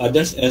then there are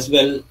others as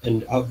well.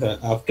 And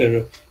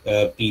after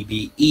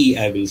PBE,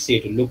 I will say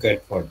to look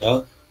at for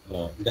the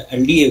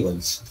LDA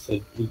ones. So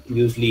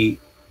usually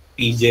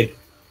PZ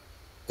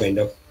kind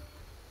of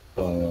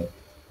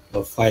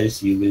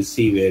files you will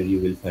see where you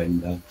will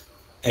find the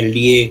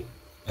LDA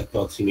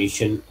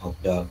approximation of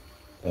the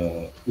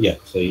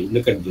so you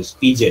look at this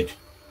PZ.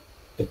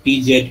 The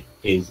PZ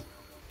is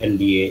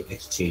LDA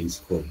exchange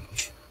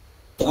correlation.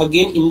 So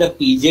again, in the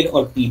PZ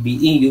or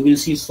PBE, you will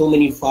see so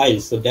many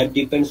files. So that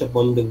depends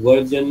upon the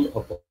version,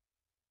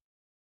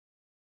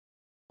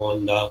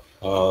 upon the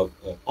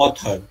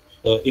author.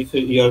 So if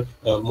you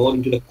are more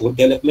into the code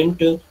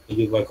development,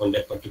 you work on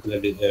that particular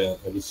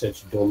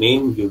research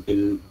domain, you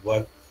will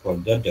work for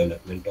the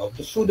development of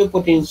the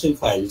pseudo-potential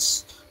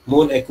files,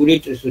 more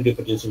accurate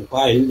pseudo-potential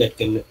file that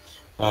can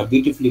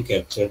beautifully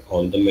capture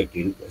all the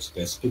material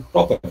specific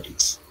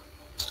properties.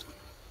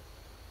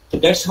 So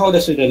that's how the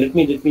let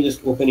me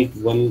just open it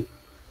one.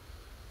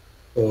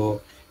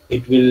 So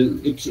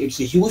it's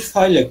a huge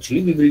file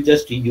actually. We will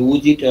just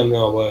use it on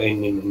our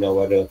in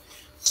our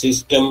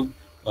system.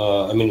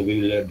 I mean,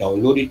 we will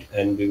download it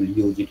and we will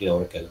use it in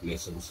our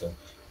calculations.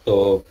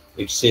 So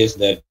it says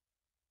that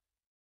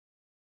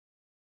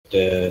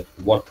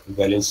what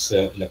valence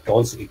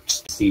electrons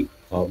it see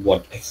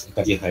what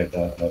energy had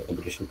the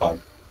computation part.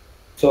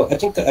 So I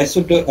think I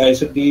should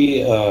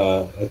be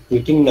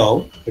quitting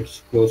now.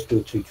 It's close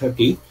to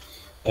 3:30,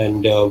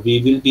 and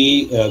we will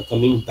be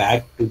coming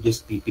back to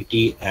this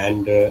PPT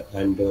and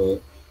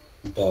the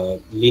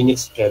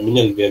Linux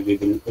terminal where we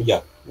will.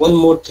 One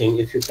more thing.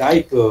 If you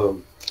type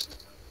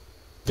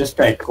just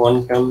type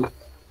quantum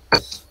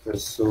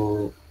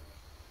espresso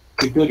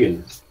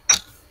tutorial.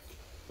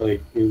 So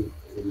you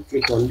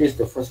click on this,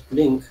 the first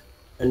link,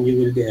 and you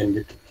will be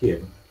ended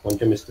here.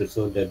 Quantum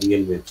espresso, the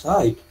real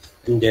website,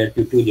 and their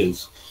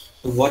tutorials.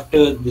 So what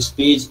this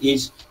page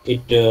is,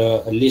 it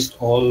lists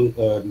all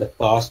the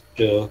past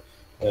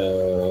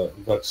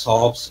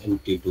workshops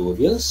and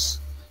tutorials,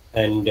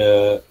 and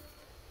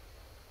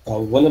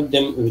one of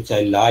them which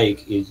I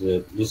like is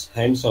this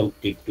hands-on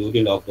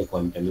tutorial of the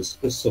quantum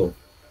espresso.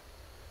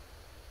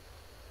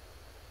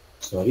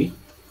 Sorry.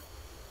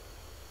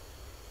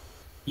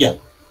 Yeah.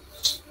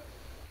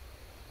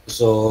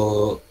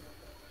 So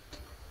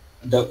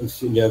there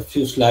are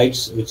few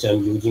slides which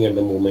I'm using at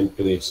the moment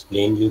to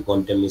explain you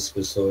quantum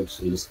espresso.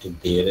 It's listed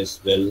there as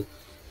well,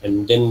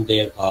 and then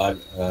there are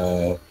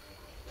the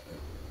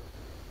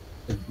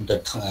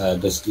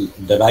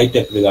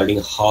write-up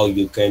regarding how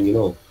you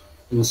can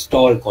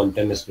install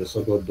quantum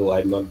espresso. Though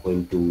I'm not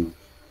going to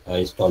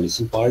install this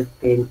in part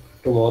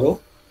tomorrow,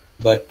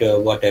 but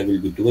what I will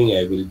be doing,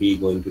 I will be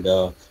going to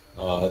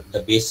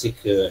the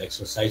basic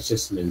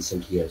exercises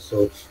mentioned here.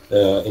 So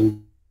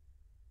in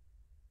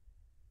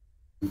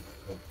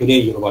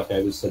today, what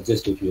I will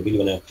suggest, if you really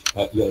wanna,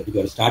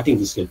 you are starting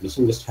this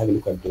calculation, just have a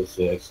look at those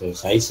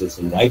exercises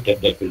and write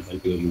up. That will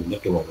help you in the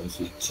tomorrow's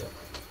lecture.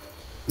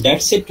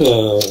 That's it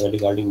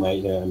regarding my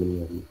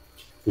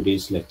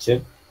today's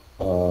lecture.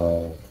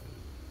 Dr.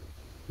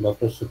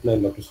 Sukla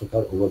and Dr.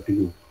 Sukar, over to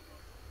you.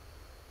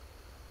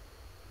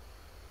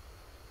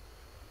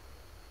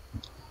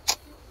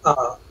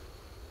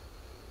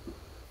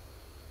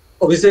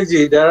 Abhishek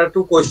ji, there are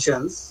two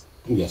questions.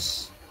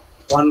 Yes.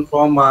 One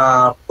from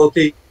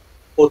Pratik.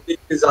 Pratik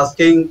is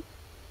asking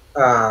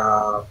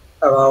about,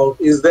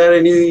 is there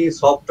any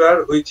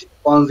software which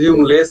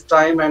consume less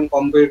time and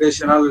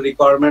computational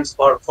requirements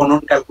for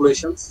phonon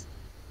calculations?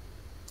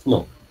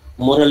 No,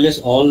 more or less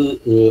all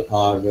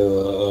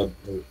are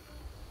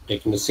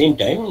taking the same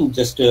time.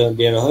 Just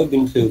there have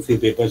been few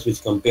papers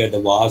which compare the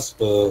WASP,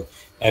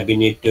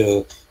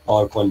 Abinet,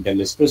 or quantum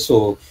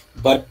espresso,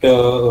 but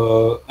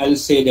I'll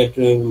say that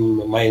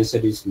my answer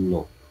is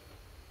no.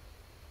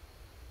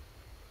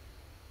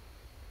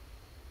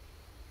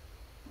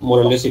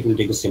 More or less, it will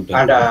take the same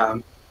time.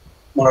 And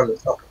more or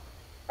less, okay.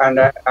 And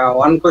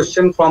one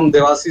question from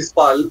Devasis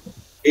Pal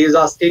is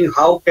asking,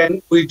 how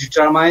can we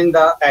determine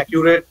the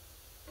accurate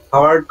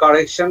Howard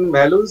correction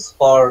values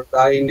for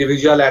the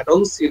individual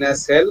atoms in a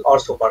cell or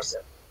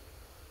supercell?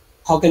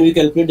 How can we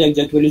calculate the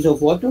exact values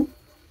of what?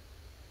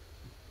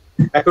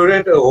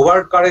 Accurate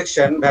Howard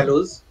correction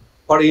values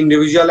for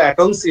individual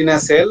atoms in a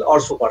cell or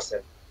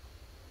supercell.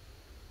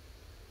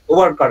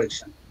 Howard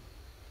correction.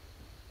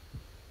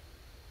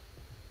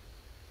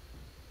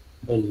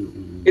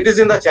 It is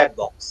in the chat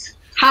box.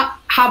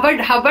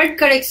 Hubbard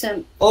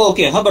correction. Oh,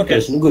 okay, Hubbard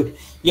correction. Good.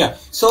 Yeah.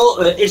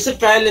 So it's a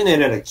trial and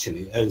error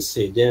actually. I'll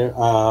say there.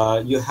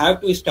 You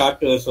have to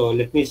start. So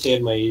let me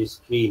share my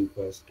screen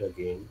first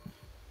again.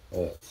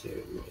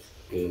 Share my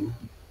screen.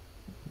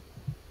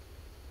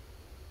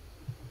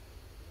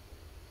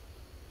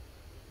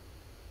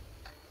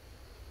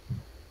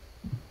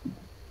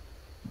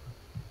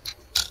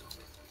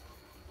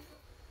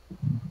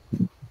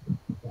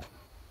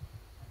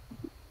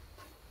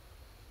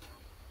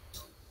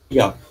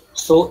 Yeah,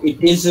 so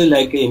it is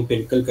like an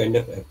empirical kind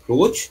of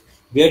approach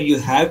where you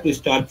have to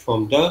start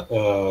from the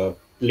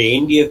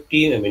plain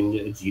DFT, I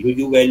mean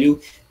 0U value,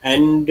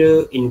 and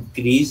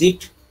increase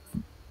it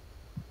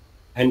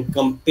and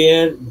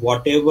compare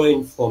whatever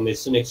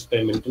information,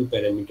 experimental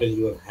parameters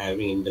you are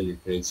having in the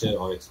literature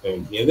or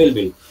experimentally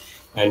available.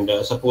 And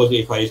suppose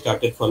if I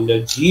started from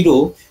the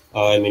zero,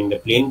 the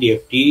plain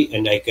DFT,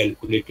 and I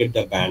calculated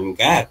the band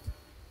gap,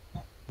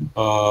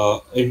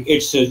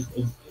 it's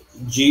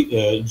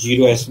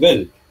zero as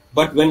well.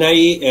 But when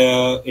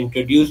I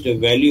introduced a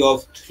value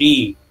of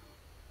 3,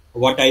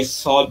 what I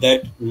saw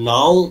that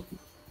now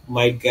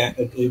my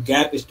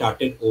gap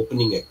started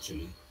opening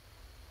actually.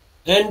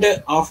 And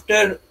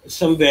after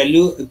some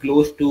value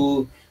close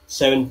to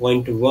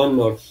 7.1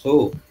 or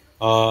so,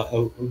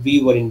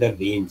 we were in the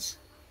range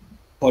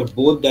for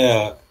both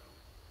the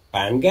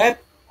band gap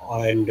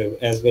and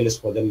as well as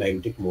for the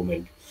magnetic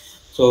moment.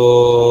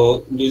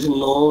 So there is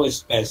no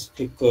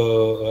specific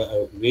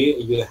way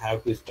you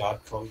have to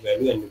start from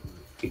value and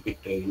keep it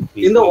increasing.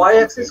 In the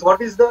y-axis,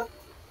 what is the?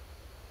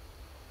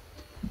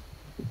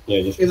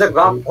 Yeah, just in the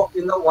graph,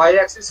 in the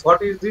y-axis,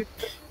 what is it?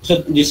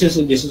 So this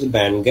is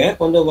band gap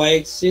on the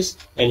y-axis,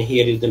 and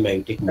here is the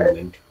magnetic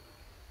moment.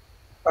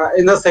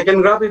 In the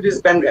second graph, it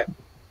is band gap.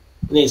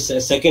 Yes,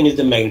 second is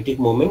the magnetic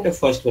moment. The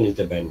first one is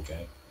the band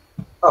gap.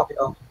 Okay.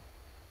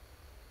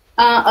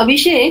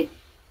 Abhishek.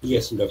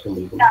 Yes, Dr.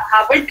 Mulkum.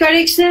 Hubbard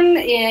correction,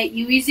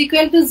 u is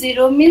equal to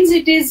 0 means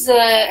it is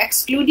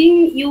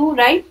excluding u,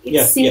 right?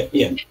 It's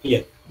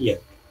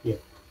Yeah.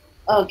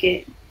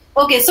 Okay.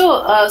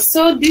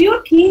 So do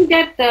you think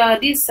that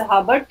this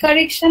Hubbard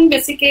correction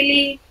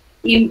basically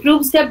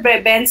improves the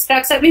band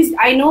structure? Means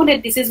I know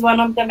that this is one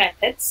of the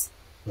methods.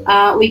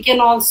 We can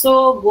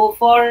also go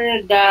for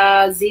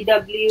the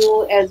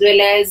ZW as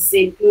well as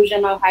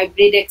inclusion of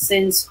hybrid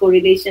exchange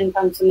correlation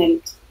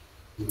functionality.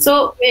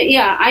 So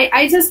yeah,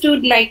 I just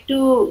would like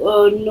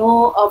to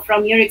know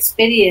from your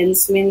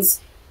experience, means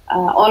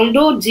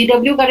although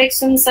GW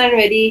corrections are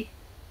very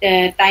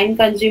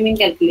time-consuming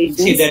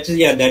calculations. See, that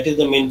is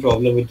the main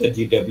problem with the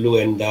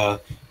GW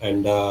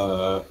and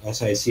the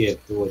SIC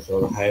approach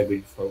or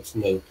hybrid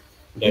functional,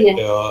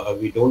 that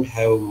we don't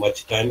have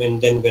much time. And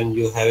then when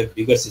you have a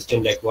bigger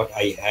system like what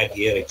I had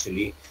here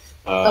actually,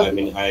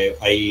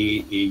 I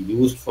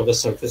used for the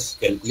surface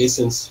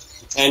calculations.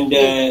 And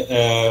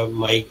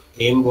my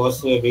aim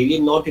was really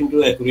not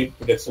into accurate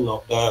prediction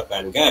of the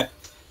band gap.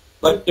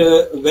 But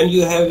when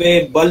you have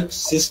a bulk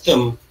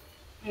system,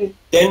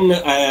 then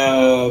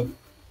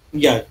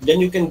then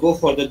you can go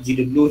for the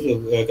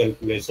GW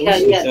calculations,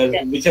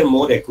 which are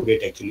more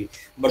accurate actually.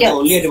 But the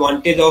only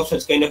advantage of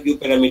such kind of U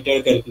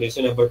parameter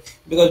calculation,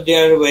 because they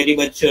are very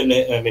much,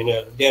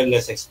 they are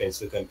less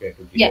expensive compared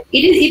to GW. Yeah,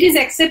 it is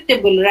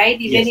acceptable, right?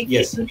 Even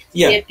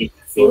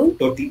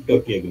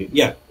totally agree.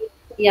 Yeah.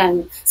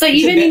 So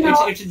even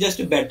it's just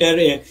a better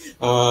way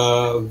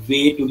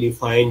to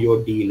define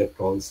your d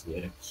electrons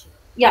here.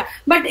 Yeah,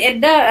 but at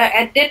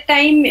that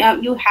time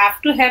you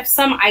have to have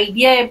some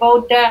idea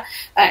about the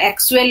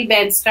actual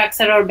band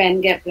structure or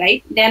band gap,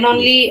 right? Then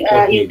only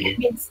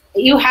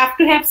you have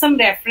to have some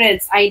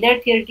reference, either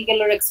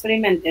theoretical or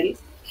experimental.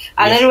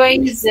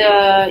 Otherwise,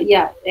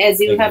 as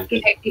you have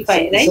to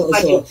rectify, right?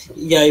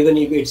 Even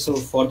if it's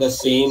for the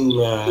same,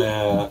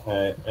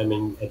 I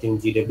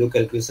think GW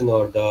calculation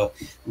or the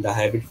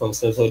hybrid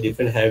functions or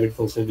different hybrid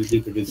functions will be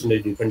producing the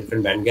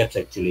different band gaps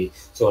actually.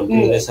 So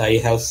unless I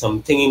have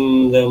something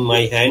in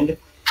my hand,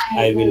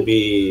 I will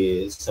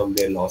be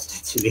somewhere lost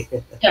actually.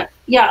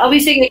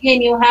 Obviously,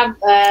 again, you have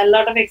a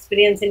lot of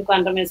experience in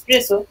quantum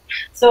espresso.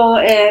 So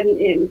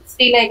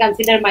still I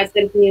consider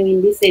myself new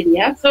in this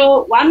area.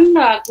 So one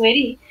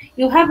query,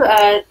 you have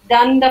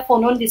done the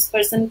phonon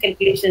dispersion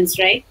calculations,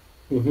 right?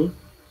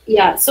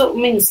 Yeah, so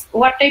means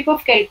what type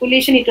of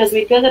calculation it was?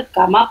 It was at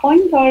gamma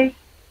point or?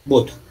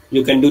 Both.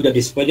 You can do the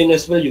dispersion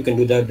as well, you can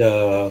do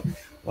the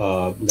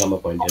gamma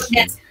point as well.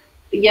 Yes.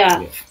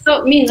 Yeah.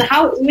 So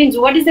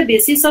what is the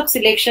basis of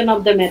selection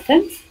of the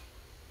method?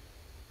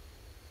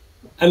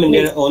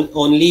 There are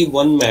only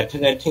one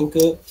method, I think,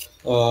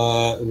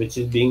 which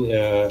is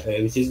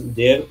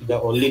there. The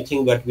only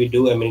thing what we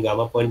do,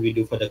 gamma point we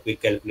do for the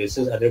quick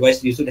calculations.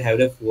 Otherwise, you should have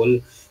the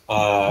full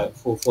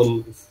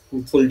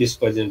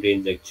dispersion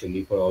range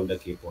actually for all the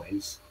key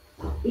points.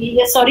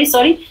 Yeah,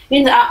 sorry.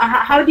 Means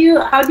how do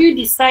you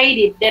decide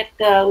it that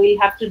we'll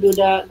have to do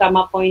the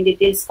gamma point?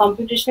 It is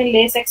computationally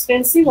less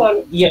expensive,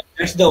 or? Yeah,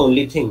 that's the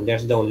only thing.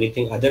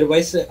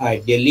 Otherwise,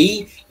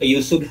 ideally,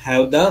 you should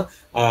have the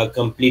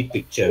complete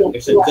picture.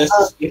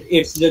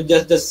 It's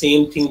just the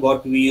same thing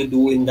what we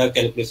do in the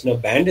calculation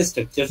of band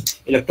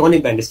structures,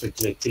 electronic band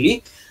structure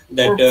actually.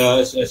 That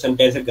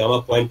sometimes a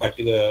gamma point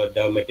particular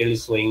the material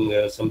is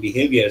showing some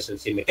behavior, so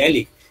say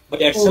metallic,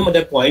 but at some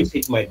other points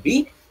it might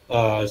be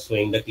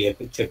showing the clear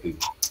picture to you.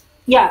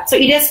 Yeah, so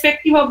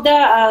irrespective of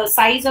the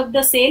size of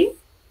the cell,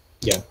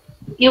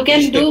 you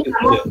can do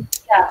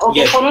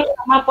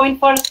gamma point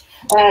for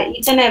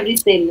each and every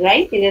cell,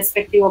 right?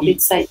 Irrespective of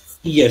its size.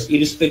 Yes,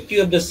 irrespective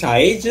of the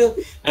size. If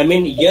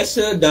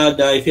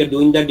you're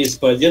doing the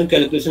dispersion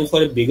calculation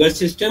for a bigger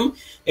system,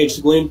 it's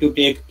going to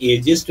take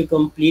ages to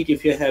complete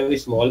if you have a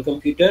small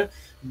computer.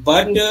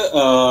 But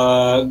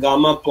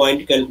gamma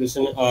point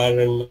calculation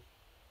are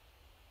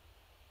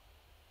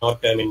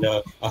I mean,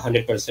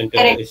 100%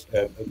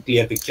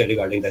 clear picture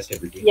regarding the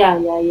stability. Yeah.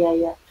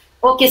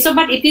 Okay, so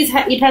but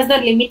it has the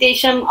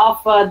limitation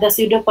of the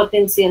pseudo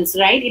potentials,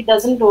 right? It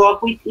doesn't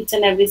work with each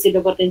and every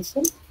pseudo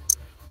potential.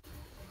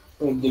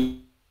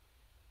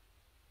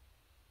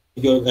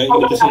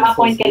 Gamma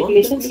point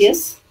calculations,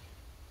 yes.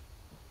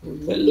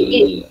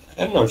 Well,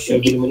 I'm not sure,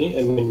 Gilmani.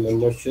 I mean, I'm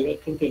not sure. I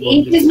think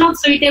it is not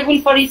suitable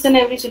for each and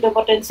every pseudo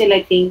potential,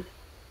 I think.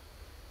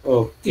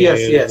 Okay.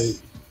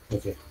 Yes.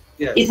 Okay.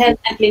 Yes. It has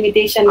that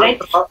limitation,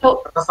 right?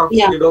 So,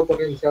 yeah. Pseudo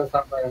potential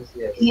sometimes,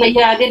 yes.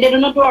 Yeah, they do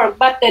not work.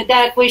 But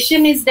the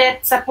question is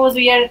that suppose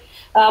we are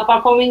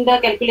performing the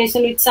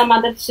calculation with some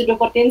other pseudo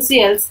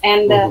potentials,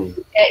 and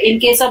in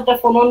case of the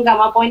phonon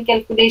gamma point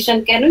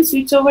calculation, can we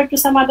switch over to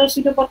some other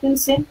pseudo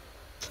potential?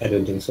 I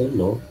don't think so.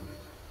 No.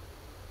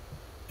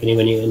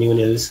 Anyone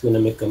else gonna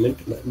make comment?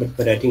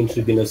 But I think it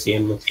should be the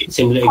same,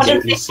 similar,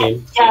 exactly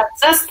same. Yeah,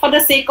 just for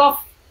the sake of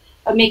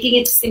making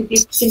it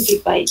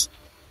simplified.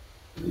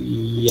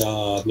 Yeah,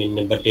 I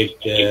mean, but it,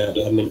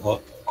 I mean,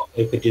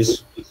 if it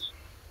is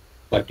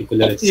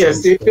particular,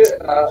 yes,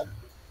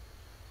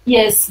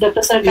 yes,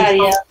 Dr.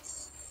 Sarkaria.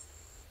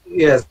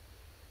 Yes.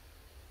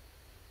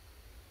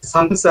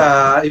 Sometimes,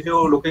 if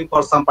you're looking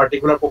for some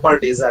particular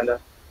properties and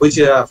which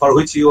for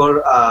which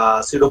your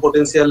pseudo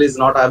potential is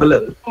not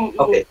available,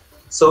 okay.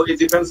 So it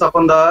depends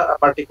upon the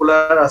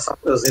particular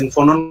in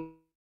phonon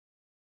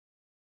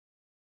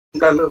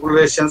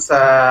calculations.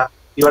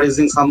 You are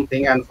using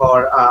something, and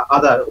for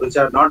other which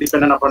are not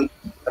dependent upon,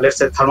 let's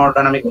say,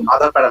 thermodynamic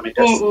other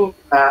parameters,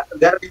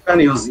 there you can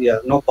use,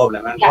 no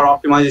problem, and for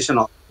optimization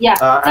of.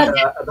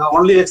 The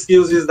only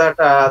excuse is that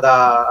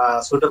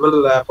the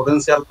suitable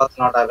potential was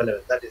not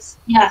available. That is.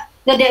 Yeah.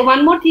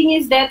 One more thing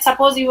is that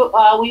suppose we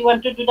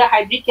want to do the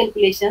hybrid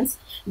calculations,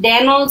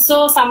 then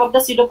also some of the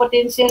pseudo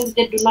potentials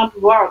they do not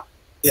work.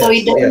 Yes, so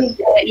it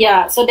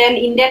doesn't. So then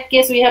in that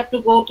case we have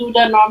to go to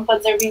the norm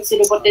conserving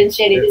pseudo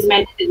potential. It is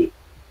mandatory.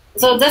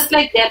 So just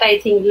like that, I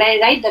think,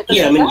 right? Dr.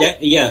 Yeah, I mean that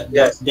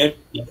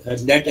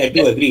I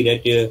do agree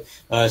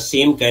that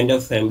same kind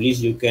of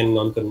families you can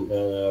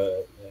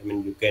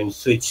you can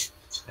switch,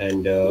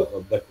 and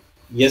but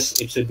yes,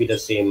 it should be the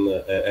same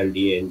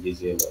LDA and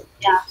GZA.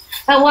 Yeah.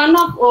 One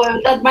of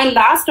my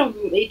last,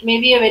 it may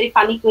be a very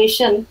funny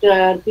question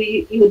to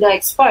you, the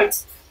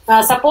experts.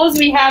 Suppose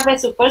we have a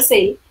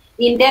supercell.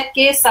 In that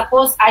case,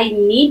 suppose I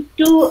need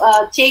to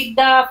check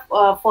the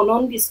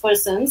phonon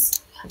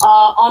dispersons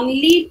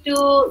only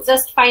to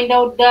just find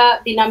out the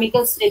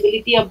dynamical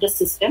stability of the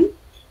system.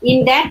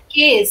 In that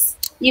case,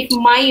 if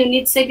my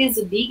unit set is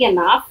big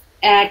enough,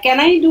 can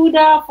I do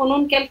the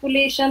phonon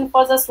calculation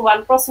for just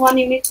 1x1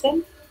 unit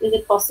cell? Is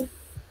it possible?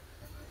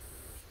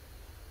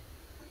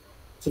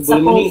 So,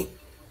 Bulmani,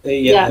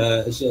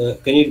 so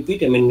can you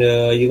repeat? I mean,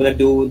 you're gonna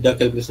do the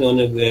calculation on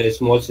a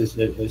small cell, is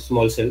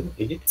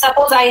it?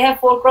 Suppose I have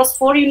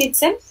 4x4 unit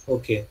cells.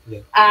 Okay.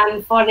 Yeah.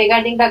 And for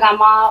regarding the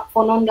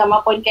phonon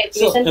gamma point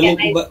calculation, so,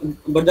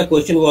 but the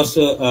question was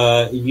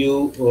I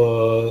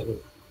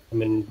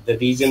mean, the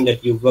reason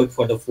that you worked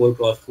for the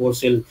 4x4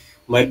 cell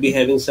might be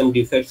having some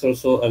defects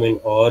also. I mean,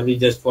 or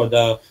just for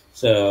the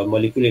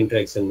molecular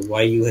interaction.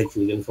 Why you had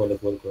chosen for the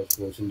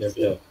 4x4 cell? That's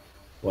the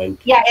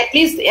point. Yeah, at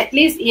least,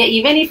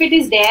 even if it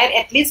is there,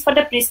 at least for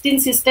the pristine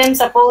system,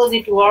 suppose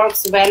it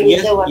works well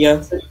with the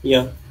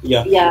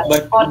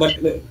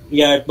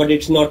But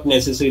it's not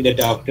necessary that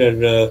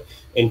after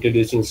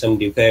introducing some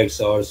defects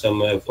or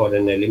some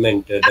foreign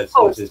element, the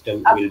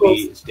system will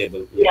be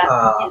stable.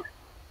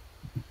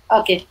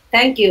 Okay,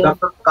 thank you.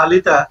 Dr.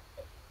 Kalita,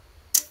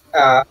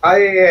 I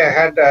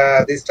had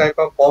this type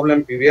of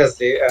problem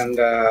previously, and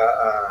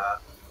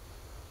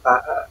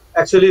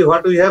actually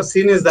what we have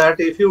seen is that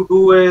if you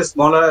do a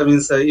smaller,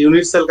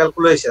 unit cell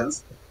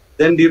calculations,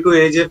 then due to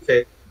age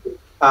effect,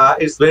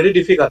 it's very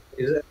difficult.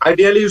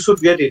 Ideally, you should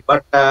get it,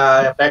 but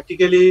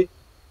practically,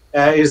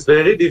 it's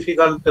very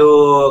difficult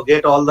to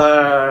get all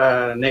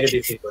the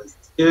negative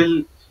frequencies. You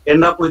will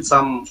end up with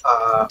some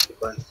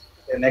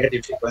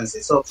negative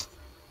frequency. So,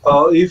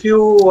 if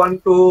you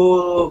want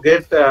to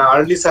get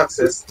early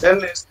success,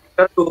 then it's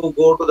better to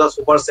go to the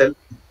supercell.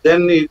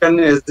 Then you can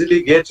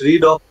easily get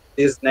rid of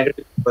this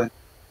negative frequency,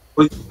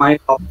 which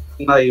might happen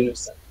in the unit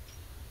cell.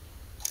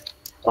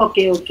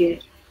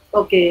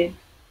 Okay.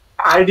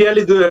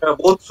 Ideally,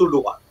 both should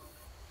work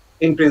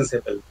in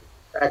principle.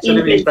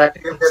 Actually, in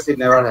practical case, it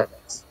never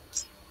happens.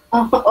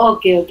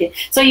 Okay.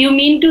 So you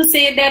mean to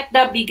say that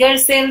the bigger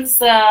cells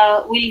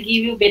will give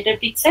you better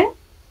picture?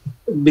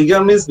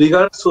 Bigger means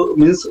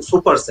means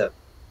supercell.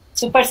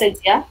 Supercells,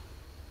 yeah.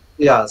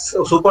 Yeah,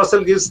 so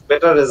supercell gives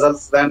better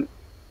results than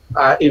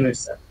unit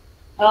cell.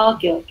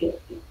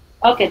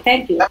 Okay,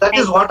 thank you. That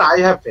is what I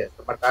have faced,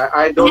 but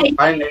I don't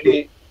find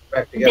any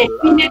practical.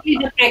 Definitely,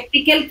 the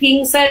practical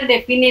things are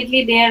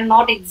definitely they are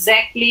not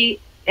exactly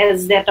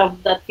as that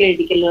of the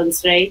theoretical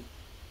ones, right?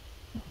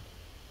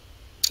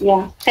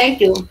 Yeah,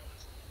 thank you.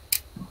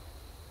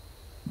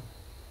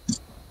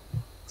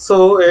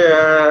 So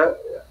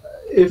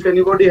if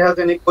anybody has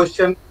any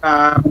question,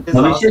 please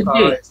ask. Abhishek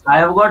ji, I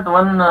have got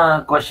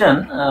one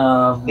question.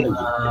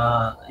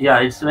 Yeah,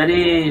 it's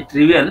very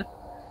trivial,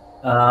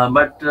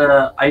 but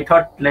I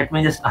thought let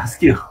me just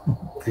ask you.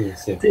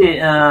 Yes, sir. See,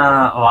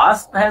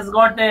 WASP has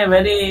got a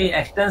very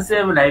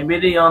extensive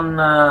library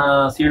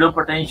on pseudo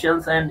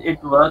potentials, and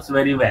it works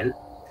very well.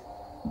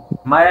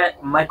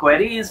 My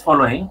query is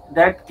following: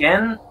 that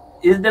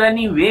is there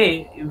any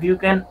way if you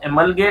can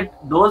amalgate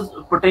those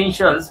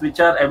potentials which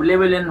are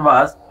available in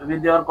WASP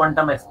with your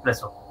quantum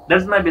espresso?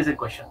 That's my basic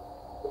question.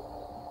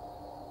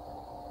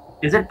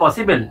 Is it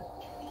possible?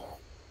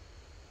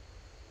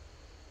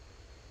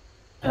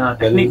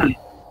 Technically.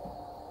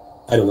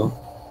 Well, I don't know.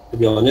 To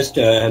be honest,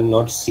 I have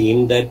not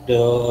seen that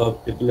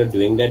people are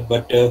doing that,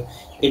 but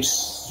it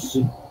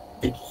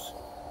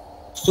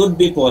should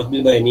be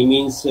possible by any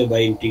means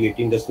by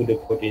integrating the pseudo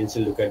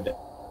potential. Look at that.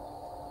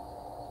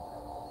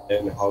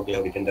 And how they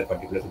have written that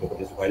particular pseudo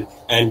potential file,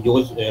 and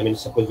those, I mean,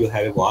 suppose you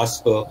have a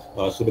WASP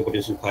pseudo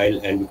potential file,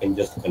 and you can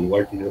just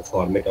convert it in the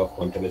format of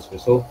quantum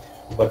espresso.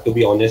 But to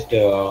be honest,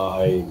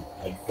 I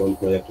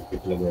don't know if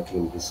people are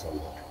working on this or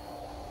not.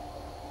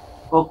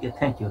 Okay,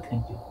 thank you.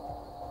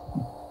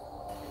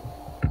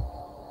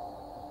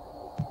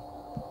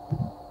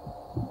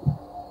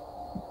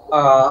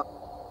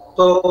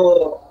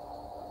 So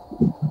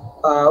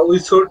we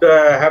should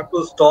have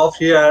to stop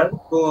here.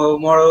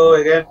 Tomorrow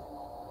again,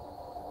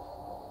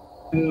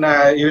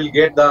 you will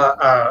get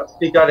the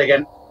speaker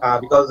again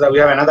because we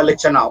have another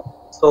lecture now.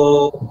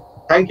 So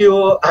thank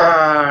you,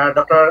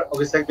 Dr.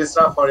 Abhishek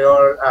Misra, for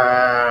your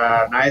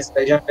nice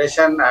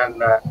presentation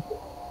and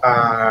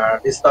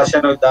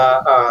discussion with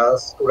the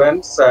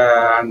students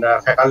and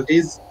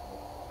faculties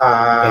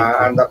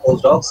and the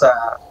postdocs.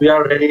 We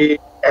are very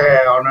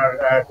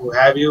honored to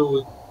have you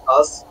with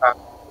us.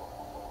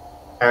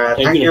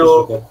 Thank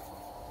you. Dr.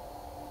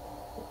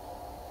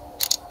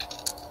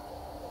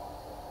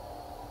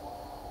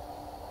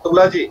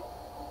 Suglaji.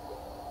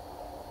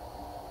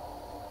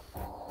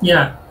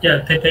 Yeah.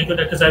 Thank you,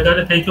 Dr.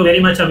 Sagar. Thank you very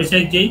much,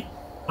 Abhishek ji,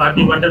 for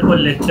the wonderful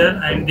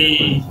lecture and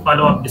the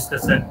follow-up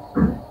discussion.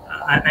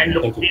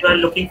 We are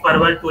looking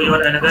forward to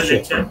your another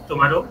lecture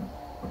tomorrow.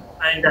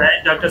 And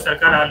as Dr.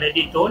 Sarkar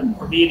already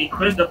told, we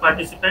request the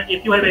participant,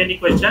 if you have any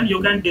question, you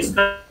can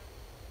discuss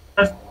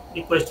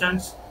the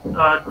questions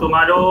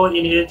tomorrow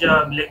in his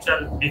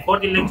lecture, before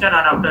the lecture or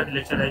after the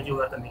lecture, as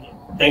you are convenient.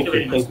 Thank you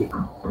very much. Thank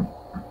you.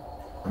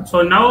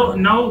 So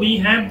now we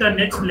have the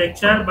next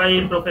lecture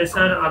by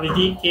Professor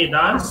Abhijit K.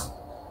 Das.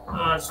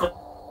 So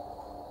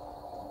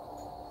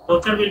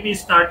lecture will be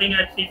starting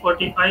at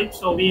 3:45.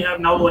 So we have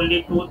now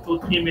only 2 to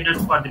 3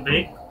 minutes for the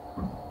break.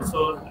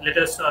 So let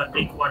us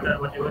drink water,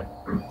 whatever.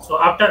 So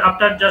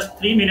after just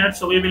 3 minutes,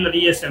 so we will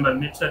reassemble.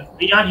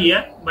 We are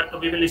here, but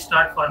we will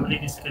start formally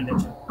the second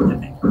lecture.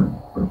 Thank you.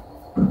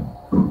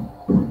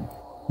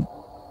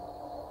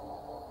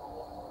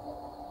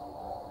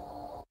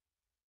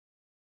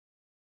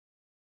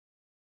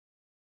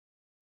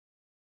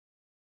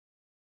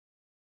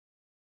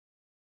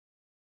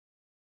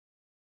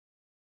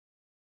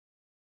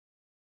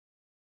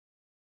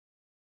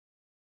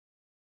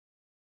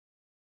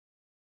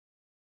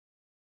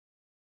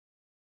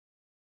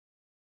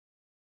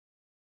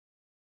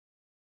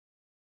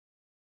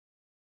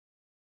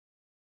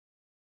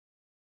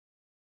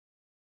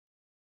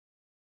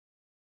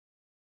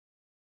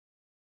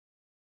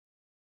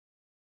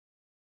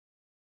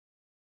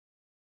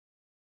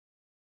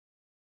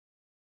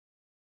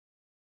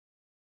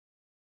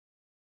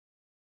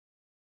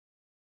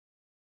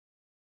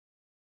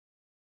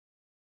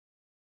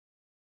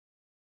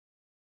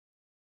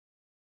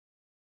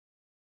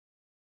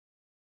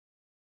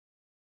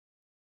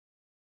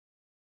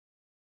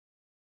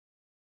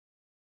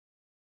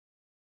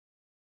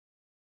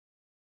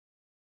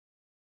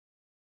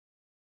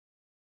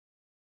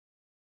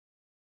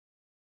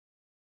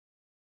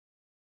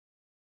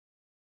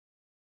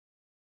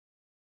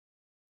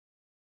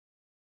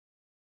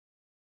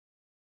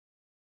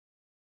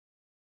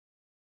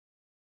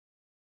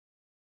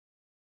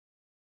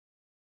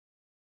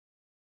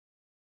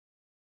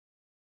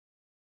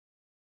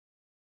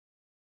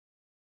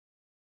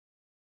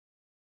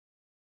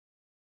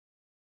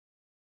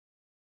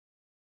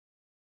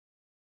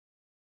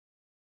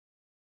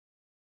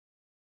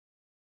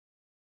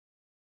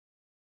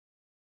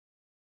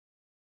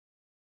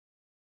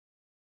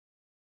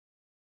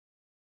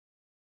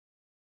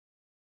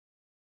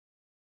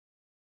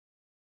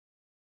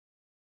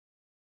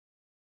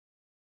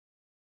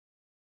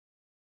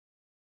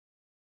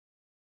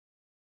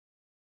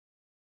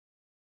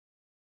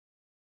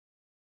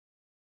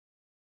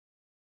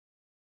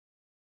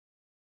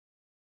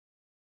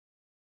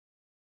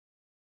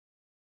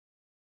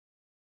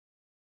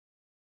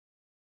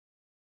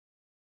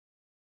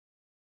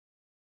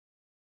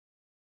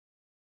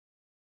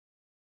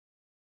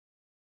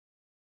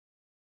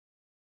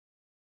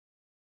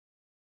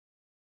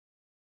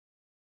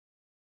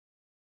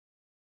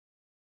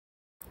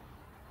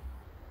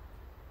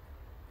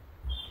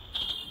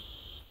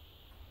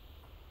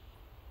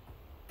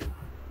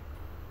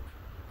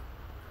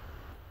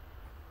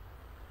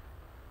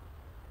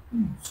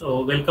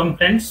 So welcome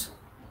friends.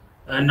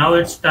 Now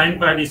it's time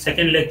for the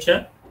second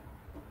lecture.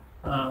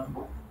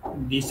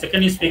 The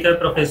second speaker,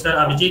 Professor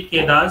Abhijit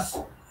K. Das,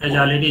 has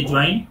already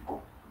joined.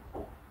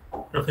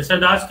 Professor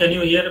Das, can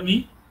you hear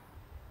me?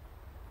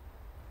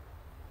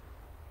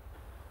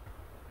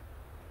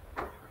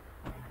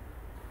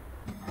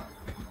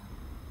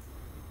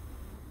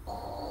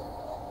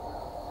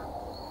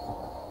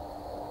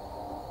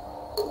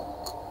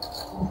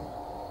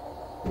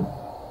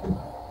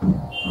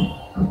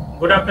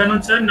 Good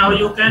afternoon, sir. Now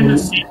you can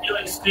see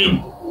your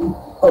screen.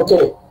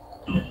 Okay.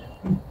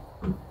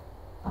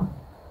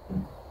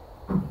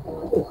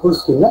 Full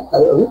screen,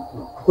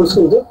 full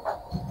screen.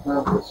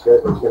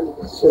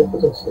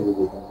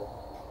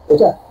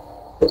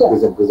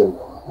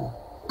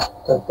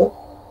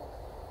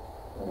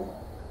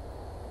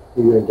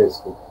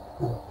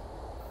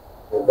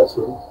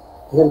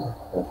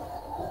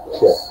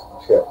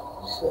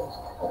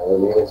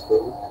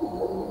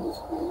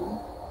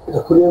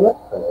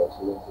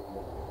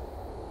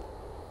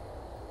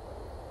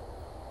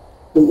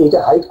 এটা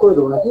hide করে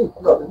দেবো নাকি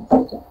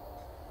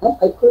হ্যাঁ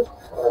hide করে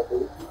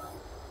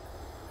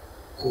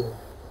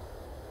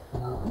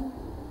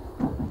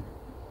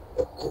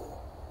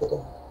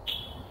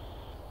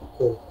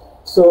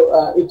so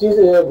it is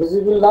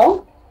visible now.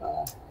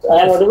 I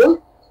am audible?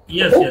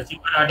 Yes, okay. Yes, you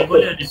are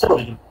audible and it's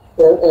visible.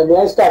 May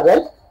I start,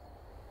 right?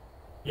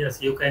 Yes,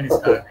 you can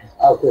start.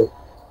 Okay.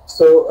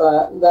 So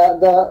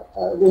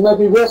in my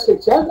previous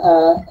lecture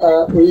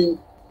we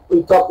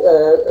talked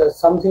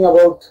something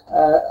about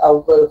our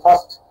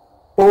first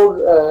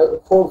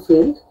four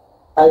field.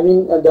 I mean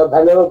the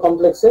valuable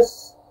complexes,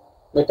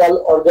 metal,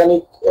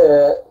 organic,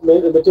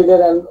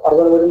 material and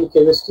organometallic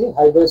chemistry,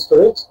 hydrogen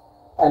storage,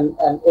 and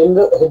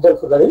endohedral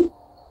fluorine.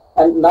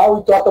 And now we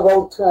talk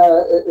about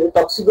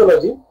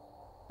toxicology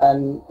and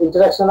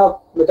interaction of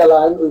metal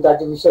ion with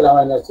artificial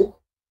amino acid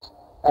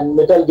and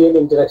metal DNA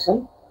interaction,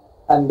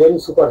 and then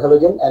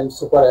superhalogen and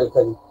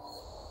superalkali.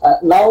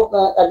 Now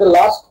at the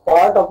last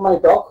part of my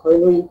talk,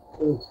 when we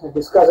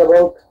discuss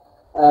about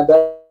the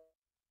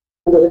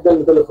endohedral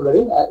metal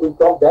fluorine, we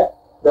talked that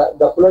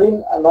the fluorine,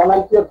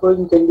 non-IPR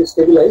fluorine can be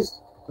stabilized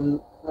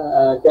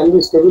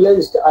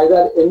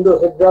either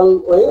endohedral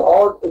way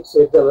or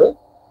exohedral way.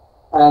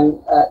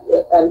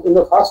 And in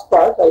the first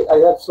part, I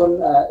have shown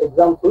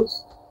examples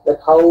that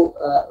how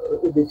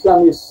lithium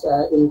is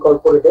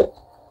incorporated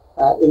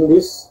in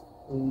this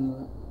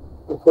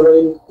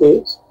fluorine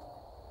cage.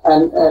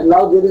 And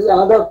now there is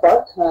another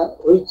part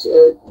which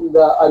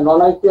the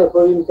non-IPR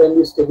fluorine can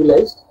be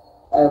stabilized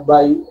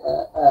by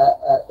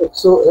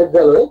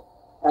exohedral way,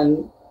 and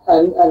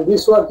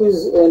this work is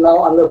now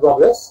under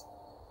progress,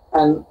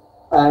 and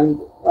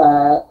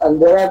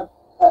there are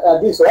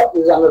this work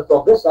is under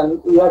progress, and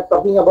we are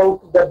talking about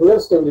the dual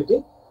stability,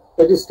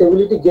 that is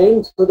stability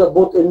gained through the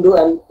both endo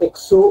and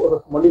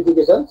exo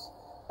modifications.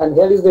 And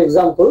here is the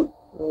example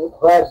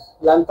where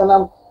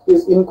lanthanum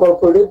is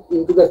incorporated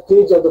into the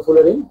cage of the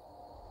fluorine,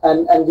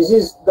 and this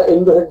is the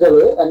endohedral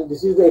way, and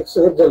this is the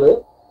exohedral way,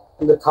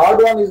 and the third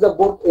one is the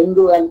both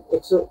endo and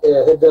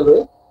exohedral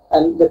way,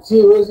 and the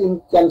three ways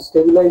can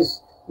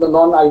stabilize the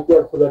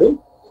non-IPR fluorine.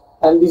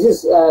 And this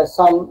is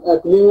some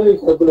preliminary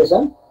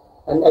calculation,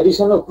 and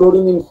addition of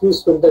chlorine in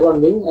fused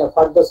pentagon ring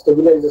further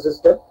stabilize the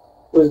system,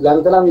 which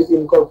lanthanum is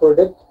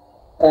incorporated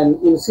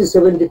and in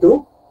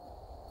C72,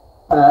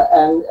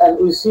 and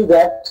we see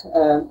that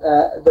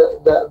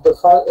the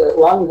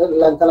one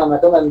lanthanum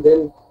atom and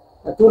then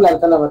two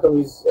lanthanum atom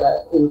is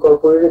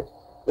incorporated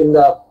in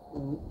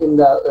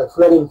the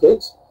fluorine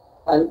cage,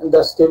 and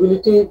the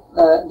stability,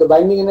 the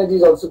binding energy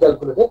is also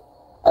calculated,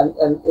 and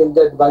in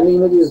that binding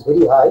energy is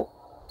very high.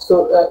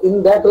 So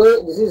in that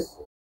way, this is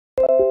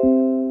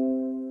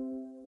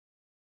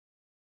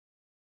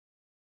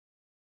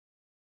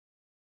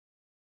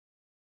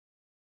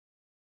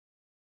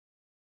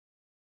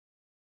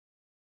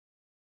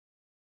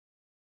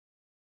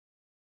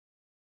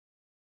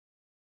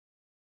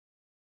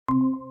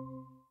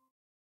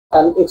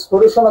an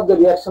exploration of the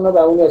reaction of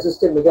ammonia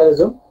assisted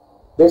mechanism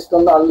based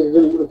on the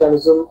early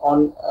mechanism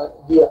on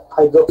the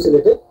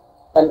hydroxylated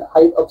and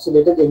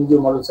hydroxylated NGO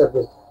model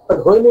surface.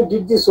 But when we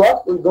did this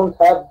work, we did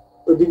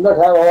not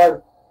have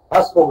our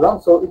first program,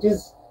 so it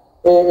is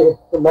a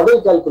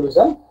model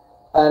calculation,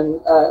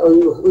 and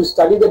we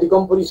study the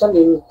decomposition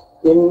in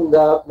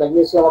the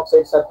magnesium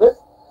oxide surface,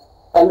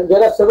 and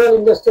there are several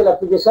industrial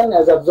applications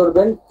as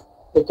absorbent,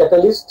 a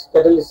catalyst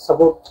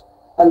support,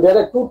 and there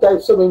are two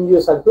types of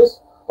MgO surface.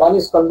 One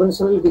is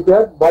conventionally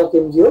prepared bulk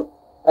MgO,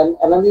 and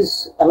another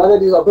is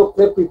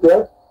autoclave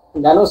prepared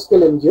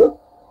nanoscale MgO.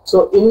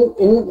 So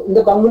in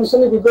the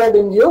conventionally prepared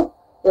MgO,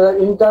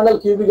 internal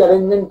cubic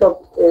arrangement of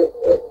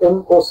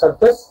MO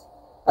surface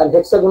and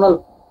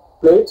hexagonal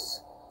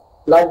plates,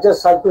 larger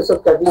surface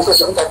of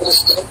catalyst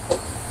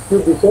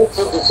few defects,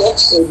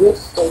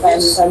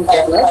 edges and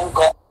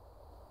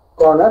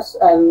corners,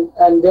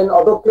 and then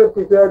autoclave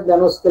prepared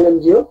nanoscale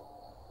MgO,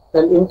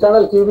 then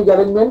internal cubic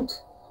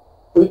arrangement,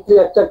 quickly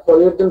attract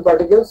polyhedral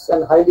particles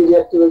and highly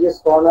reactive edges,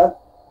 corner,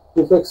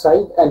 defect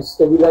side, and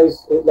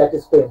stabilize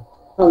lattice frame.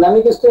 Now,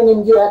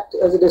 Nanicrystalline MgO act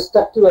as a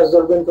destructive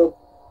adsorbent of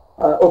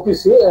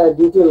OPC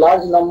due to a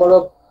large number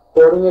of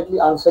coordinately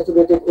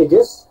unsaturated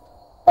edges,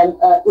 and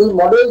we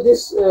model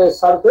this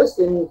surface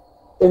in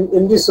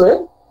this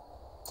way,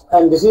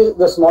 and this is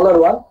the smaller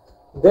one.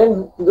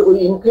 Then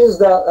we increase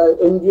the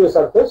MgO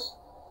surface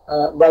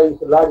by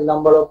large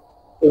number of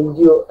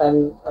MgO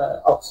and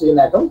oxygen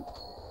atom,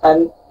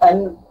 and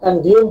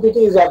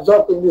DMPT is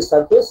absorbed in this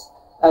surface,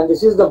 and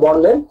this is the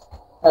bond length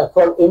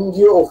for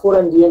MgO4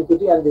 and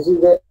DMPT, and this is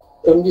the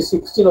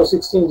Mg16 or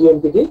 16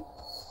 DMPT.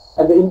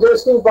 And the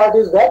interesting part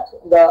is that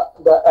the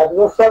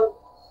absorption,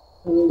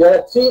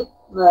 there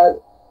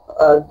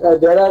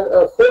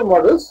are 4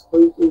 models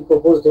we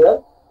proposed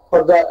here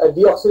for the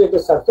deoxygenated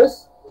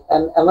surface,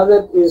 and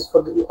another is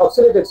for the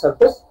oxygenated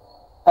surface.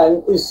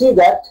 And we see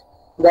that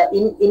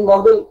in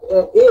model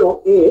A,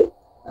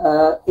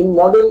 in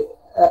model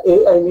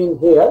A, I mean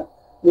here,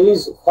 there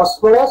is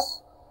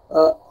phosphorus,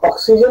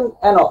 oxygen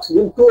and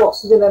oxygen, 2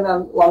 oxygen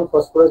and 1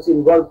 phosphorus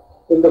involved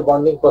in the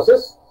bonding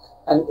process.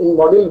 And in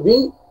model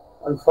B,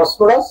 and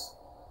phosphorus,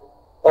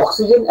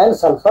 oxygen and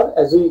sulfur,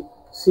 as we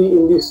see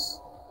in this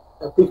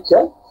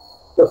picture.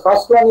 The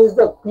first one is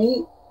the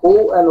P,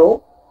 O and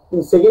O.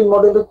 In second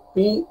model,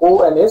 P,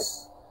 O and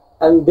S,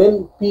 and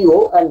then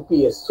PO and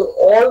PS. So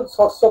all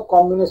sorts of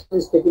combination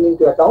is taken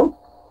into account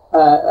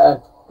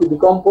to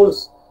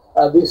decompose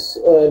this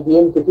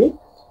DMPT.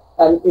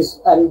 And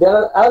there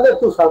are other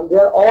 2 surfaces. They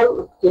are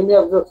all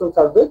chemi-absorption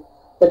surface.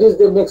 That is,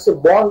 they makes a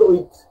bond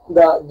with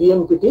the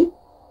DMPT,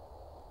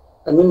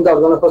 I mean the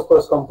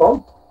organophosphorus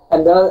compound,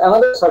 and there are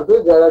another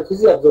surface, there are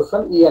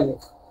physi-absorption E and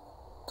F.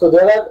 So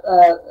there are,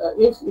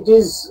 if it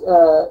is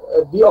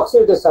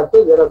deoxygenated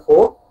surface, there are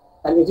 4,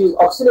 and it is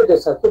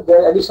oxygenated surface,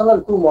 there are additional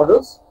 2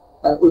 models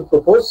we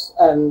propose,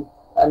 and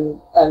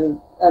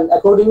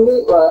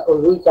accordingly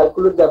we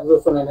calculate the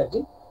absorption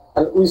energy,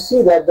 and we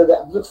see that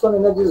the absorption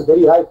energy is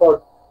very high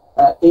for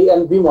A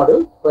and B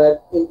model, where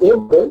in A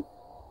model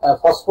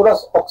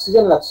phosphorus,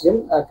 oxygen and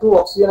oxygen, 2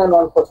 oxygen and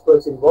 1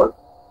 phosphorus involved.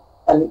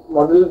 And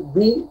model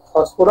B,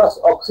 phosphorus,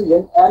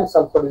 oxygen and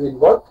sulfur is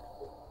involved.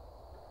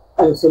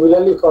 And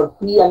similarly for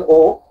P and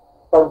O,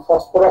 for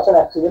phosphorus and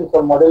oxygen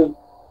for model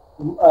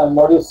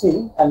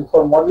C, and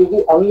for model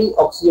D only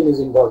oxygen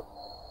is involved.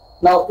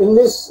 Now in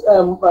this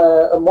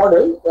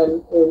model,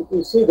 and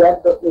you see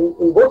that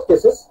in both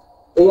cases,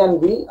 A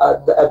and B,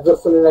 the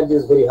absorption energy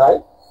is very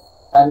high,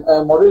 and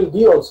model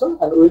D also,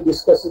 and we will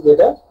discuss it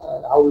later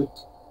how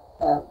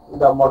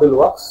the model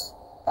works.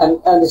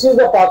 And this is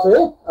the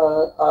pathway,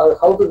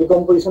 how to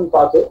decomposition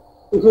pathway.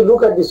 If you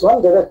look at this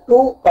one, there are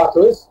 2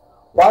 pathways.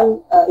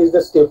 One is the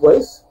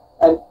stepwise,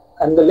 and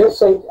the left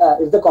side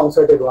is the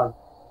concerted one.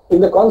 In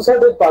the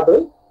concerted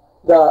pathway,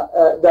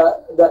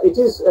 it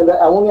is the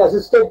ammonia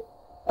assisted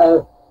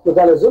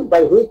mechanism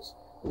by which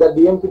the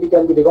DMPT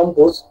can be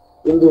decomposed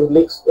into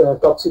next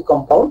toxic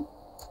compound.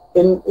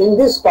 In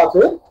this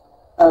pathway,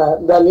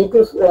 the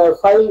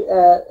nucleophile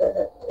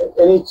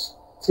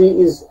NH3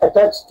 is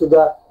attached to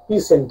the P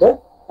center,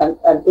 and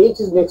H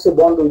makes a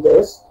bond with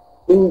S.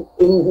 In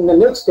the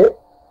next step,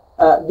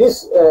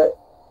 this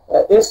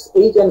S,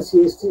 H and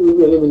CH3 will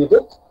be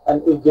eliminated,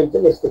 and we get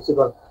the next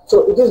bond.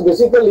 So it is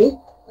basically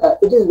the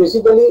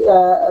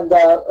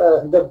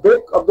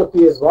break of the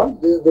PS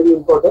bond. This is very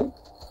important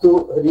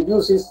to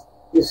reduce its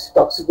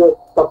toxic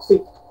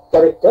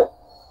character.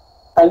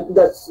 And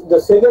the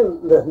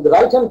second, the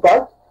right hand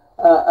part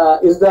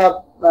is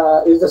the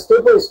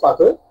stepwise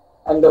pathway,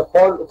 and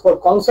for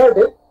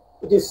concerted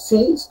it is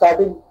C,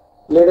 starting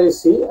letter is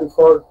C, and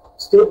for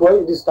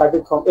stepwise it is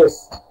started from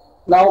S.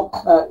 Now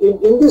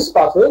in this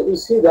pathway we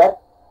see that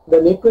the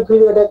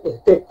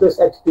nucleophilic takes place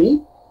at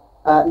P,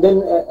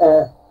 then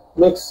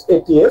makes a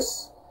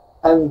TS,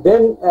 and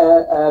then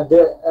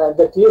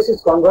the TS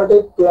is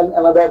converted to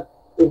another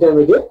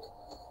intermediate,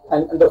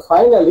 and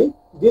finally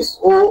this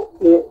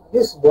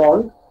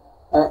bond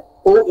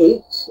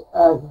OH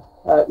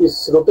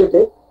is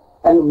rotated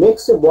and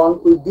makes a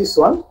bond with this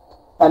one,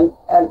 and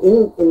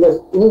in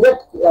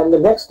the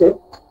next step,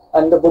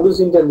 and the produce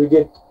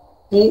intermediate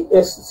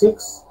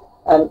TS6,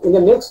 and in the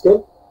next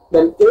step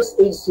then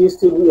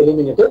SHCH3 will be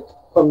eliminated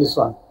from this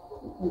one,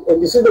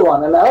 and this is the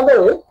one. And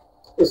another way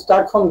is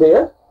start from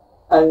there,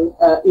 and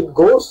it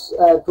goes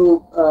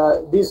to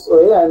this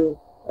way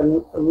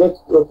and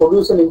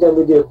produce an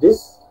intermediate of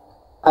this,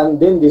 and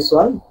then this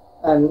one,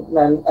 and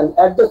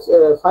at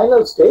the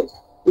final stage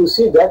you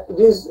see that it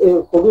is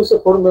produce a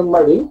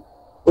 4-member ring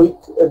with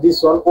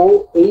this one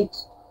OH,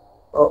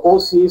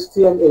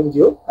 OCH3 and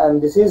MgO,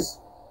 and this is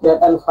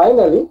that, and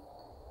finally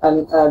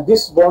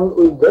this bond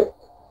will break,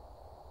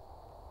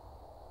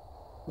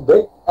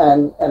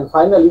 and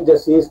finally the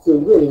CH3 will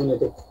be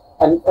eliminated.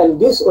 And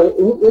this way,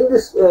 in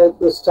this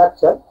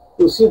structure,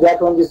 you see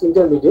that on this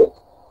intermediate,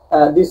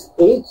 this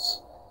H,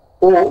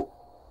 O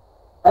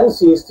and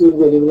CH3 will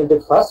be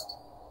eliminated first,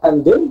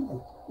 and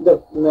then the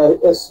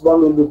S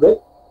bond will be break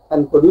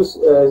and produce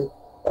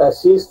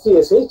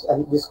CH3SH,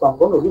 and this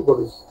compound will be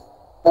produced.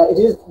 It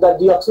is the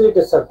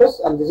deoxygenated surface,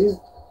 and this is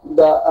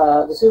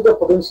the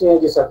potential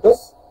energy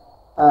surface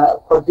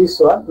for this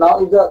one. Now,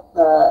 if the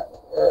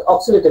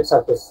oxylated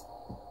surface.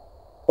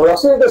 For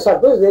oxylated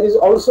surface, there is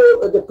also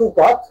the two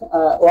paths.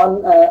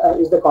 One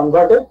is the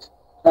converted,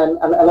 and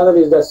another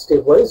is the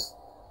stepwise.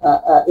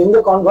 In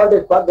the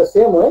converted part, the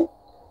same way,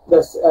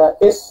 the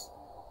S,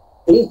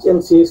 H,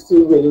 and CH3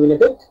 will be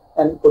eliminated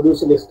and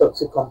produce a less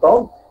toxic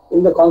compound.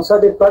 In the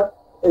concerted part,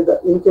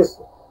 in case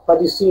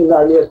what you see in the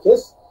earlier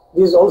case,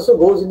 this also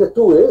goes in the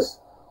two ways.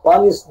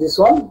 One is this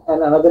one,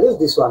 and another is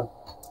this one.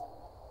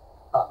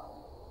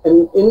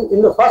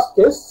 In the first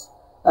case,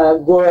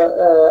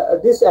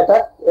 this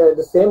attack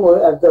the same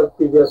way as the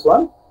previous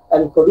one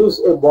and produce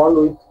a bond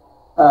with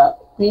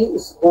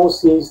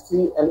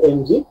POCH3 and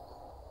Mg,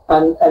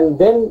 and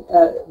then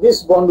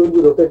this bond will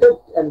be rotated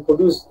and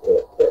produce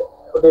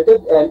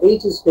rotated, and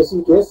H is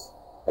facing to S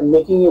and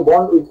making a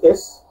bond with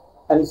S,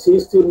 and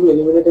CH3 will be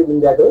eliminated in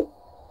that way.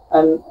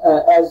 And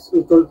as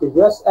we told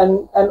previous,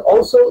 and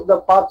also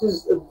the path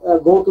is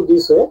go to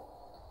this way,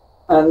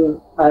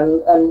 and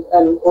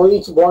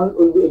OH bond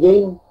will be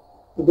again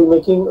to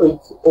making with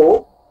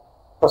O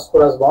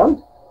phosphorus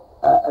bond,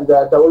 and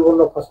the double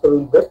bond of phosphorus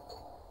will break,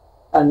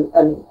 and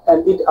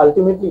it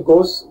ultimately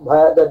goes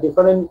via the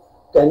different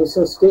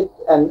transition state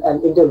and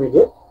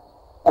intermediate,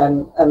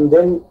 and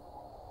then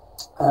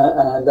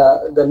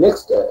the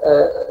next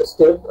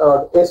step,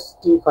 or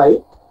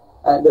ST5,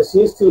 the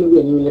CH3 will be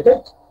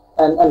eliminated,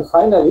 and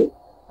finally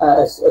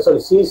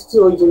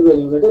CH3OH will be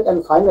eliminated,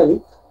 and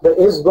finally the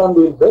S bond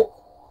will break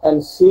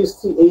and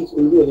CH3H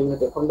will be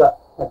eliminated from the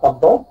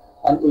compound,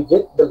 and we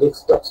get the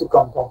less toxic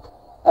compound.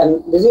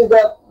 And this is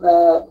the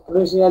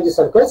potential energy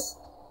surface.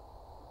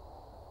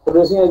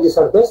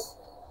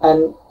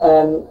 And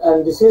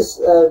this is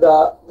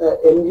the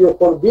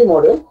MgO4B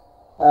model.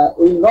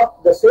 Will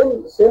not the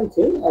same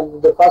thing,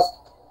 and the first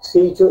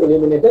CHO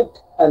eliminated,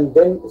 and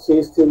then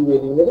CH3 will be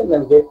eliminated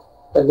and get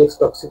the next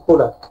toxic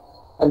product.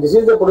 And this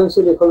is the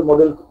potentially called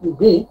model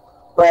B,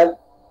 where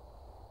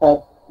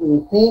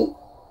P,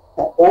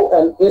 O,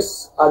 and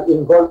S are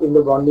involved in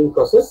the bonding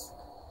process,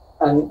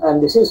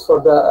 and this is for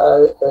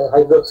the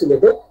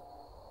hydroxylated.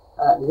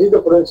 This is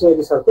the potential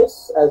energy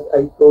surface, as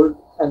I told,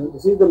 and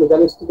this is the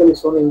mechanistically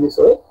shown in this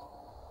way,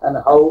 and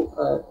how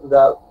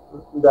the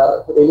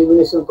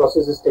elimination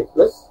processes take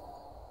place.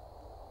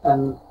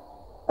 And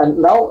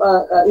now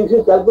if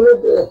you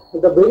calculate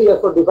the barrier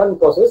for different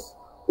process,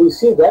 we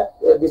see that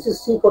this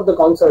is C for the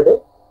concerted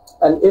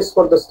and S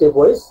for the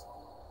stepwise,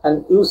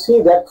 and you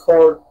see that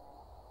for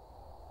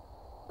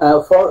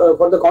the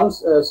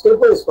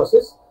stepwise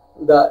process,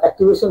 the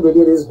activation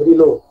barrier is very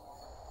low,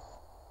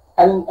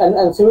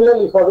 and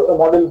similarly for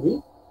model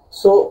B.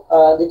 So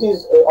it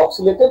is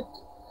oxylated,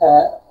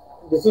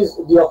 this is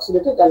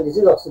deoxylated, and this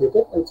is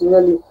oxylated, and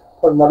similarly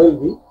for model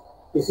B,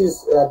 this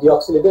is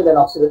deoxylated and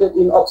oxylated.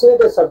 In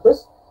oxylated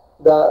surface,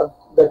 the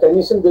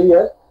transition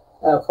barrier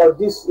for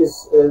this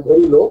is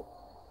very low,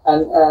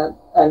 and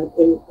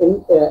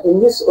in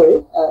this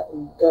way,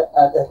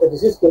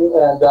 this is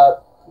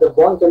the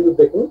bond can be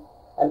broken,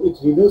 and it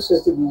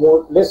reduces the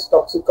less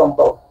toxic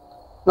compound.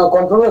 Now,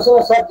 conformation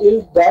of such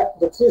yield that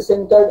the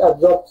three-centered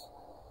absorbs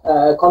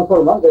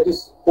conformer, that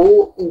is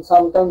O, in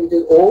sometimes it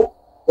is O,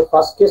 the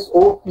first case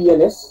O, P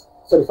and S,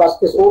 sorry, first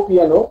case O, P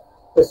and O,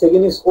 the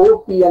second is O,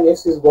 P and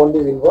S is bond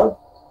is involved,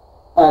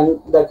 and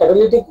the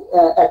catalytic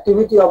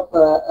activity of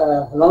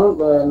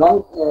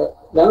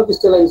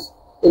nanocrystallized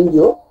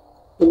MgO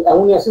in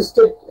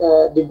ammonia-assisted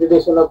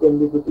degradation of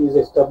MgO2 is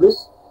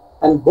established,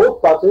 and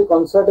both pathway,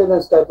 concerted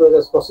and stepwise,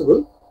 as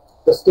possible.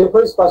 The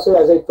stepwise pathway,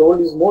 as I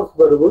told, is more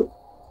favorable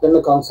than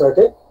the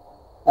concerted,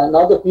 and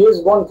now the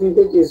PS bond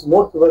cleavage is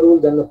more favorable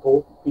than the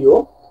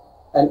PO,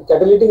 and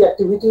catalytic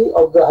activity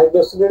of the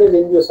hydroxylated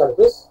MgO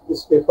surface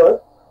is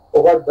preferred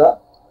over the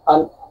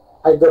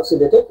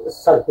unhydroxylated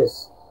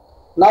surface.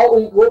 Now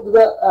we go to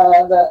the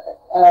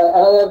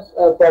another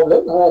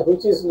problem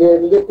which is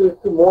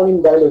related to more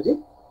in biology,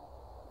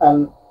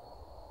 and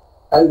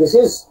this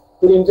is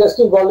very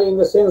interesting problem in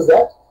the sense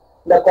that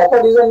the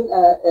copper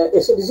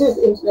is this is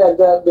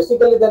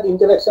basically the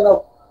interaction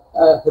of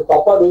the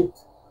copper with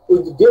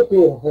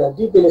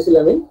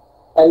D-penicillamine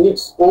and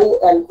its O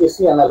and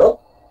AC analog,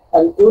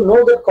 and you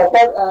know that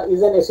copper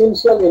is an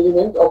essential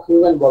element of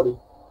human body.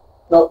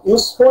 Now,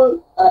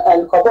 useful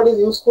and copper is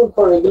useful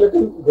for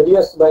regulating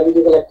various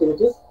biological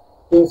activities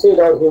inside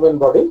our human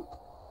body,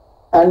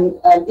 and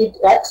it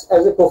acts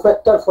as a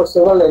cofactor for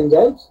several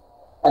enzymes,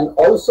 and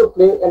also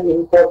play an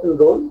important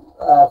role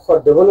for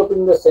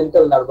developing the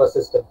central nervous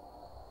system.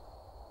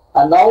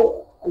 And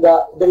now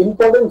the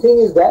important thing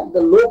is that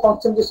the low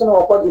concentration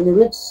of copper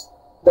inhibits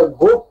the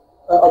growth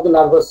of the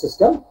nervous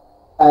system,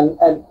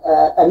 and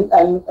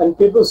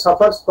people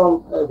suffers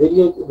from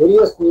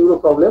various neuro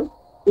problems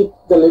if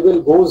the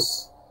level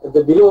goes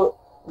below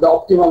the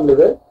optimum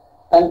level,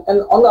 and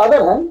on the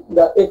other hand,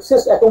 the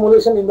excess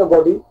accumulation in the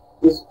body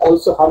is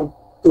also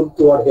harmful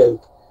to our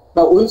health.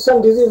 Now,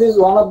 Wilson disease is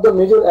one of the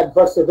major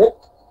adverse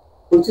effects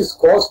which is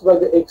caused by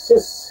the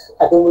excess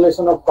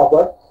accumulation of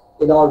copper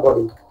in our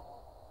body.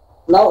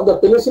 Now, the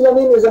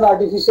penicillamine is an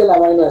artificial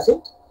amino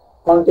acid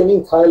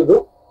containing thiol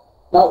group.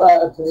 Now,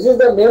 this is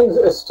the main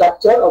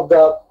structure of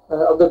the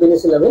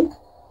penicillamine,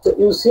 So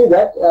you see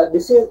that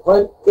this is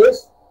when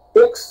X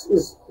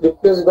is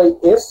replaced by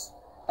S,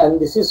 and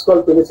this is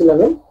called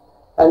penicillamine,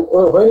 and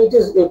when it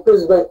is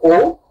replaced by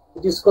O,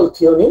 it is called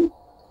threonine,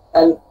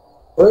 and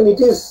when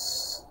it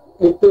is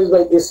replaced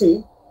by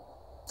AC,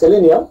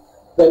 selenium,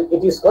 then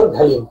it is called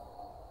valine.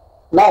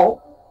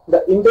 Now,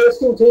 the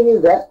interesting thing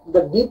is that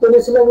the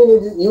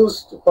D-penicillamine is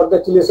used for the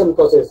chelation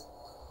process.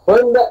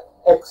 When the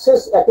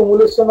excess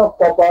accumulation of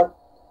copper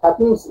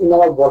happens in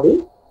our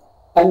body,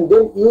 and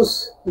then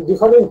use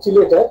different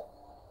chelator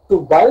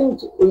to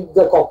bind with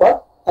the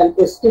copper and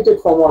excrete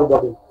it from our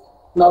body.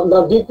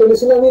 Now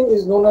D-penicillamine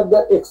is known as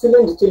the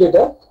excellent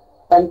chelator,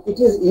 and it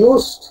is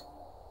used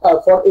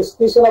for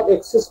excretion of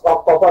excess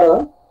of copper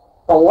ion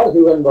from our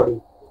human body.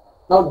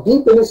 Now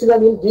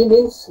D-penicillamine, D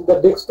means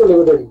the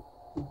dextrorotatory,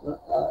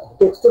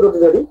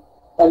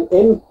 and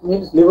N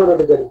means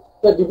levorotatory.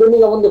 So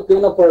depending upon the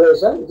plane of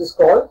polarization, it is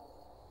called.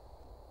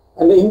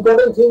 And the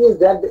important thing is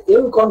that the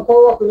N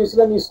conformer of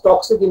penicillin is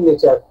toxic in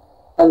nature,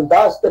 and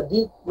thus the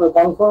D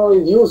conformer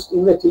is used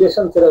in the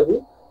chelation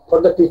therapy for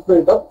the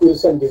treatment of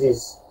Wilson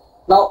disease.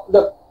 Now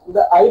the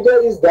idea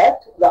is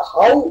that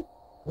how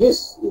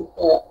this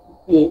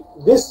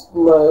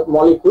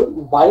molecule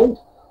bind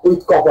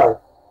with copper,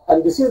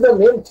 and this is the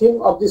main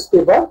theme of this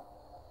paper.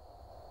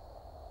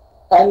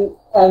 And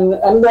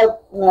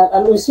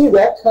we see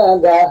that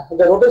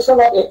the rotation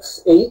of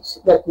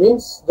XH, that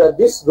means that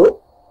this group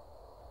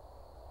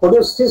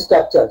produce C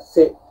structure,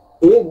 say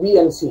A, B,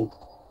 and C,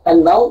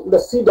 and now the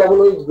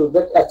COOH group,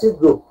 that acid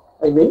group,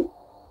 I mean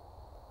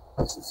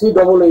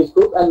COOH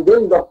group, and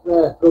then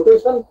the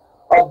rotation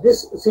of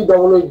this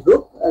COOH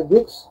group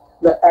gives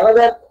the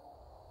another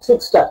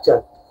 6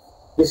 structure.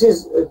 This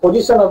is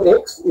position of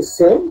X is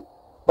same,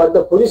 but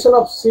the position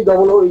of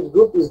COOH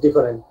group is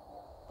different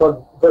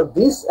for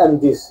this and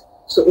this.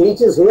 So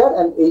H is here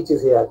and H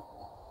is here,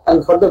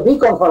 and for the B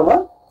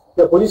conformer,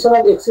 the position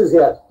of X is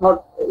here,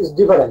 not is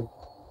different.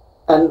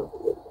 And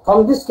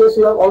from this case,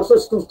 we have also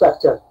 2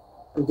 structures,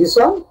 this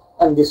one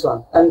and this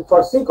one. And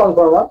for C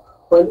conformer,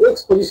 when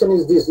X position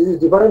is this is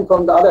different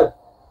from the other,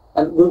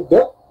 and we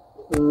get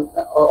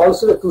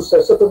also the 2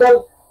 structures. So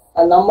total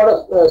a number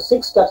of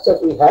 6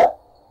 structures we have,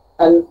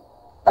 and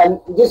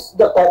this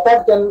the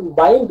copper can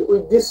bind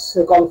with this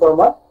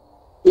conformer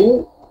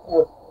in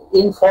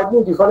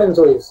 14 different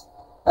ways.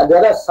 And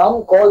there are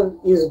some called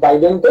is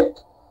bidentate,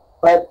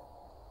 where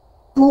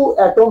 2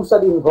 atoms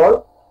are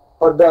involved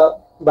for the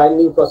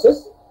binding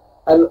process,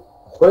 and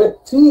where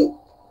 3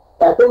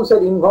 atoms are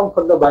involved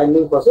for the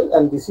binding process,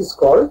 and this is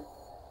called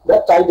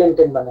the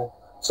tridentate manner.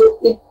 So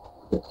it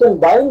can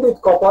bind with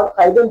copper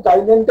either in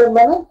bidentate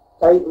manner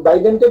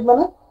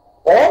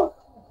or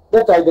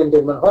the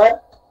tridentate manner.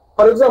 Where,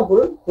 for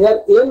example,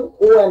 here N,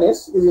 O, and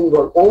S is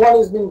involved. O1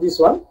 is being this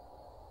one,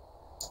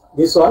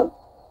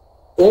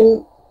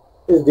 N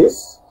is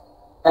this,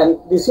 and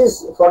this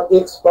is for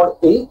X for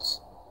H,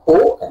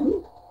 O,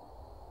 and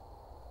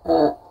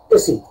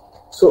AC.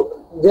 So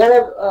there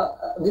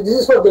are this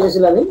is for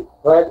penicillamine,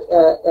 where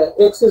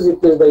X is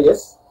replaced by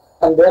S,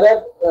 and there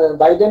are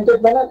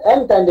bidentate manner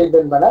and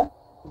tridentate manner.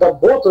 The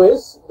both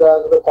ways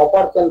the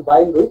copper can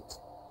bind with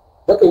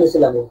the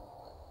penicillamine,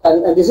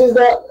 and this is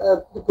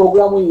the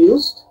program we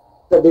used.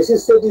 The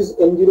basis set is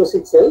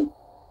M06L.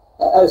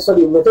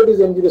 Method is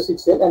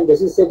M06L, and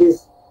basis set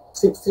is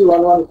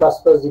 6311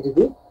 plus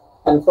GTP,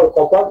 and for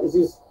copper this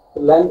is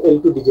LAN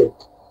L2 digit.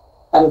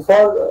 And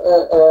for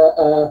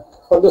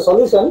the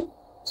solution,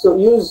 so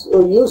use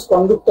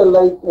conductor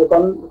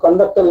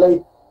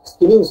light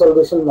skinning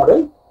solution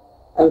model,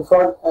 and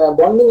for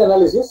bonding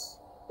analysis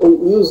we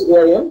use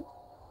AIM.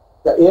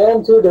 The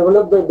AIM theory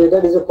developed by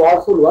Bader is a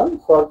powerful one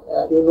for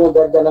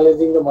that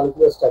analyzing the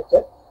molecular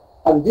structure,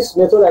 and this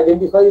method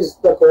identifies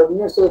the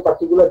coordinates of a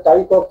particular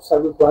type of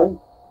saddle point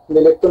in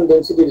the electron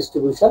density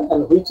distribution,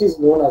 and which is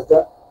known as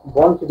the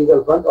bond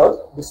critical point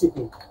or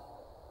BCP.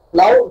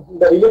 Now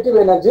the relative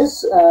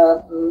energies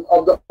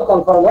of the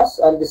conformers,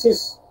 and this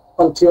is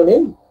on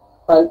threonine,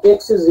 and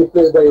X is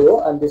replaced by O,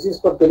 and this is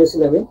for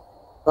penicillamine,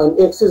 and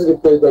X is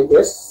replaced by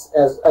S,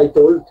 as I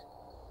told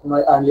in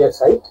my earlier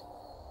slide.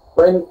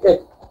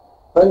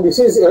 When this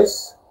is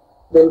S,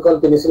 then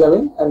called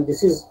penicillamine, and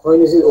this is when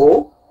this is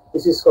O,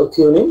 this is called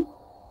threonine,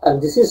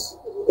 and this is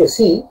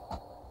AC,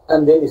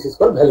 and then this is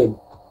called valine.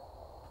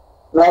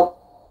 Now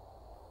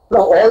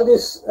all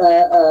this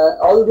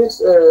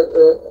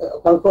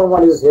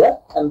conformer is here,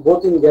 and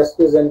both in gas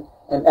phase and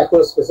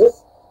aqueous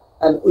phases,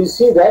 and we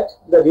see that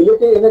the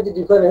relative energy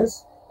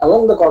difference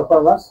among the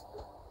conformers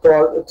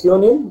for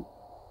threonine,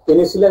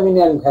 penicillamine,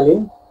 and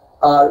valine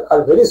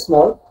are very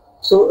small.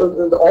 So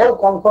all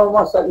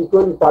conformers are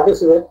equally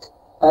participate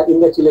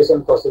in the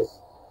chelation process.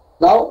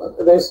 Now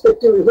the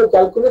respective, if you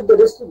calculate the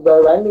respective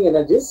binding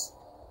energies,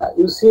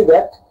 you see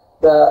that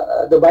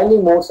the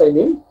binding modes, I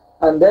mean,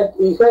 and that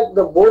effect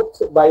the both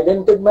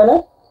bidentate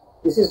manner,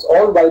 this is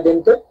all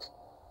bidentate,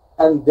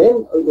 and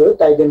then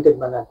tridentate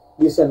manner,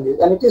 this and this,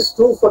 and it is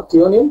true for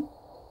threonine,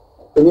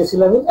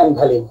 penicillamine, and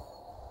valine.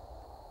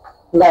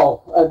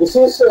 Now this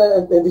is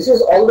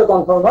all the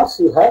conformers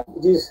you have.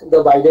 It is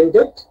the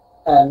bidentate,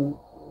 and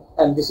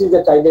and this is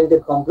the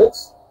tridentate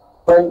complex.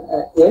 When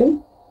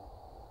N,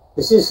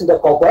 this is the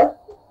copper,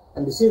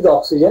 and this is the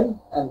oxygen,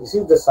 and this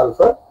is the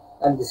sulfur,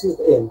 and this is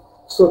the N.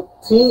 So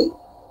three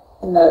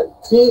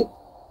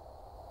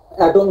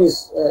atom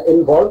is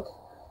involved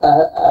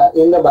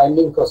in the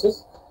binding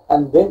process,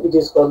 and then it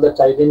is called the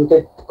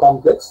tridentate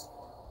complex,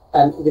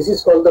 and this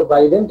is called the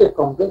bidentate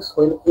complex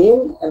when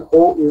N and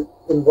O is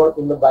involved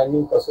in the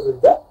binding process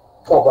with the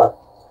copper.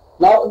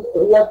 Now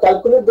we have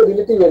calculated the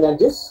relative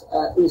energies.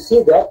 We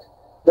see that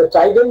the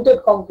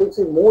tridentate complex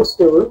is more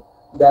stable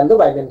than the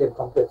bidentate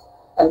complex,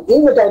 and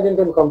in the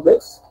tridentate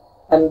complex,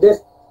 and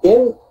this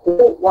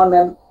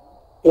NO1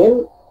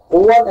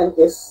 and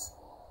S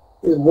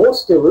is more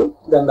stable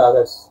than the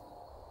others.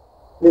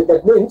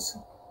 That means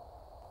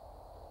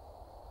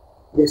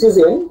this is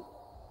N,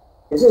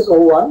 this is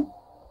O1,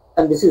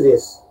 and this is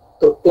S.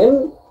 So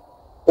N,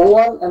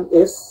 O1 and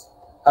S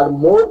are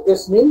more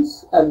S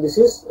means, and this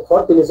is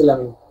for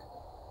penicillamine.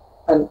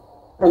 And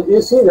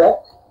you see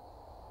that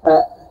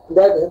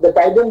that the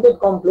tridentate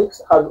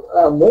complex are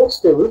more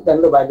stable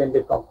than the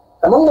bidentate complex.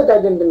 Among the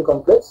tridentate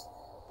complex,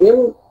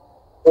 N,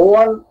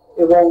 O1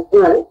 এবং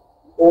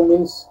O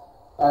means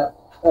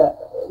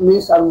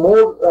are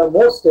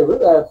more stable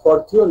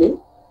for threonine,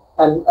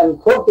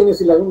 and for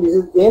penicillamine this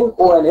is N,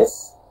 O and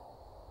S,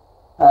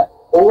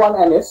 O1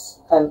 and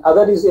S, and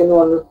other is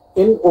N1,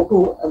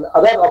 NO2, and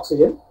other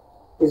oxygen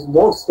is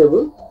more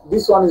stable.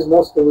 This one is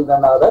more stable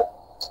than the other.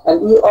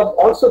 And we have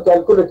also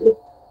calculated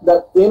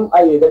the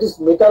MIA, that is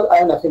metal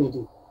ion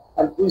affinity,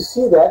 and we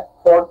see that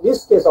for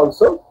this case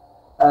also,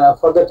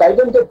 for the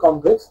tridentate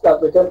complex, the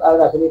metal ion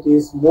affinity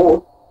is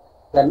more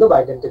than the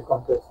bidentate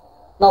complex.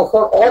 Now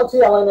for all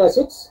three amino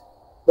acids,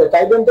 the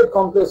tridentate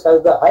complex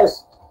has the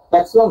highest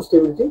maximum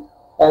stability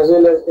as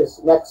well as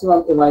its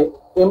maximum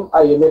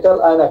MIA,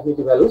 metal ion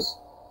affinity values.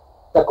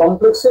 The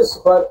complexes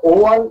where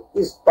O1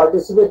 is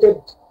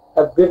participated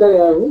have greater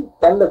MIA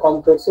than the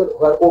complexes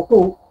where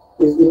O2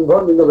 is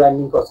involved in the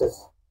binding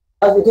process.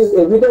 As it is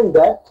evident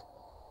that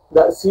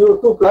the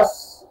CO2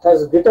 plus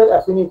has greater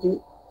affinity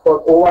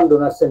for O1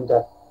 donor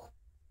center.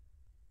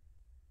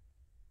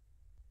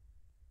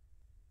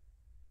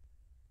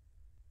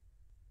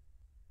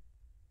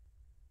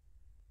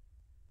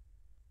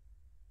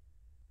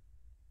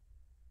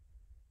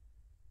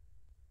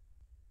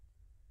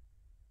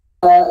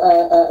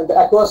 The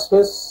aqueous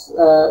phase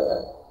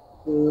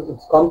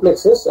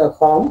complexes are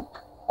formed,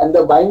 and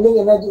the binding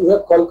energy we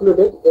have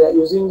calculated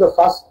using the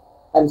first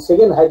and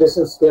second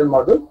hydration sphere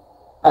model,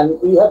 and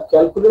we have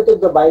calculated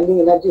the binding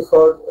energy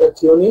for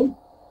threonine,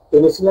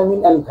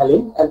 penicillamine and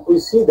valine, and we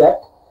see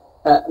that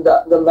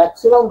the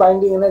maximum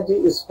binding energy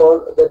is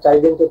for the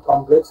tridentate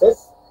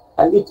complexes,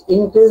 and it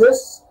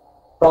increases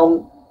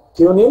from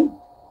threonine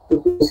to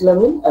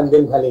penicillamine and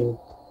then valine,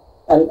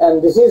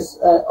 and this is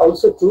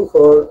also true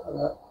for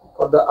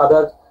the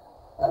other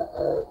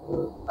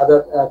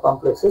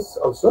complexes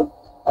also,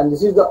 and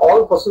this is the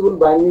all possible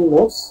binding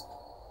modes,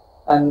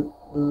 and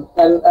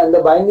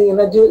the binding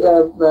energy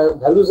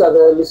values are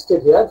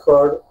listed here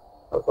for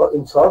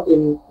in short.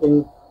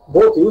 In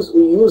both use,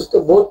 we used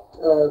both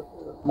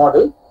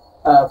model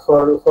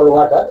for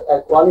water.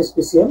 One is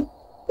PCM,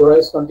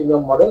 polarized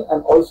continuum model,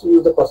 and also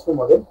use the Cosmo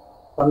model,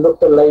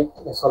 conductor light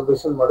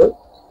solution model,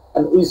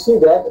 and we see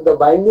that the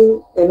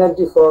binding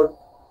energy for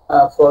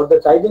the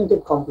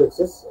tridentate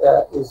complexes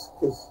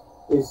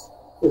is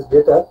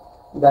greater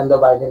than the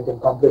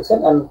bidentate complex,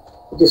 and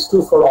it is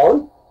true for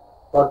all,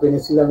 for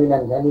penicillamine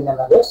and valine and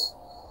others.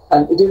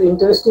 And it is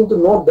interesting to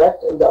note that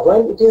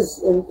when it is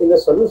in a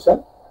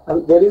solution,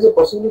 and there is a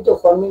possibility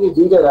of forming a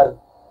deuterion.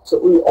 So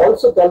we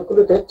also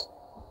calculated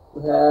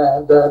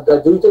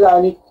the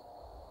deuterionic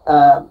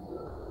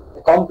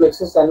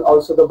complexes and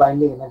also the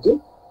binding energy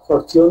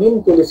for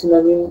threonine,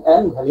 penicillamine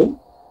and valine,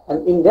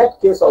 and in that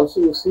case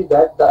also you see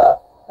that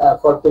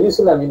for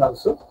penicillamine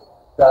also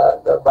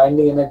the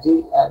binding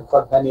energy, and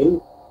for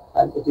vanille,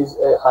 and it is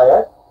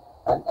higher,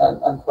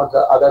 and for the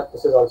other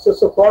cases also.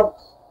 So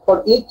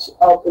for each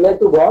of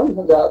electron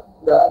bond,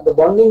 the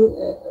bonding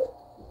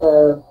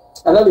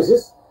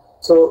analysis,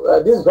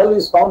 so this value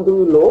is found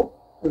to be low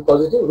and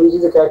positive, which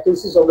is a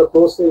characteristic of the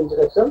close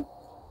interaction.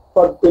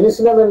 For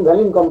penicillamine and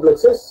valine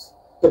complexes,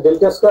 the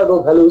delta square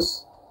rho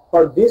values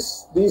for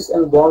these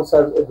and bonds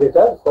are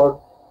greater. For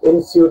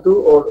NCO2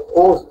 or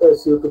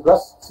OCO2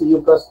 plus,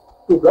 Cu plus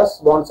 2 plus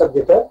bonds are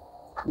greater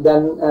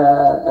than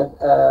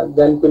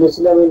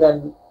penicillamine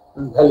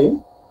and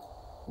valine.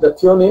 The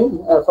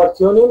threonine, for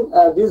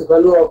threonine, this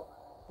value of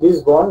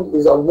this bond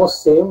is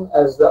almost same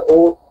as the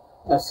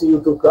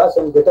OCO2 plus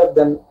and greater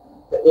than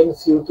the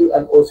NCO2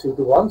 and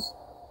OCO2 bonds.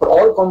 For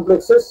all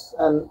complexes,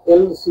 and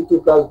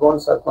LC2 plus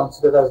bonds are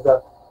considered as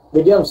the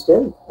medium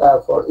strength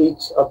for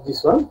each of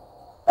this one.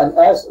 And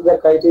as the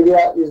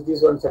criteria is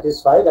this one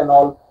satisfied, and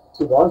all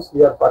three bonds,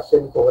 we are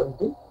partially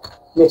covalent in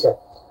nature.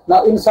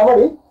 Now, in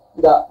summary,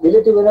 the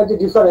relative energy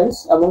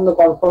difference among the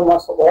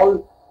conformers of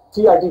all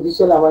three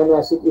artificial amino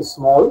acids is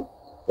small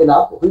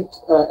enough, which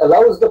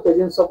allows the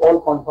presence of all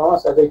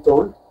conformers, as I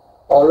told,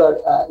 all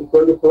are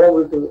equally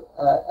probable to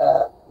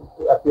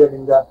appear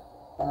in the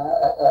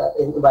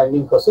in the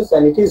binding process,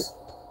 and it is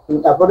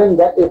apparent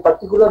that a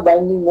particular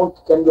binding mode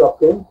can be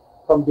obtained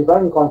from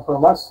different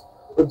conformers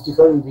with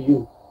different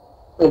BU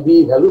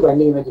value,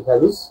 binding energy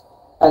values.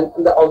 And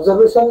the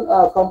observation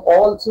from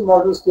all three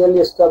models clearly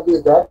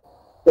established that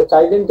the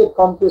tridentate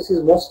complex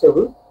is most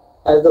stable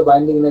as the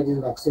binding energy is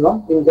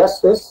maximum. In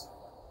gas phase,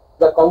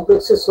 the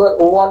complexes where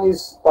O1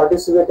 is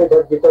participated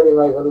have greater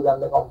MI value than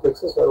the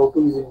complexes where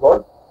O2 is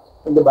involved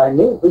in the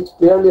binding, which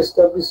clearly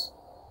establishes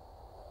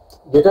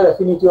greater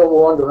affinity of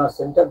O1 donor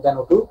center than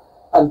O2.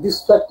 And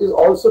this fact is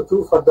also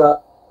true for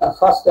the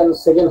first and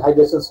second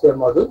hydration sphere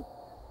model.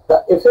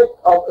 The effect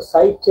of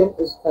side chain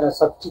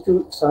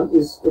substitution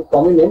is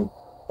prominent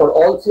for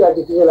all three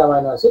artificial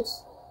amino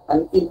acids,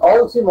 and in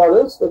all three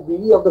models, the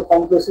BE of the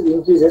complexes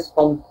increases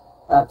from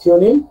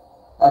threonine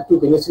to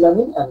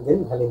penicillamine and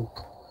then valine.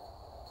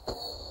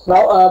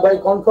 Now, by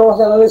conformance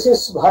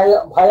analysis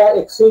via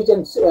XH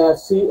and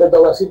C,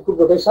 the acid group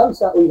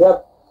rotations, we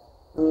have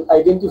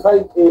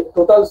identified a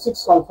total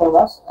 6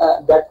 conformers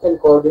that can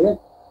coordinate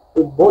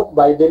with both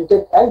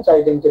bidentate and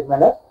tridentate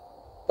manner.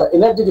 The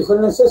energy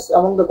differences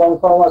among the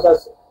conformers are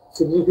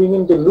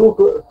significantly low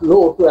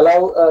to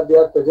allow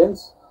their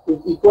presence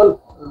with equal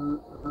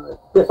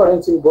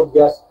preference in both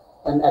gas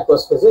and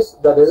aqueous phases.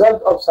 The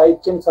result of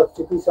side chain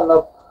substitution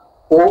of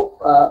O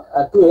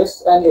to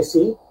S and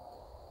Ac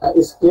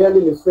is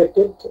clearly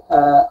reflected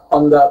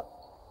on the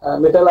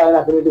metal ion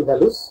affinity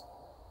values.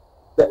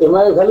 The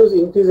MI values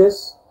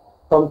increases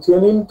from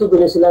threonine to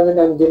penicillamine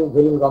and then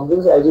valine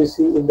complexes, as we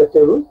see in the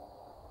table.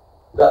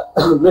 The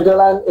metal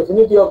ion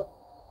affinity of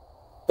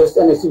S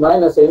and Ac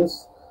minus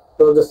ends,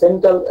 so the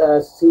central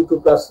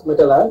C2 plus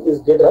metal ion is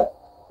greater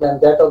than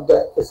that of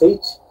the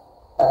SH,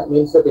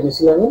 means the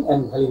penicillamine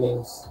and valine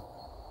ends.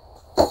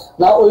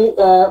 Now we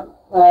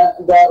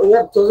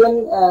have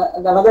chosen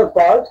another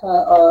part,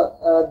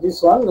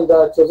 this one,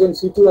 the chosen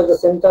C2 as the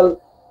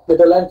central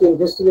metal ion to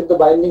investigate the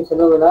binding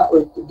phenomena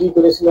with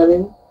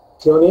D-penicillamine,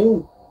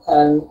 threonine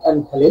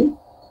and valine,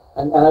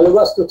 and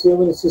analogous to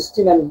threonine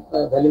cysteine and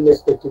valine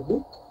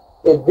respectively.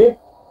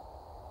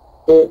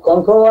 A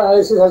conformer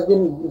analysis has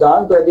been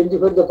done to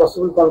identify the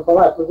possible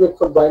conformer appropriate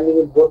for binding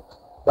in both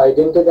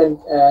bidentate and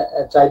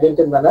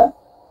tridentate manner.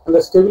 And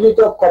the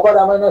stability of copper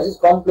amino acid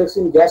complex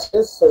in gas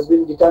phase has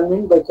been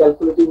determined by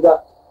calculating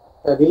the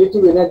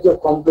relative energy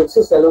of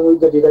complexes along with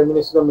the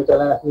determination of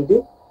metal ion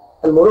affinity.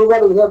 And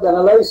moreover, we have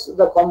analyzed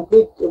the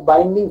complete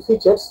binding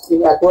features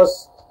in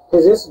aqueous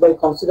phases by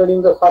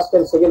considering the first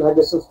and second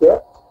hydration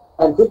sphere,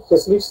 and which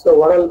facilitates the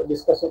overall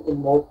discussion in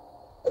more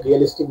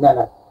realistic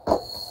manner.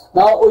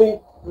 Now we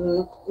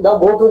now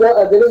go to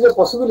the there is a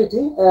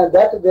possibility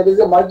that there is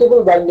a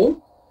multiple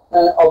binding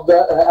of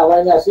the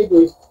amino acid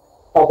with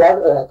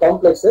copper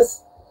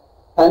complexes,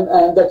 and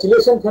the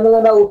chelation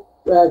phenomena would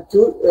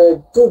two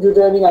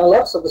deuterionic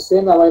analogs of the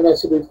same amino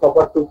acid with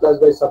copper 2 plus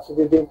by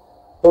substituting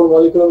 4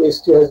 molecule of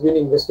H2 has been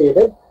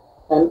investigated.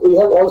 And we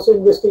have also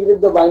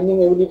investigated the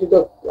binding ability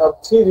of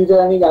 3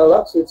 deuterionic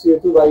analogs with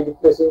CO2 by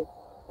replacing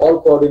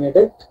all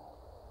coordinated.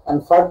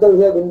 And further,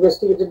 we have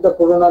investigated the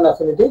proton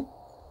affinity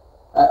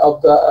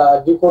of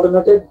the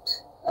deprotonated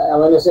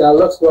amino acid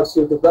analogs towards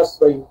CO2 plus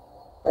by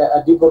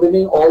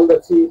deprotoning all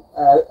the 3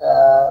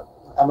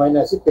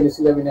 amino acid,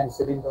 penicillamine and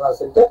serine donor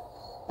center.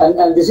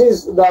 And this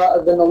is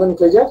the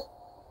nomenclature,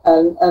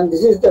 and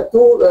this is the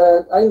two.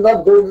 I will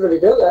not go into the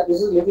detail.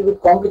 This is a little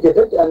bit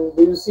complicated, and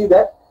you will see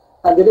that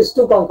there is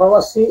 2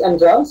 conformers, C and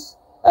trans,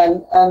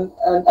 and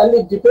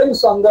it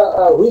depends on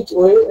the which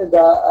way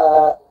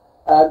the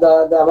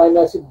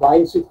amino acid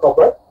binds with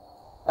copper,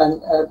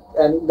 and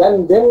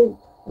then the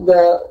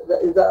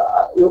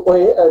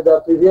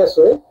previous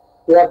way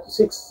we have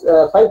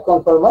 5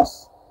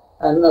 conformers,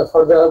 and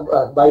for the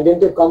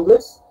bidentate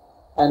complex,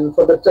 and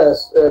for the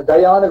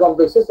diamino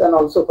complexes, and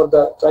also for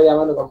the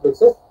triamino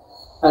complexes,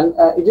 and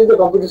it is the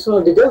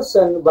computational details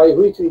and by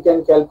which we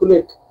can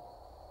calculate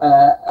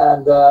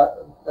the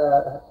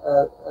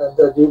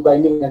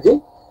binding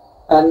energy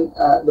and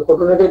the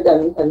protonated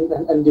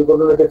and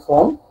deprotonated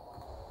form,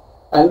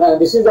 and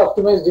this is the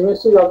optimized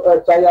geometry of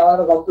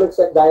triamino complex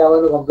and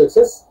diamino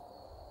complexes,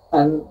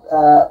 and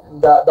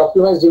the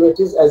optimized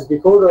geometries as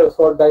before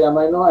for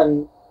diamino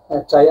and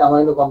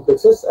triamino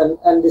complexes,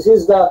 and this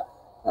is the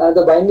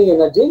binding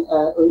energy.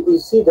 We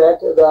see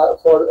that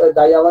for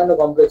diamino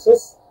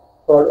complexes,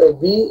 for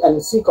B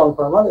and C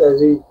conformer,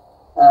 as we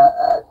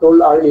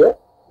told earlier,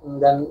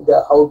 then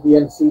how B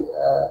and C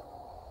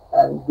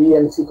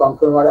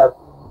conformer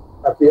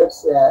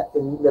appears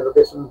in the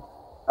rotation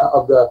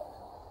of the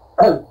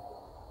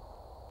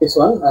this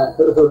one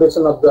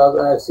rotation of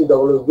the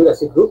CWB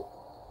acid group,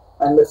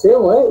 and the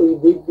same way we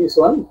did this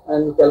one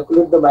and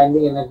calculate the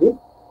binding energy.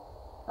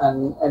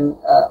 And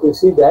we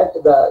see that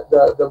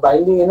the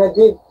binding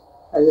energy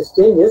as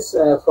changes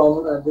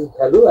from this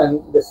value,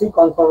 and the C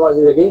conformer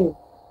is again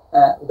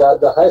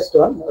the highest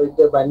one with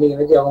the binding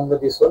energy among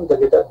this one, the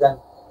greater than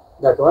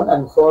that one.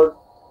 And for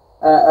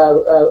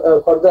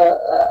the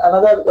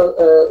another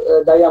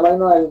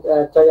diamino and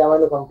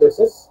triamino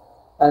complexes,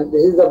 and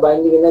this is the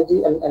binding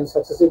energy and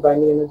successive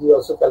binding energy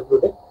also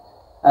calculated.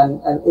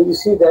 and you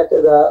see that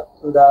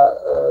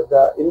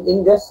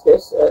in this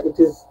case it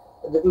is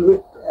a little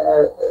bit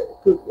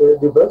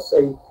reverse.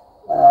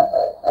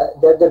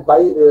 That by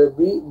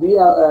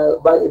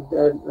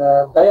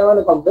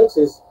diamino complex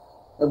is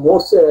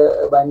more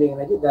binding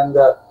energy than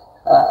the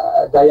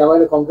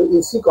diamino complex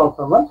in C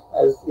conformer,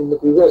 as in the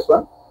previous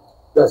one.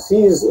 The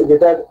C is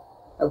greater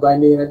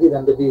binding energy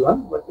than the B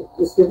one, but it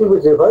is little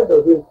bit reversed.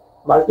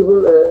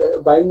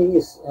 Multiple binding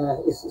is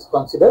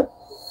considered,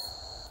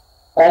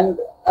 and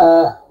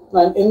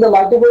in the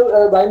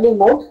multiple binding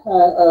mode,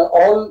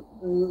 all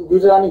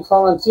butyronic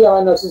form and 3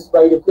 amino acids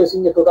by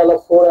replacing a total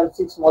of 4 and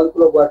 6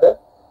 molecules of water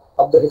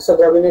of the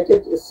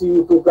hexacoordinated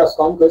Cu2 plus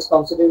complex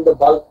considering the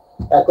bulk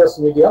aqueous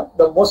medium.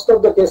 The most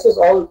of the cases,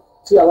 all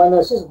 3 amino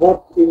acids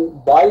both in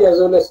bi as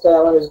well as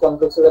tri-amino acid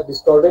complexes are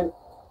distorted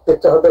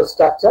tetrahedral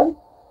structure.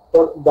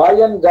 For bi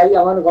and di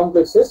amino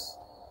complexes,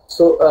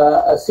 so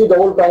C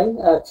double prime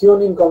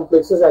threonine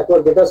complexes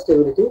acquire better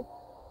stability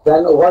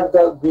than over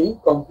the B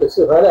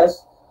complexes,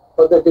 whereas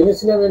for the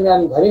penicillamine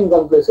and valine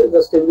complexes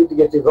the stability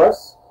gets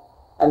reversed,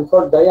 and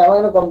for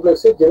diamino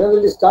complexes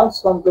generally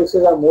trans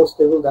complexes are more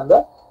stable than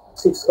the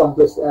cis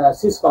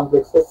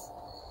complexes.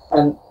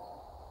 And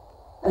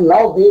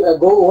now we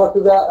go over to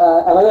the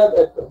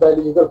another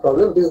biological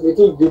problem. It is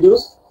little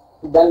reduced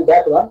than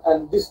that one,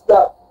 and this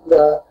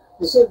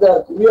is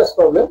the previous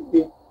problem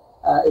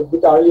a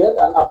bit earlier,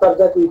 and after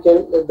that we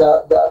came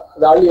the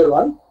earlier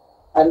one.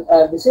 And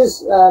this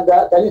is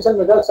the transition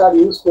metals are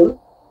useful,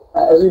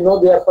 as we know,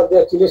 they are for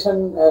their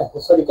chelation,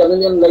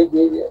 chameleon-like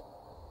behavior,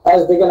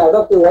 as they can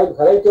adopt a wide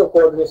variety of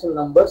coordination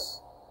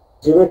numbers,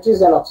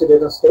 geometries, and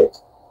oxidation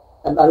states.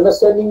 And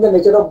understanding the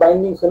nature of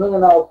binding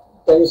phenomena of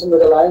transition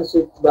metal ions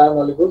with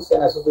biomolecules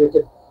and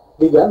associated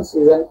ligands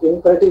is an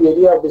imperative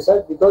area of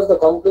research, because the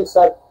complexes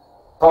are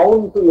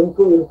found to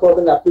improve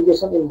important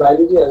application in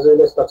biology as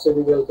well as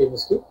toxicological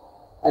chemistry.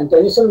 And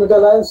transition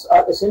metal ions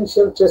are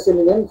essential trace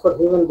element for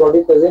human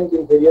body present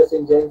in various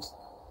enzymes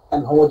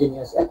and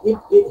homogeneous. And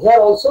here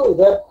also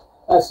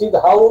see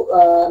how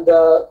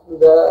the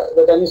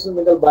transition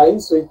metal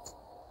binds with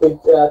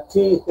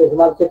 3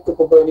 remarkable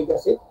propionic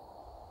acid,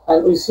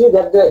 and we see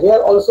that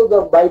here also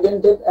the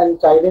bidentate and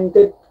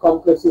tridentate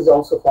complex is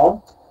also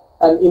formed.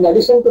 And in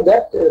addition to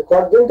that,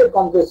 quadrentate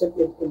complex is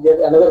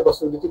another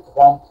possibility to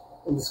form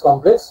in this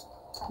complex.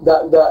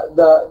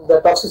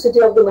 The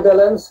toxicity of the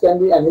metal ions can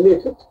be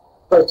annihilated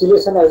by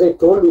chelation, as I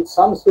told, with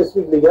some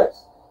specific ligands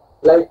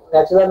like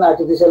natural and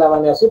artificial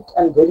amino acid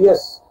and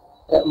various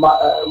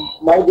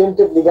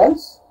bidentate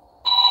ligands,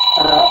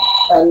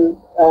 and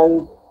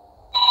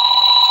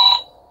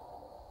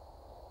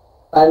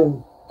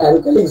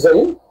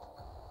calixarine.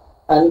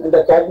 And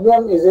the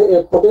cadmium is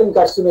a potent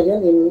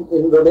carcinogen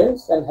in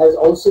rodents and has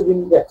also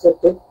been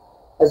accepted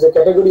as a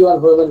category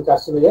 1 human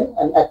carcinogen.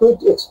 And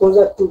acute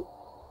exposure to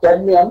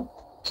cadmium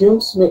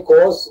fumes may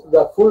cause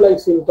the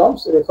flu-like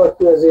symptoms referred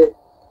to as a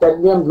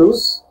cadmium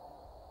blues.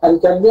 And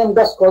cadmium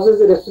dust causes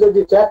the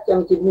respiratory tract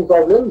and kidney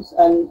problems,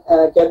 and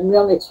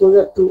cadmium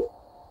exposure to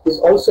is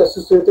also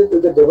associated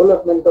with the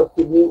development of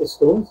kidney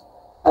stones.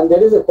 And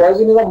there is a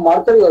poisoning of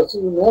mercury also.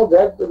 You know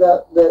that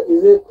there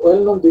is a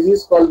well-known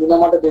disease called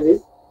Minamata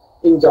disease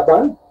in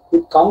Japan.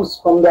 It comes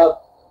from the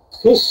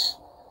fish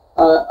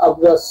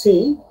of the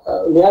sea.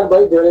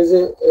 Nearby there is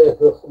a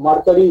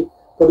mercury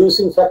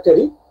producing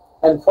factory,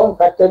 and from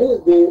factory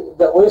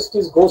the waste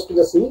goes to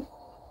the sea,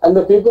 and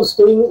the people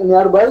staying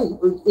nearby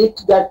will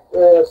eat that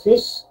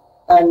fish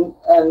and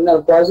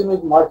poison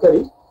with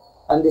mercury,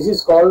 and this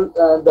is called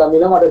the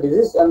Minamata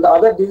disease. And the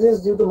other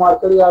diseases due to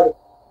mercury are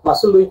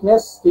muscle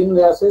weakness, skin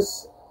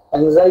rashes,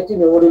 anxiety,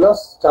 memory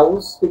loss,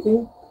 trouble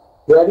speaking,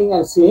 hearing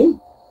and seeing.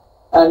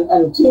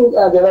 And zinc,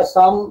 there are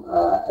some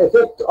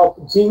effect of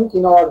zinc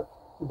in our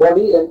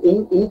body, and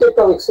intake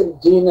of excess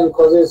zinc and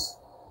causes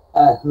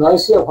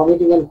nausea,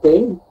 vomiting and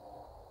pain,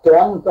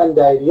 cramp and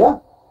diarrhea.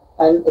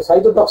 And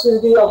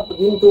cytotoxicity of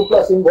zinc 2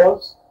 plus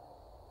involves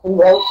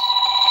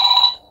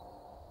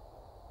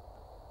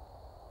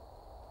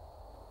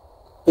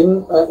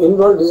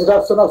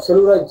disruption of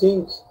cellular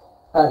zinc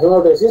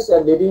hemostasis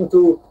and leading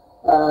to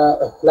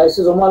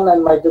lysosomal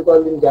and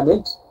mitochondrial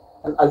damage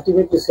and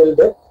ultimately cell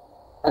death.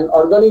 An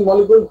organic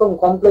molecule from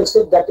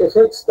complexes that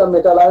affects the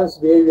metal ions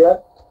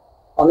behavior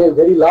on a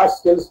very large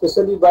scale,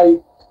 especially by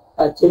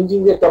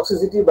changing their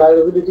toxicity,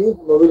 bioavailability,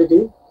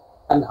 mobility,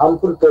 and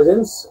harmful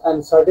presence,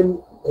 and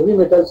certain heavy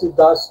metals is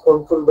thus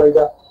controlled by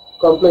the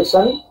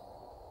complexion.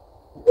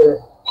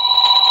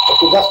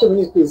 Okay, just a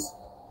minute, please.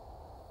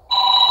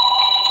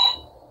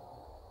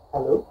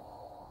 Hello?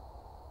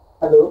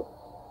 Hello?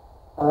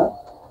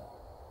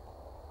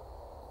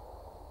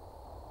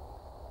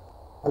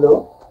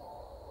 Hello?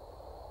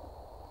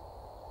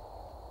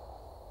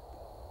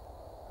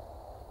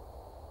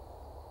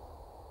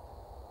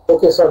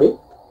 Okay, sorry.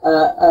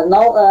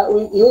 Now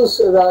we use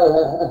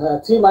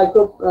the 3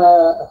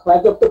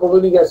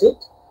 micropropylenic acid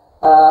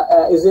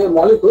is a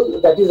molecule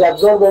that is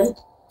absorbent.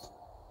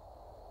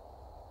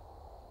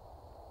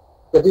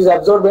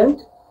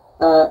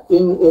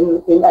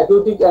 In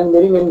aquatic and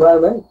marine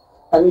environment,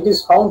 and it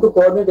is found to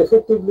coordinate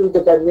effectively with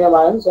the cadmium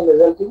ions and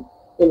resulting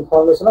in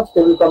formation of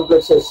stable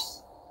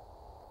complexes.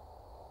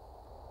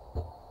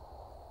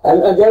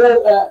 And there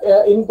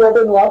are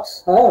important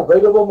works.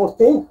 Vaibhava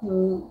Murthy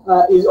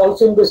is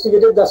also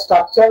investigated the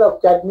structure of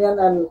cadmium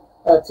and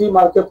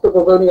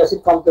 3-marketopropiononic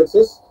acid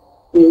complexes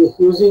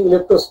using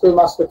electrospray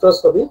mass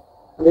spectroscopy.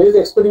 And there is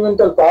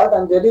experimental part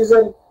and there is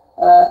a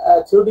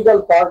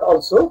theoretical part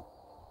also.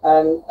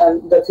 And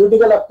the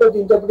theoretical approach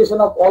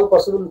interpretation of all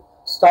possible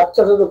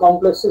structures of the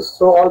complexes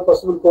through all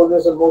possible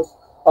coordination modes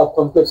of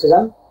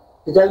complexation.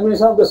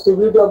 Determination of the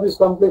stability of these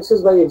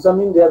complexes by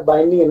examining their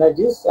binding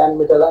energies and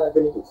metal ion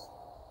affinities.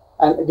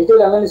 And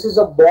detailed analysis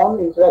of bond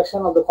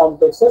interaction of the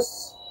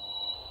complexes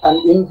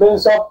and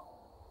influence of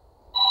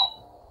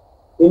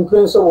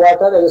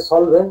water as a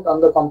solvent on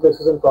the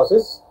complexation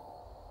process.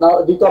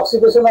 Now,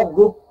 detoxification of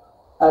group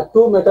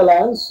 2 metal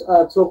ions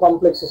through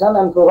complexation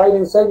and provide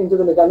insight into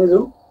the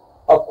mechanism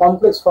of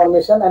complex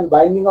formation and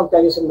binding of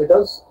transition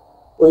metals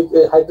with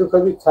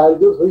hydrophobic thiol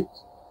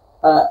groups,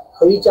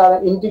 which are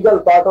an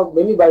integral part of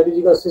many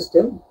biological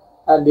systems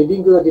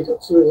leading to the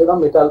detoxification of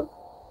metal ion.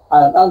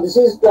 And this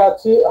is the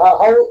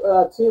how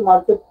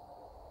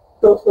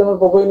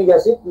 3-marketopropiononic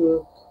acid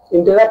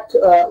interact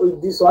with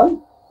this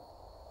one.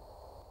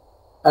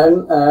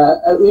 And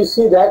we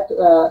see that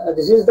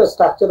this is the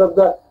structure of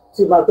the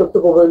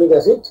 3-marketopropiononic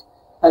acid,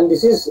 and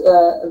this is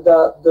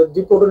the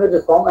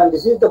deprotonated form, and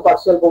this is the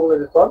partial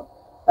protonated form.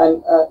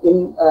 And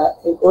in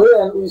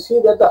OA, we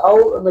see that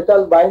how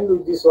metal bind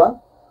with this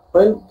one.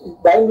 When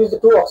it bind with the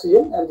 2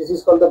 oxygen, and this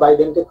is called the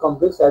bidentate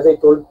complex, as I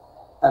told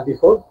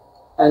before.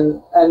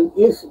 And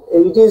if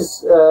it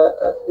is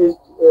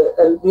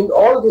and in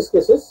all these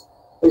cases,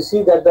 we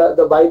see that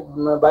the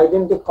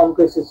bidentate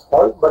complex is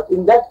formed. But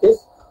in that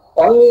case,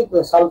 only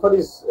sulfur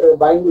is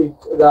bind with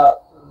the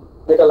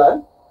metal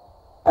ion,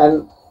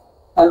 and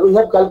we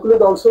have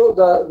calculated also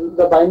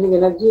the binding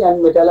energy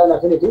and metal ion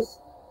affinities,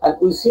 and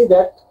we see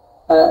that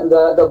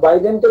the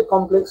bidentate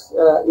complex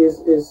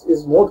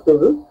is more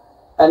stable.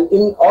 And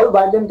in all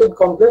bidentate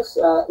complex,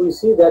 we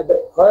see that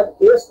where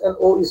S and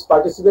O is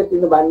participate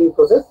in the binding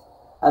process,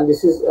 and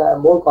this is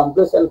more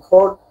complex. And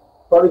for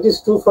it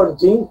is true for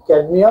zinc,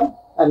 cadmium,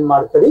 and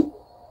mercury.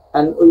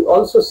 And we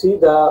also see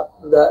the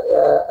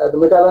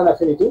metal ion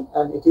affinity,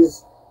 and it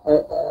is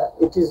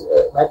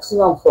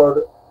maximum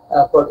for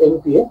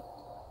MPa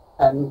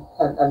and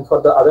for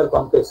the other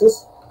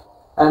complexes.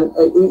 And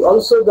we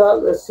also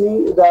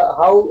see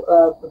how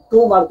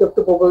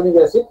 2-marketopropiononic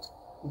acid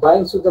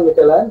binds to the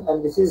metal ion,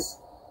 and this is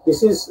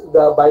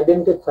the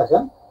bidentate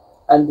fashion,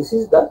 and this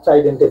is the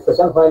tridentate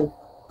fashion. When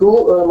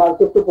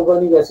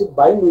 2-marketopropiononic acid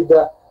bind with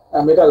the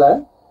metal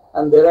ion,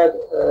 and there are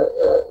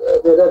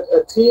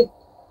 2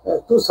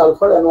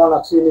 sulfur and 1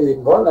 oxygen is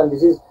involved, and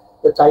this is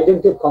the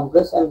tridentate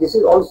complex, and this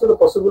is also the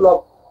possible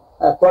of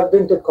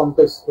quadrentate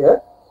complex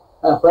here,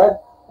 where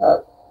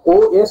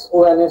OS,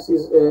 O and S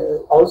is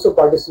also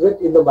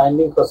participate in the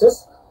binding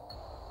process.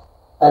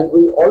 And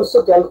we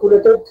also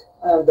calculated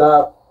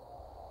the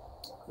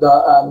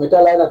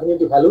metal ion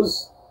affinity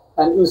values,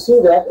 and you see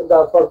that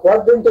for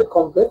quadrentate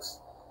complex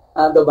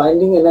the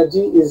binding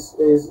energy is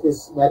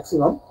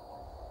maximum,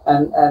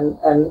 and then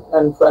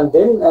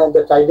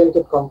the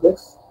tridentate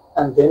complex,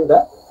 and then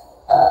the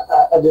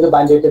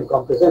bidentate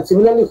complex. And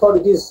similarly for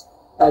it is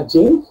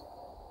zinc,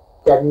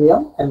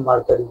 cadmium, and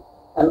mercury.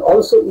 And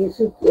also, if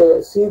you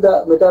see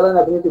the metal ion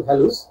affinity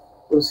values,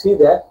 you see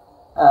that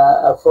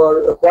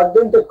for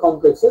quadrentate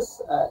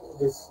complexes,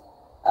 this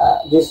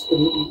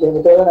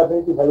metal ion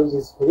affinity values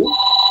is very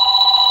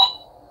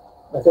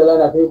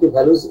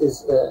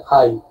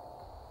high.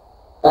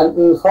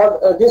 And for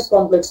these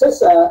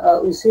complexes,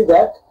 we see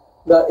that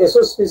the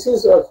SO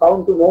species are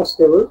found to more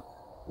stable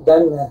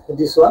than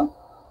this one,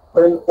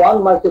 when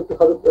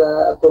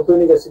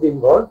 1-marketopropiononic acid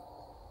involved,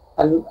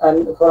 and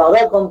for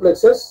other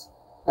complexes,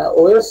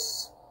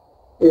 OS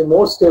is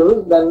more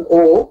stable than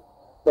O.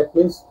 That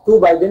means 2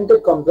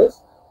 bidentate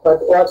complex, but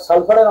where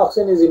sulfur and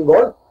oxygen is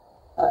involved,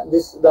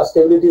 the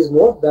stability is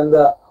more than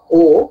the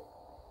O.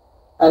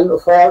 And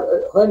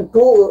for when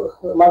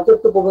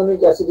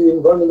 2-marketopropiononic acid is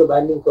involved in the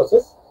binding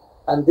process,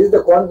 and this is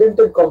the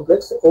quadrentate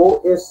complex,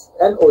 OS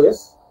and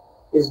OS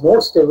is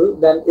more stable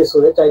than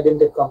SOA,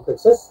 tridentate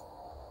complexes,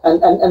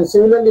 and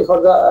similarly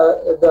for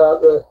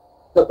the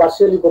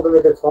partially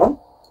protonated form.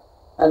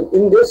 And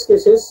in these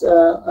cases,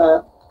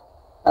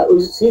 we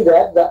see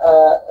that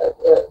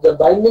the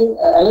binding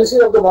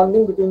analysis of the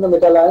bonding between the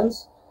metal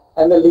ions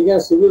and the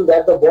ligands reveal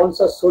that the bonds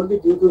are solely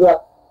due to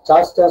the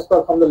charge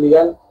transfer from the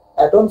ligand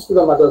atoms to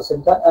the metal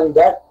center, and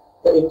that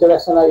the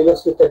interaction are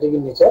electrostatic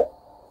in nature.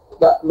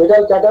 The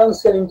metal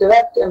cations can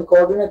interact and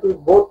coordinate with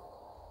both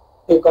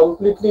a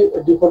completely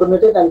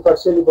deprotonated and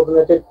partially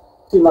protonated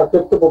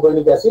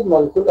 3-marketopropiononic acid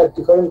molecule at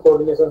different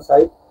coordination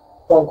sites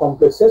from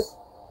complexes.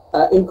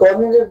 In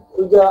coordinated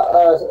with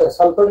the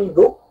sulfuryl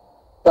group,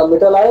 the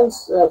metal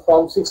ions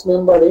form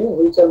 6-member ring,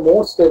 which are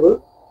more stable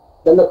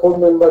than the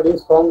 4-member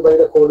rings formed by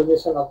the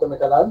coordination of the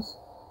metal ions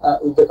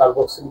with the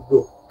carboxylic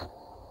group.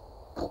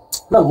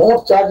 Now,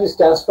 more charge is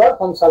transferred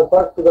from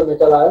sulfur to the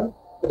metal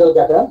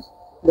cations,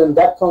 than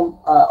that from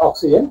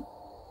oxygen.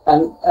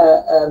 And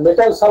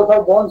metal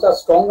sulfur bonds are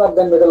stronger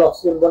than metal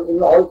oxygen bond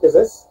in all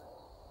cases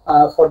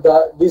for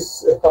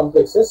these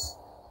complexes.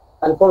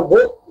 And for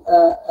both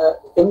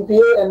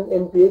MPA and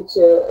MPH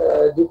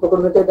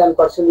deprotonated and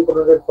partially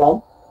protonated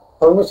form,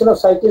 formation of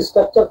cyclic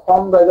structure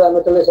formed by the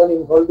metallization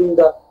involving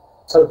the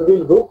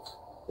sulfuryl group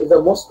is the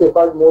most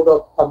preferred mode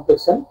of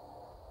complexion.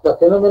 The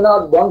phenomena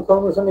of bond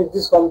formation in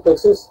these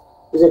complexes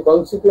is a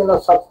consequence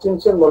of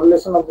substantial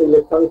modulation of the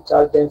electronic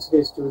charge density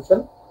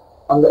distribution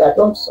on the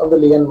atoms of the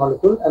ligand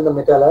molecule and the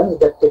metal ions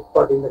that take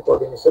part in the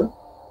coordination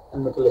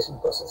and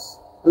metallization process.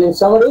 And in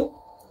summary,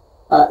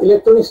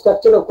 electronic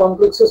structure of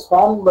complexes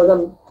formed by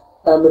the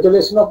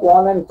metallization of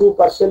 1 and 2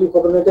 partially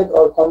protonated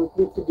or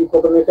completely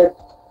deprotonated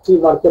 3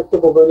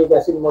 mercaptopropanic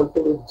acid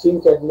molecule with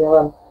zinc, cadmium,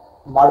 and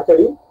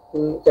mercury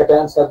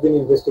cations have been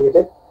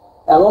investigated.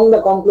 Among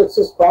the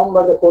complexes formed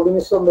by the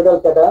coordination of metal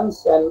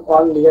cations and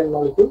 1 ligand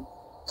molecule,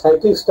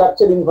 cyclic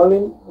structure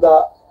involving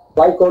the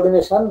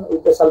bicoordination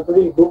with the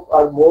sulfuryl group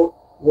are more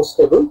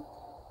stable.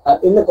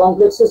 In the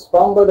complexes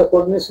formed by the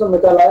coordination of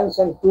metal ions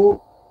and 2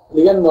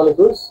 ligand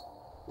molecules,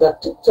 the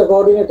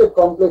tetracoordinated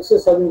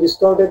complexes having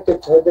distorted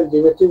tetrahedral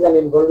geometries and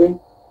involving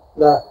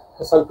the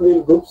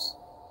sulfuryl groups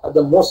are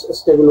the most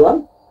stable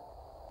one.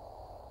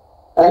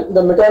 And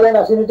the metal ion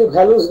affinity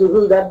values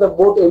reveal that the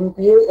both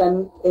MPA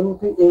and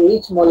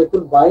MPAH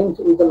molecule bind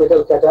with the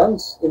metal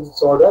cations in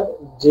this order: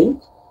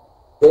 zinc,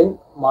 then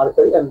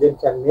mercury, and then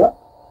cadmium.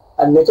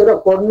 And nature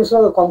of coordination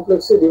of the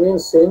complexes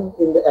remains same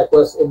in the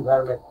aqueous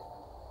environment.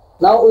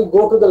 Now we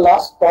go to the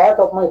last part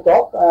of my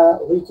talk,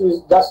 which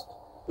is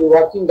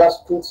working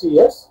just 2-3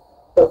 years.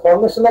 The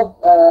formation of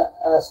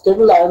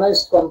stable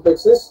ionized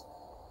complexes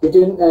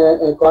between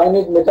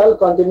coinage metal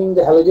containing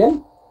the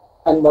halogen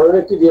and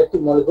moderately reactive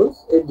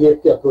molecules, a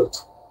DFT approach.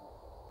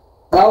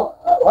 Now,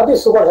 what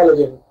is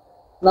superhalogen?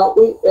 Now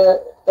we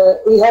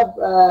have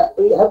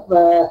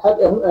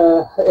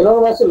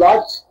enormously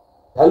large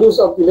values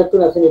of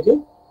electron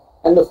affinity,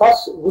 and the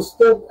first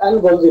Gustav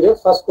and Goldzirev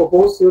first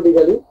proposed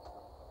theoretically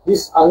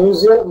this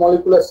unusual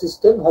molecular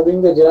system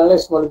having the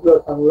generalized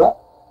molecular formula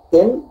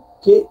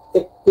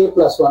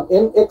MK+1,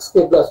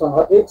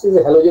 MXK+1, where X is a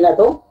halogen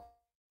atom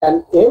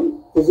and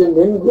M is a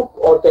main group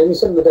or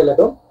transition metal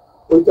atom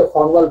with a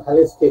formal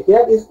valence K.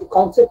 Here is the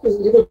concept is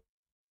little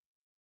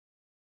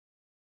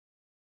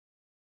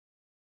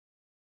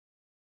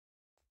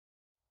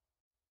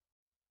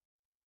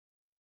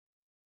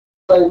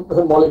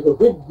molecule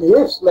which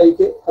behaves like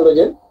a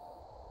halogen,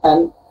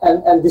 and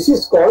this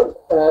is called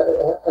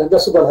the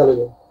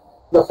superhalogen.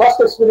 The first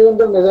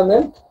experimental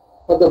measurement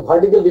of the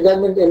vertical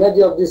determinant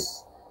energy of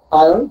this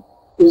ion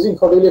using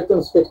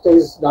photoelectron spectra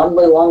is done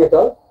by Wang et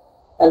al.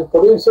 And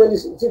this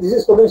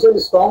is potentially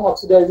strong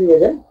oxidizing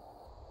agent.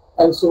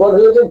 And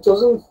superhalogen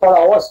chosen for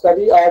our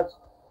study are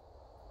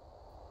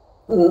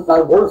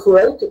gold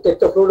fluoride,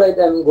 tetrafluoride,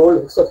 and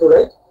gold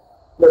hexafluoride.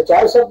 The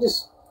choice of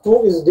these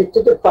two is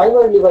dictated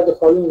primarily by the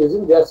following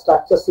reason: their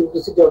structure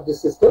simplicity of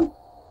this system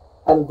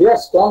and their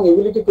strong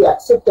ability to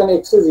accept an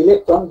excess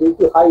electron due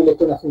to high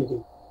electron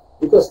affinity.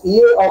 Because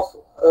EA of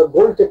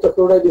gold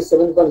tetrafluoride is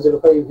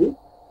 7.05 eV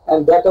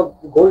and that of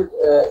gold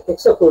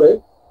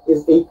hexafluoride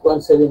is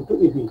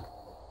 8.72 eV.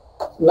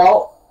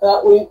 Now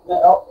they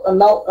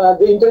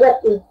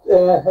interact with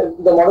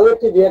the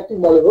moderately reactive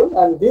molecule,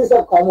 and these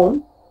are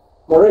common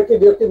moderately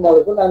reactive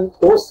molecule and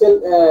closed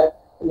cell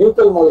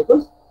neutral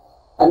molecules,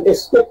 and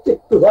expected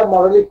to have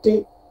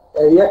moderately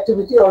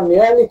reactivity or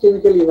nearly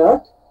chemically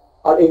inert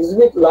or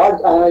exhibit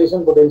large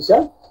ionization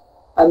potential.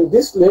 And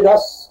this led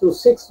us to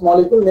 6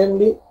 molecules,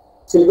 namely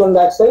silicon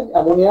dioxide,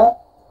 ammonia,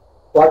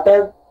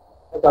 water,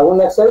 carbon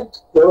dioxide,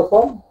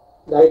 chloroform,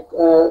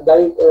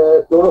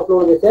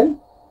 chlorofluoromethane,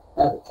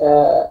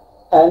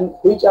 and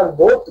which are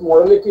both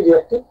moderately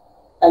reactive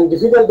and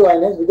difficult to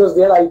ionize because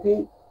their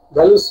IP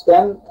values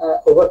span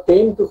over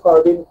 10 to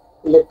 14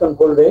 electron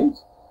volt range,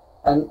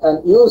 and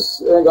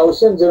use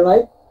Gaussian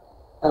Zeronite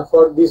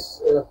for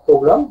this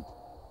program,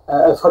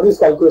 for this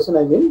calculation.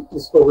 I mean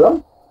this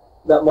program.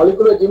 The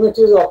molecular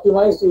geometry is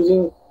optimized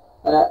using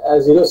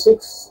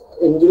M06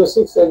 and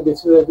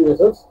derivative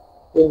methods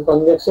in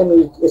conjunction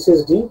with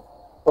SSD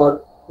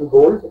for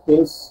gold,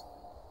 means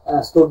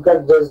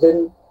Stuttgart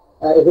Dresden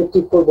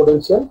effective core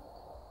potential,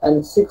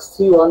 and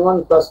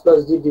 6311 plus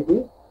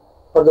GDP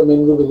for the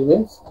main group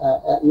elements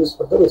used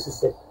for the basis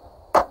set.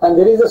 And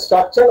there is a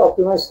structure,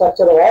 optimized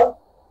structure of all.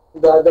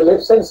 The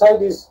left hand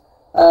side is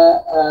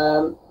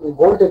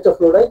gold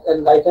tetrafluoride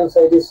and right hand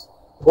side is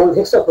gold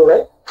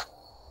hexafluoride.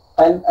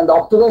 And the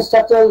optimized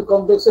structural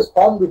complexes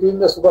formed between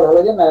the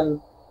superhalogen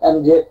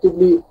and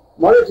reactively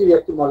moderately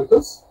reactive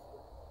molecules.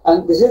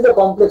 And this is the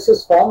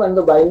complexes form and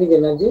the binding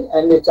energy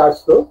and the charge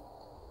flow.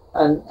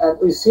 And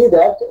we see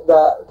that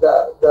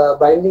the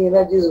binding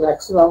energy is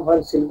maximum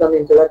when silicon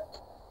interact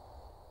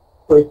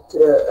with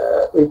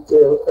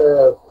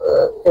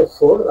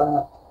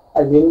F4.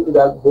 I mean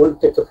the gold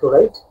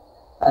tetrafluoride,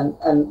 and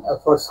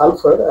for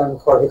sulfur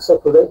and for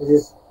hexafluoride it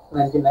is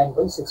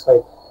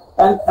 99.65.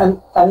 And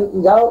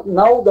now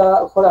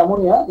for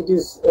ammonia it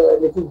is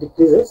little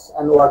decreases,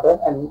 and water,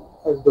 and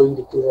is going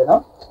to clear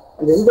now.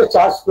 And this is the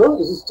charge flow.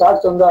 This is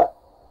charge on the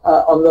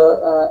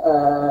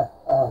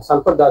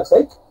sulfur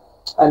dioxide,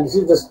 and this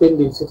is the spin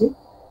density.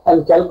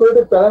 And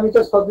calculated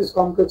parameters for these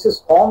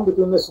complexes formed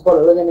between the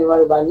superhalogen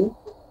MRI binding.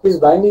 This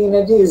binding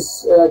energy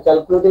is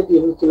calculated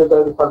in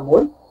kilocalorie per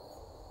mole.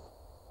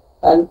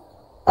 And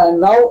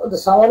now the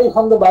summary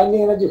from the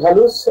binding energy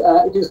values,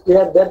 it is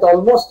clear that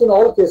almost in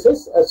all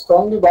cases,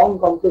 strongly bound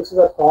complexes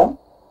are formed,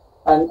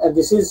 and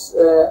this is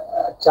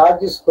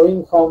charge is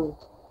flowing from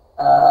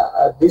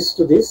this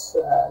to this,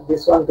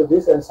 this one to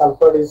this, and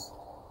sulfur is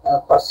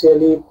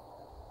partially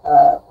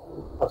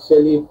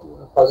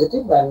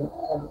positive, and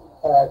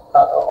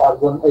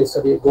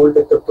gold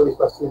detector is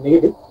partially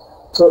negative.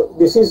 So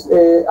this is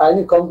a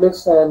ionic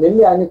complex,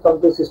 mainly ionic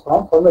complex is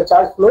formed from the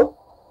charge flow.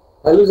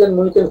 Values and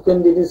Mulliken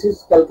spin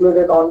densities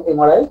calculated on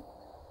MRI.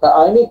 The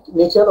ionic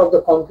nature of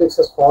the complex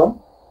is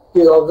formed. It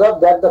is observed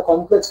that the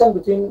complexation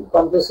between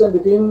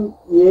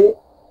A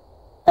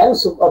and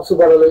of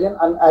superhalogen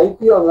and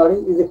IP or MRI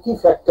is a key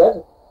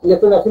factor.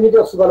 Electron affinity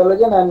of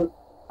superhalogen and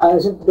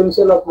ionization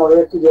potential of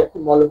moderately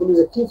reactive molecule is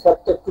a key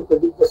factor to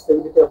predict the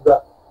stability of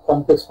the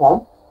complex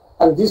form.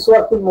 And this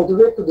work will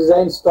motivate to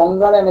design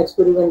stronger and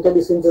experimentally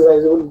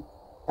synthesizable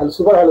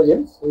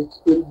superhalogens, which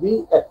will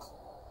be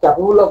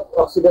capable of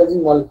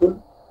oxidizing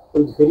molecule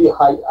with very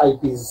high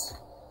IPs.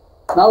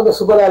 Now the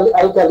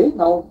superalkali.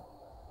 Now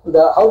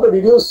how to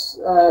reduce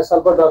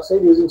sulfur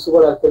dioxide using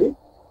superalkali,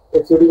 a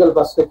theoretical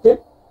perspective,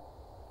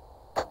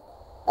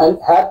 and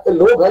have a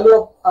low value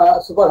of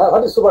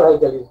what is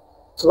superalkali?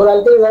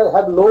 Superalkali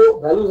have low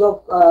values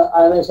of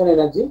ionization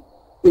energy,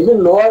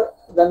 even lower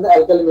than the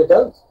alkali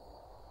metals.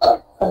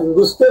 And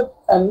Gustav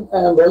and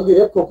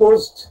Baldire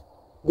proposed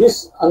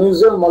this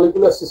unusual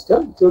molecular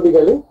system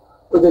theoretically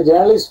with the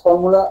generalist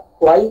formula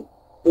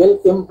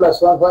YLM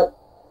plus 1, where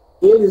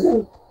L is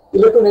an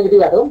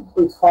electronegative atom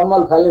with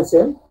formal valence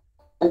M,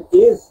 and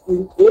L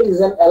is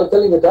an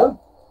alkali metal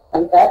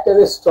and act as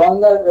a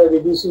stronger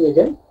reducing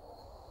agent.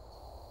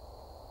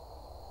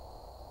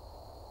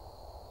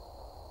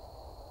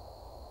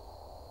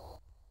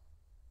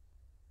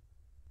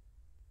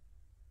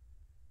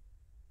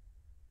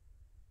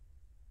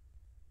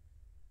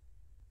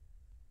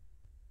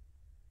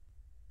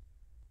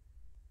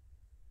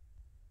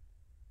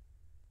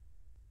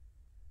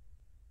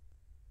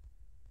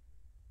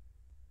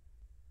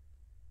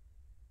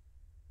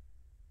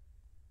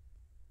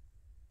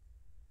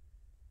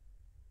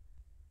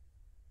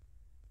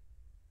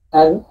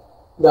 And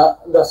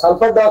the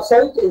sulfur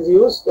dioxide is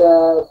used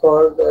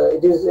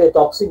it is a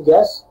toxic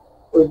gas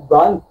with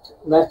burnt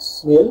match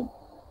smell,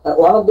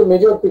 one of the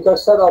major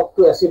precursor of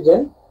to acid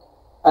rain,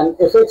 and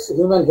affects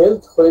human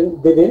health when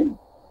breathed,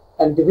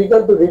 and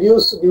difficult to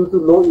reduce due to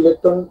low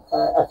electron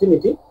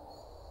affinity.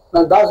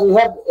 Now thus we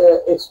have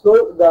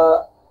explored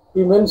the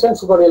pre-mentioned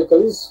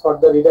superalkalis for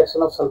the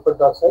reduction of sulfur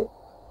dioxide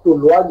to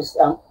lower this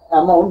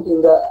amount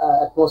in the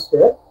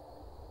atmosphere,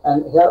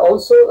 and here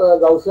also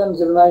Gaussian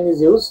 09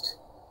 is used,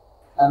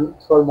 and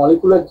for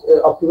molecular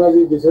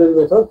optimized differential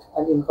method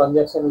and in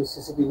conjunction with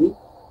CCTV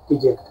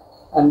TJ.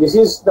 And this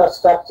is the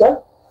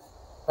structure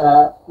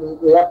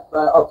we have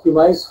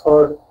optimized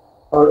for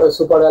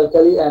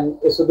superalkali and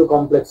SO2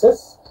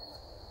 complexes,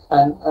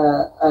 and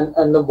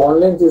the bond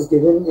length is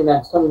given in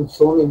angstrom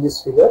shown in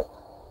this figure,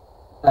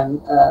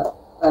 and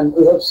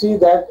we have seen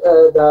that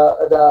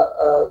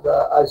the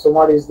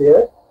isomer is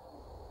there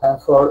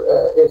for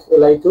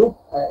FLi2,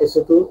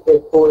 SO2,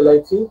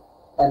 FOLi3,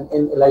 and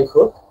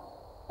NLi4.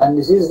 And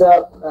this is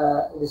the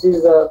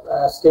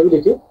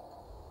stability,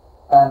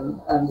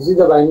 and this is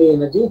the binding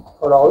energy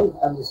for all,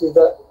 and this is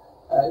the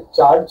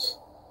charge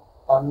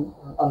on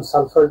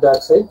sulfur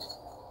dioxide,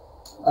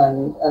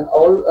 and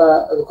all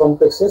the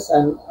complexes.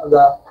 And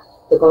the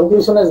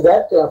conclusion is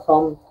that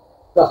from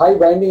the high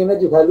binding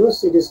energy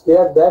values, it is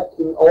clear that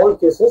in all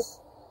cases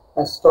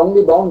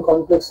strongly bound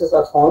complexes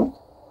are formed.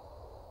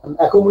 And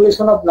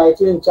accumulation of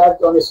nitrogen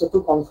charge on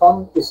SO2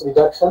 confirmed its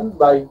reduction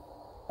by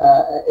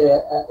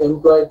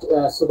employed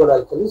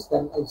superalkalis,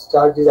 then its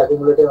charge is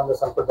accumulated on the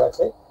sulfur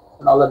dioxide,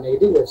 and all are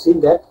negative. We have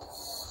seen that.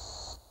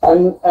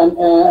 And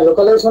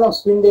localization of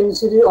spin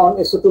density on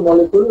SO2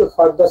 molecule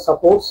further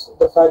supports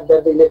the fact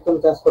that the electron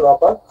transfer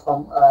occurred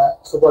from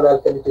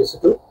superalkali to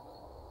SO2.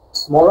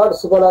 Smaller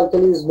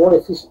superalkali is more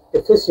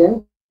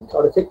efficient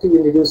or effective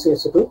in reducing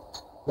SO2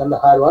 than the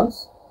higher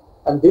ones.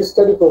 And this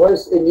study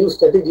provides a new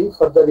strategy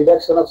for the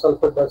reduction of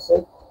sulfur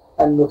dioxide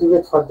and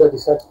motivate further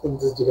research in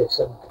this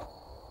direction.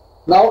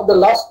 Now the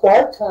last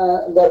part,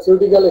 the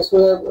theoretical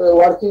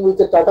working with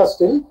the Tata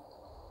Steel,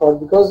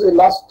 because the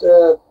last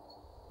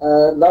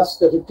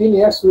 15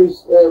 years we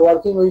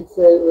working with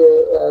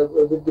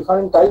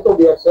different type of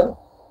reaction,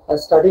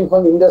 starting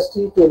from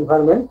industry to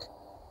environment,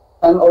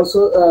 and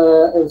also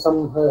in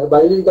some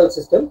biological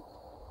system.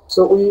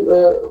 So we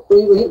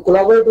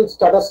collaborate with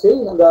Tata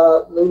Steel, and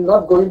we will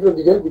not go into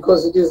detail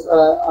because it is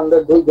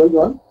going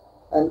on,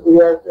 and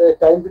we are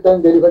time to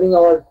time delivering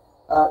our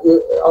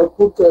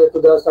output to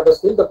the Tata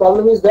Steel. The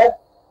problem is that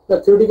the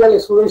theoretical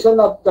exploration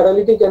of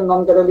catalytic and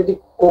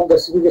non-catalytic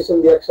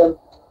co-gasification reaction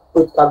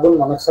with carbon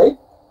monoxide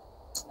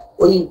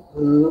we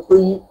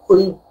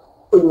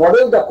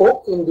model the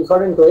coke in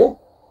different way,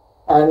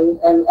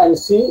 and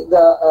see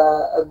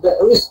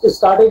we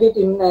started it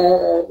in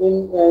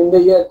the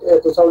year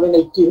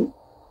 2018,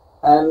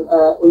 and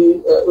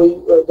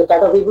the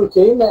Tata people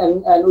came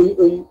and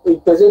we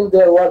present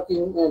their work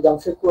in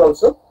Jamshedpur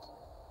also,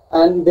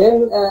 and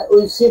then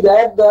we see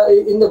that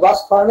in the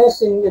blast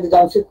furnace in the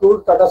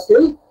Jamshedpur Tata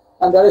Steel,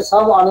 and there is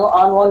some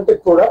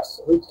unwanted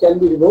products which can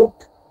be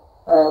removed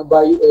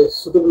by a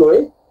suitable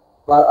way,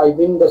 I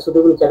mean the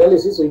suitable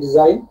catalysis we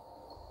design,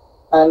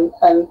 and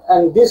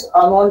this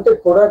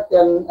unwanted product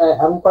can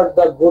hamper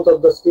the growth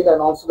of the steel and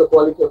also the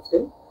quality of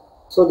steel.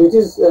 So this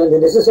is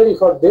necessary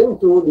for them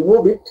to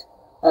remove it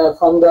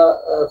from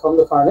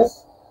the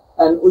furnace,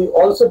 and we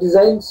also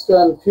designed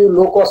a few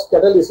low-cost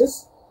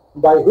catalysis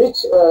by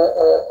which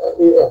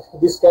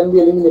this can be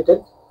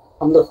eliminated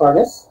from the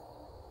furnace,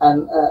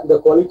 and the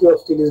quality of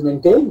steel is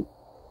maintained.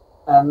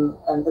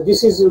 And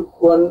this is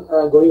one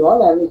going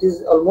on, and it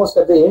is almost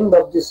at the end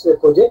of this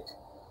project,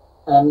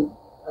 and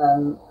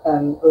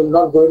we'll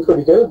not go into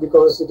detail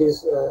because it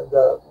is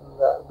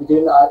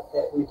between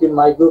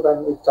my group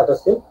and with Tata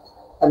Steel,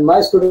 and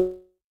my student.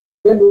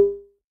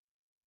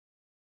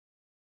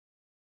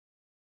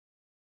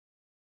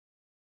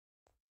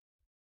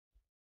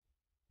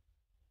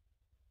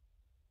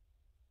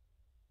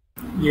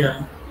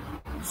 Yeah.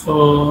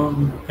 So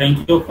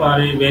thank you for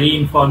a very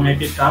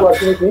informative talk.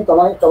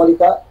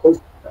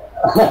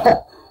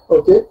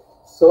 Okay,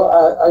 so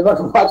I not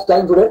much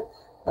time today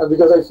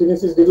because I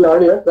finished this little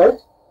earlier, right?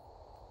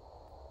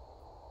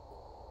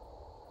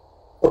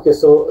 Okay,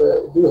 so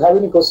do you have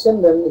any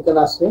question? Then you can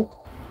ask me.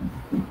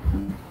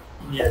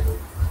 Yes.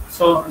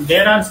 So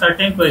there are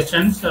certain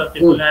questions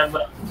people have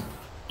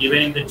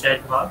given in the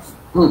chat box.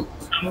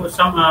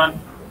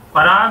 Some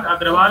Parag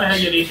Agrawal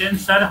has written,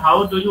 sir,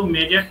 how do you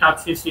measure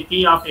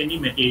toxicity of any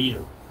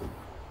material?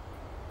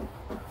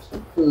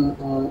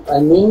 I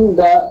mean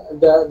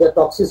the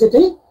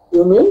toxicity,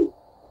 you mean?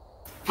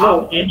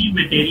 Of any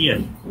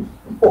material.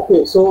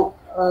 Okay, so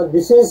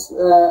this is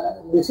the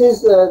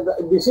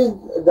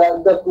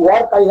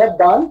work I have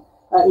done.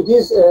 It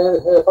is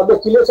for the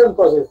chelation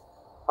process.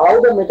 How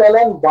the metal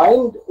ion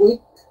bind with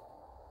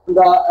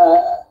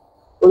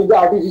the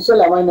artificial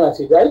amino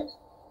acid, right?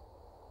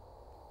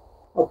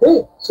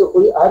 Okay, so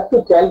we have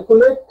to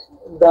calculate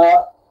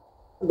the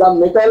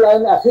metal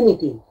ion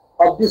affinity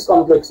of these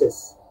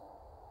complexes.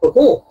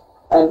 Okay,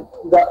 and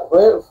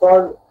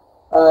for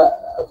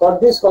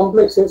these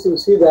complexes, you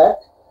see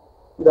that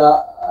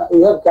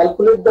we have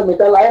calculated the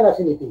metal ion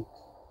affinity.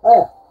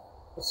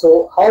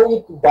 So how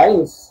it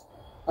binds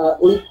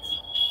with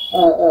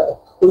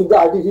the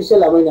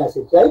artificial amino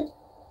acid, right?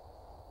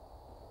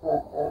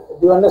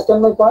 Do you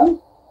understand my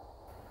point?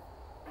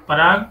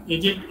 Parag,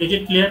 is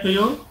it clear to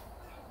you?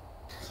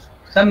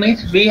 So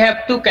means we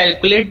have to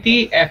calculate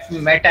the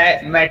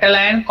metal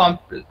ion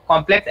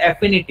complex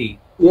affinity.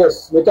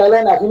 Yes, metal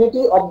ion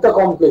affinity of the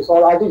complex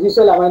or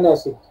artificial amino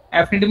acid.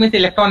 Affinity means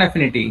electron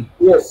affinity.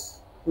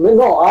 Yes,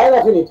 no, ion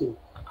affinity.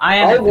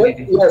 Ion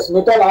affinity. Yes,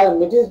 metal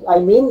ion. It is, I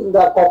mean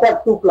the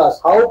copper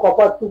 2+. How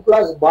copper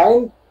 2+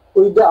 bind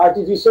with the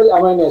artificial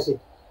amino acid.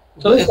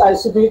 So this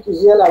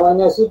artificial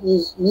amino acid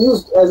is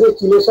used as a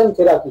chelation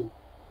therapy.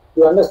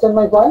 You understand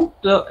my point?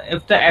 So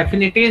if the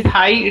affinity is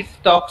high, it's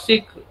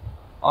toxic,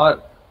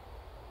 or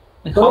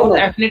how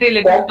the affinity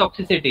related to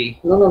toxicity?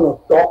 No.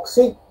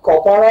 Toxic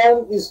copper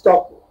ion is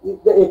the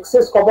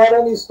excess copper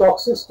ion is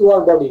toxic to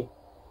our body.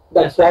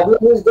 The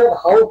problem is that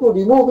how to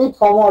remove it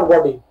from our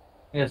body.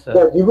 Yes, sir.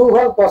 The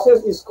removal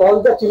process is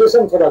called the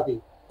chelation therapy,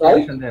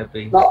 right? Chelation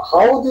therapy. Now,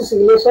 how this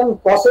chelation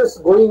process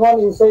going on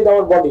inside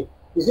our body?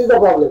 This is the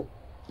problem.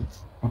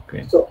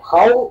 Okay. So,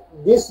 how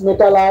this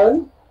metal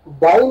ion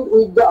bind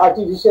with the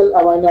artificial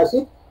amino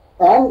acid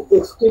and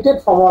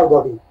excreted from our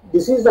body?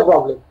 This is the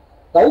problem,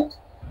 right?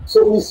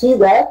 So, we see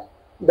that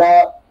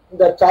the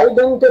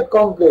tridentate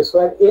complex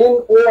where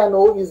N, O, and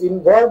O is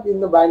involved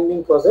in the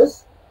binding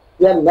process,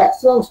 they have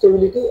maximum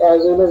stability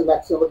as well as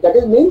maximum. That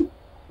is mean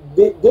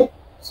they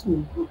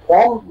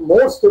form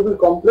more stable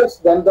complex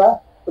than the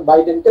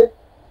bidentate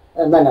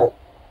manner.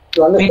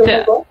 You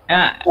understand?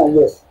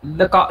 Yes.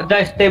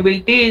 The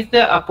stability is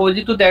the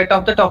opposite to that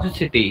of the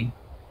toxicity.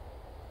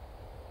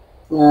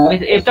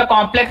 If the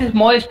complex is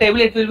more stable,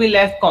 it will be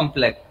less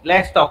complex,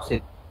 less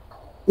toxic.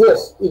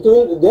 Yes, it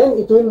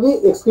will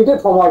be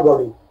excreted from our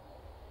body.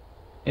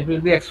 It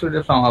will be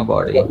excreted from our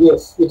body.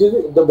 Yes,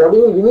 the body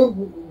will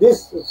remove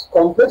this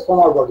complex from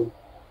our body.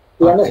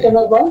 You understand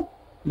my point?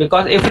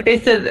 Because if it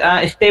is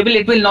stable,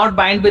 it will not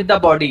bind with the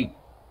body.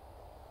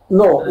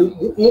 No,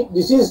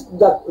 this is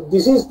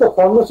the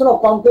formation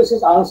of complex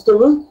is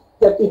unstable,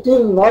 that it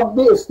will not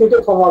be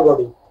excreted from our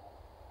body.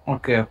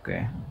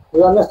 Okay.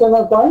 You understand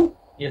my point?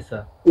 Yes,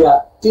 sir.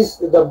 Yeah,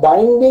 the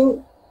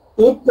binding.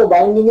 If the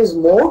binding is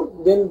more,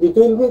 then it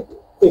will be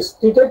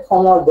excreted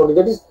from our body.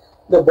 That is,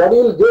 the body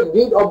will get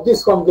rid of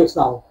this complex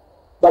now.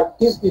 But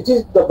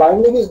the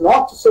binding is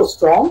not so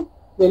strong,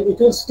 then it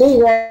will stay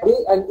in our body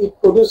and it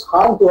produce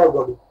harm to our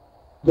body.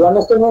 Do you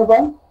understand my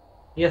point?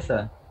 Yes,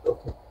 sir.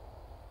 Okay.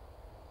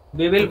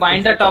 We will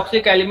bind the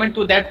toxic element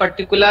to that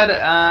particular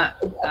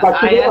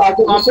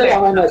artificial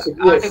amino acid.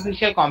 Yes.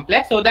 Artificial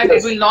complex, so that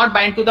Yes. it will not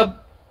bind to the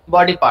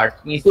body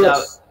part. Means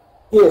Yes.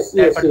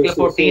 that particular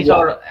proteins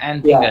or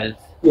anything else.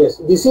 Yes.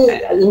 This is,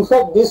 in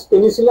fact, this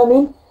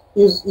penicillamine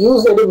is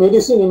used as a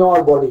medicine in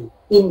our body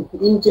in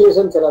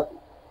chelation therapy.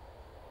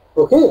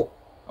 Okay.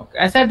 Okay.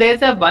 And sir, there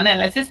is a one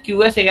analysis,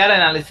 QSAR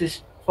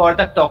analysis for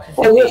the toxicity.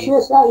 Oh yes,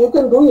 yes. You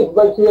can do it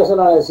by QS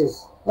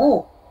analysis.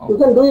 You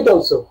can do it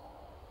also.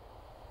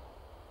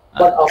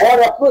 But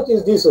our approach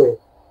is this way.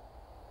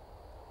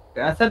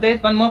 Sir, there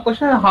is one more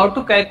question. How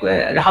to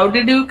calculate? How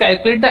did you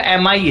calculate the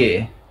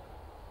MIA?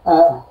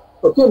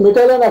 Okay,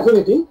 metal and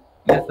affinity.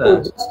 Yes,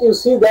 sir. So just you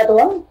see that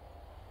one.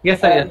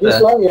 Yes, sir. Yes, this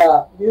sir. one,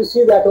 yeah. You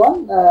see that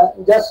one.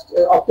 Just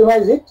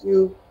optimize it.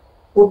 You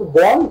put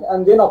bond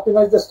and then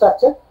optimize the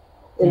structure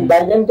in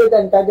bidentate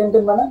and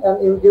tridentate manner,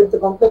 and you get the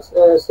complex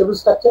stable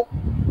structure.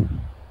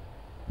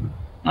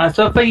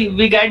 So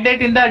we get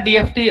that in the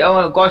DFT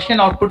Gaussian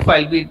output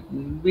file.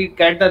 We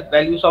get the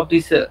values of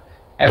these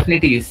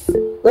affinities.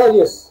 Oh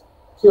yes,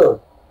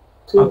 sure.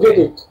 So you get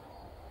it.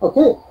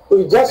 Okay.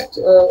 We just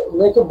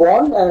make a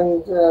bond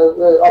and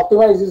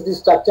optimizes the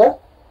structure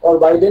or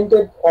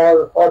bidentate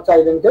or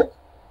tridentate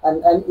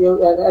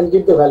and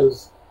give the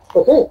values.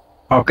 Okay.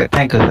 Okay.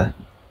 Thank you, sir.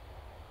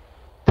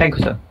 Thank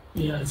you, sir.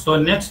 Yeah. So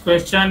next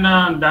question,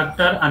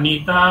 Dr.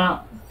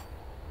 Anita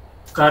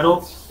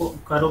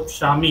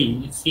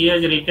Karupshami. She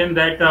has written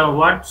that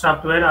what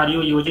software are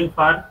you using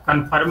for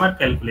conformer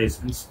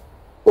calculations?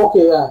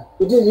 Okay.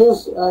 It is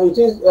used. I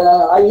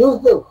use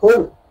the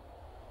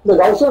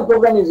Gaussian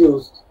program is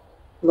used.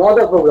 No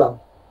other program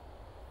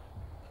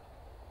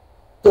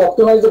to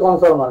optimize the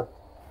conformer.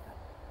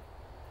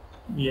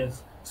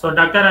 Yes. So,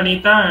 Dr.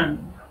 Anita,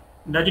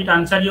 does it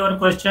answer your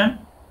question?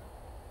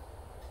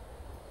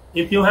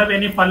 If you have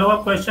any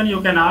follow-up question, you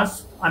can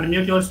ask.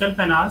 Unmute yourself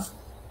and ask.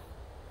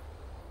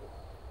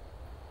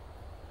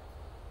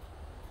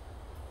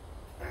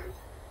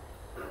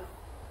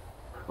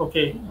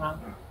 Okay.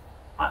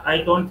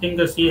 I don't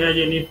think she has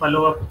any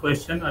follow-up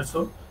question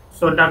also.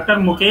 So Dr.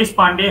 Mukesh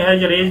Pandey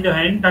has raised a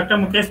hand. Dr.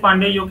 Mukesh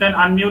Pandey, you can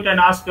unmute and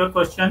ask your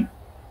question.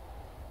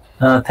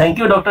 Thank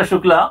you, Dr.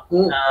 Shukla.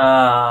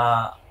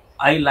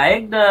 I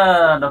liked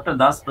Dr.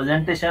 Das'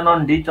 presentation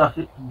on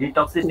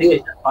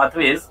detoxification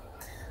pathways.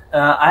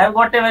 I have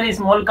got a very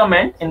small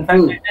comment. In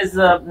fact, it is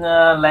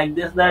like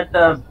this, that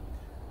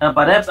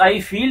perhaps I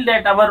feel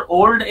that our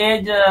old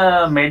age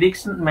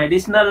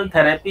medicinal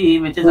therapy,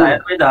 which is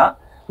Ayurveda,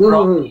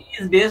 probably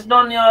is based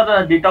on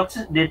your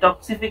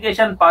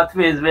detoxification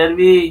pathways, where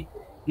we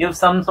give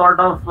some sort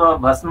of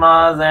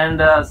bhasmas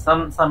and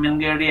some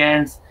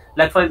ingredients.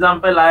 Like, for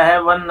example, I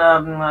have one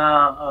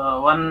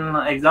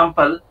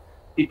example.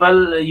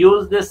 People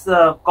use this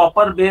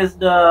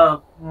copper-based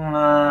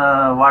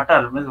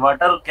water, means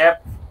water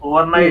kept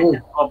overnight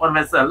in copper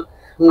vessel.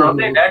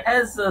 Probably that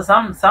has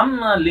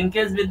some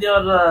linkage with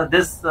your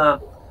this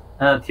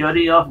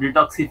theory of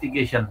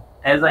detoxification,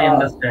 as I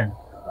understand.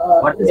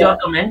 What is your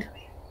comment?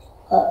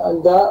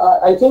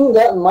 I think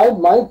that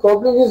my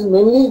problem is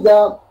mainly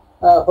the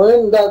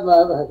when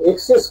the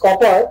excess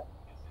copper,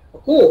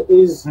 okay,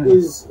 is when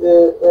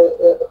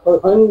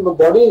the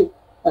body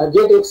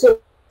get excess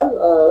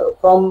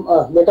from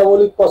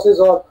metabolic process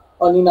or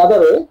in other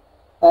way,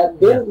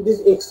 then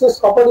this excess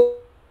copper.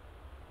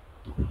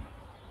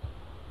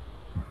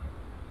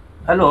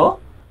 Hello.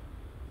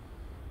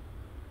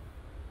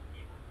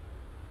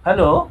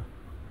 Hello.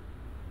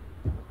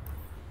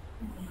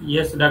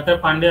 Yes, Dr.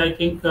 Pandey, I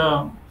think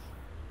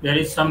there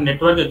is some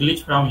network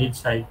glitch from his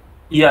side.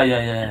 Yeah.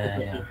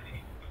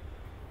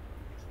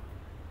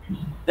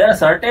 There are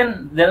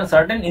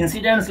certain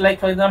incidents, like,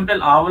 for example,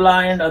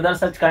 Avla and other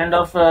such kind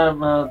of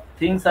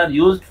things are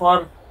used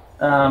for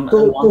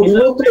to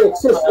remove the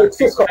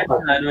excess copper.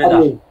 I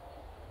mean,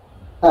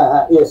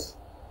 yes,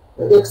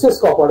 excess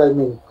copper. I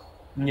mean.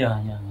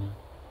 Yeah.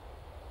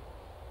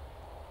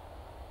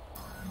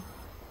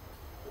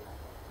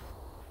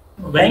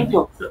 Thank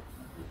you.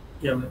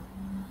 Yeah.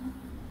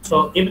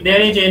 So if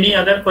there is any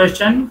other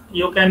question,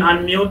 you can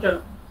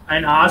unmute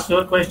and ask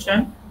your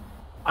question,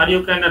 or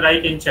you can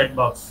write in chat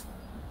box.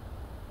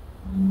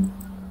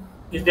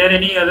 Is there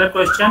any other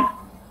question?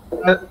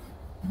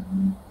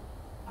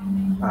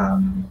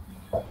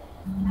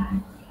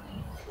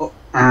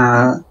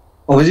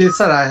 Abhijit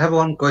sir, I have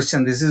one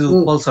question. This is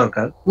Upal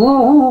Sarkar.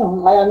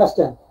 I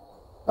understand.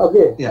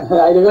 Okay. Yeah.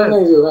 I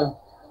recognize you.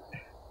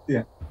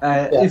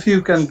 If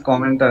you can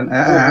comment on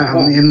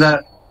in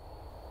the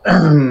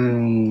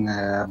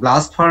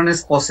blast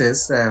furnace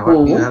process,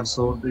 what you have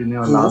showed in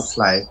your last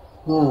slide,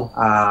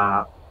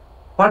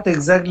 what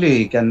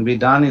exactly can be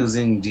done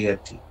using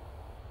DFT?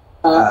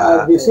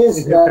 This is,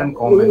 if you can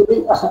comment.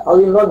 I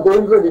will not go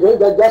into detail,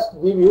 but just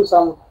give you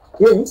some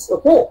hints.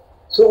 Okay,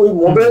 so we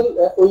model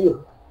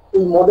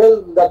we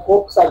model the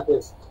coke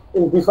surface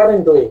in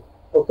different way.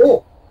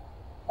 Okay,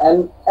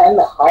 and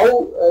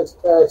how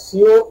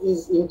CO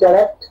is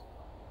interact.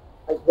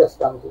 I just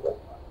come to that.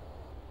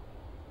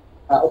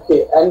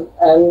 Okay, and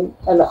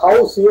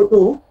how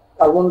CO2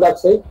 carbon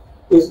dioxide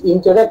is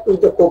interact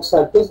with the coke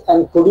surface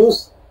and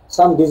produce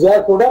some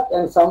desired product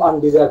and some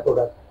undesired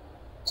product.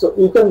 So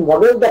you can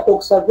model the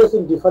coke surface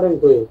in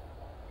different way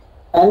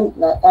and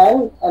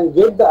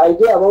get the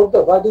idea about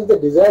what is the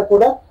desired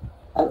product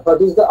and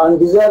what is the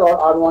undesired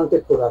or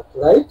unwanted product,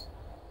 right?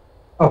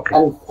 Okay.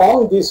 And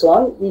from this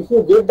one, if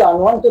you get the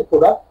unwanted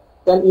product,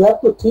 then you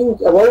have to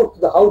think about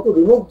how to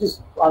remove this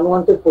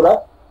unwanted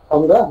product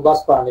from the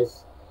blast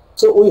furnace.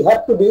 So we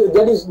have to,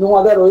 there is no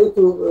other way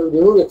to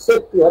remove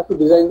except you have to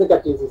design the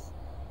catalysis.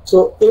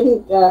 So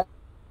in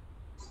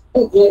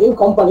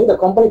company, the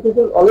company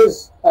people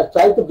always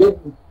try to get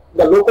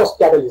the low cost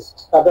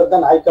catalyst rather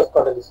than high cost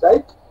catalyst,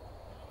 right?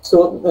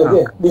 So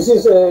this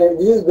is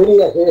very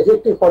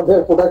effective for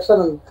their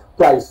production and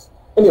price.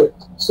 Anyway,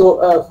 so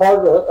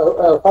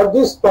for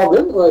this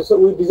problem, so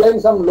we design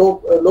some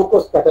low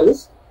cost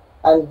catalyst,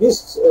 and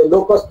this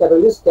low cost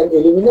catalyst can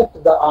eliminate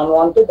the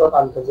unwanted or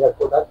undesired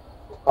product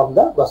from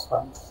the blast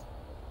furnace.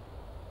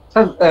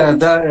 Sir,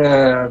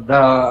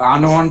 the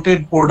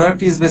unwanted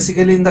product is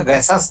basically in the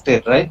gaseous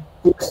state, right?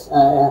 Yes,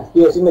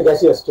 yes, in the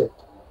gaseous state.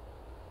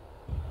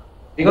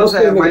 Because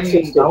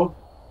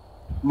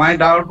my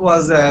doubt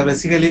was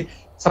basically,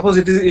 suppose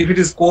if it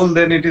is cold,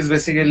 then it is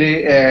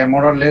basically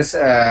more or less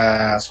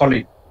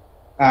solid,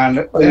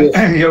 and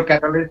your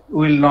catalyst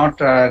will not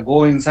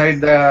go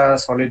inside the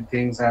solid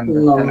things. And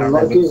no,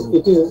 it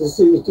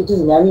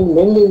is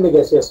mainly in the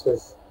gaseous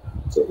phase.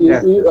 So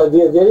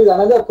there is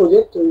another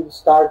project we will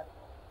start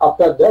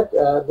after that.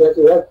 That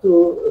we have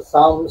to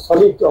some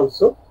solid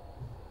also.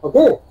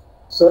 Okay,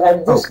 so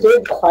at this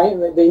stage,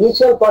 the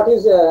initial part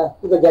is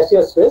the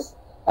gaseous phase,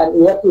 and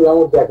we have to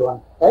remove that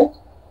one, right?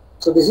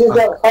 So this is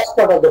the first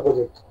part of the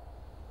project.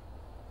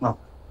 No.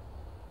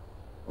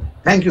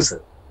 Thank you,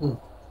 sir.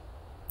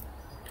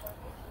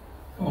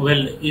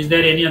 Well, is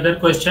there any other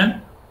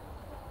question?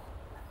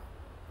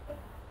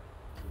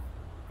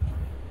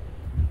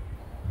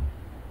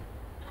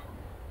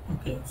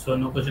 Okay, so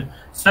no question.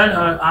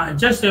 Sir,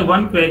 just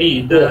one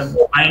query.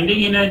 The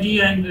binding energy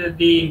and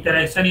the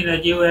interaction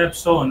energy you have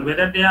shown,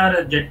 whether they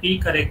are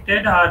ZP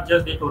corrected or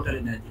just the total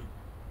energy?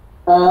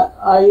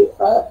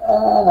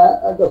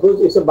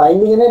 It's a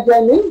binding energy,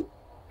 I mean?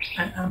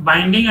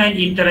 Binding and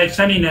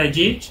interaction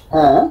energy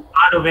or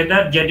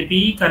whether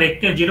ZP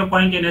corrected, 0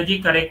 point energy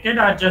corrected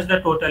or just the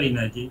total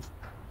energy?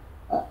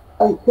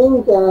 I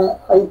think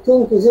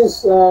this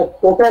is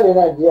total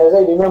energy, as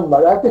I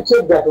remember. I have to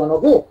check that one,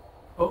 okay?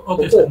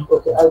 Okay, sir. No.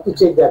 Okay, I have to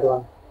check that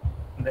one.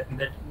 That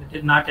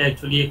is not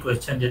actually a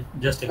question,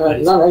 just a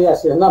question. No,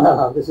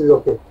 this is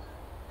okay.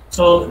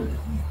 So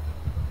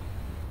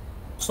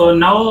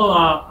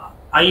now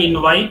I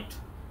invite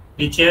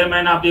the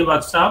chairman of the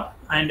workshop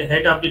and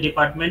head of the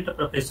department,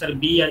 Professor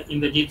B.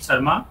 Indrajit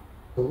Sharma,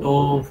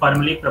 to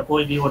formally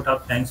propose the vote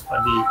of thanks for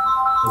the.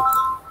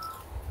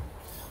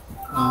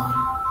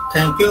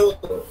 Thank you,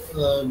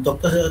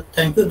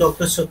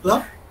 Dr.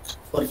 Shukla,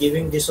 for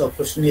giving this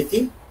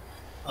opportunity.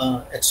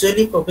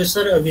 Actually,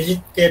 Professor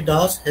Abhijit K.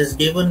 Das has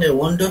given a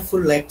wonderful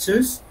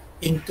lectures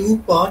in 2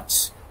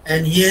 parts,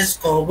 and he has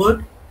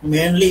covered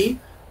mainly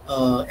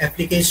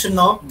application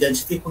of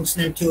density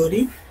functional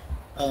theory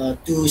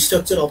to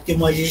structure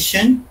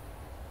optimization,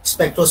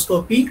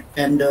 spectroscopy,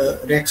 and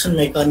reaction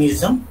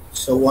mechanism.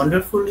 So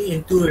wonderfully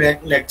in 2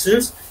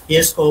 lectures he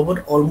has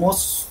covered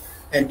almost,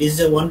 and this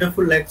is a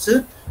wonderful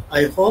lecture.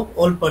 I hope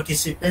all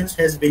participants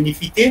has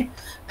benefited,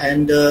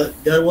 and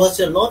there was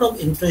a lot of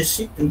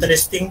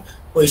interesting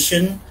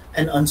question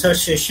and answer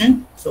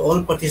session. So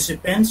all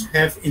participants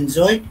have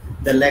enjoyed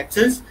the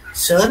lectures.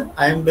 Sir,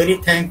 I am very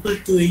thankful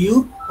to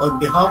you on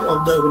behalf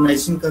of the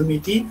organizing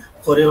committee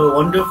for a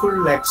wonderful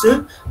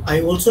lecture.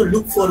 I also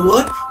look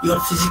forward your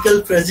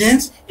physical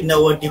presence in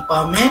our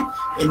department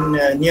in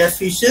near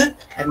future,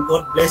 and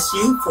God bless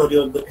you for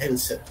your good health,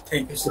 sir.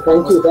 Thank you, sir.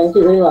 Thank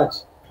you very much.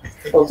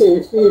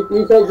 Okay,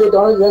 if I get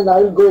on, then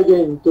I will go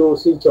again to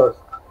Silchar.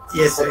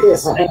 Yes, sir. Okay.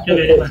 Yes, sir. Thank you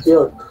very much.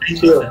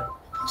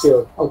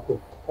 Sure. Okay,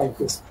 thank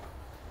you.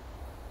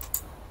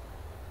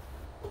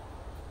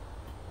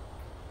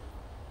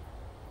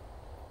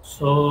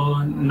 So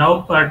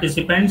now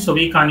participants, so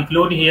we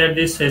conclude here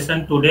this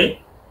session today,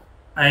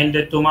 and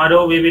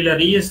tomorrow we will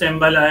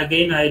reassemble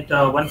again at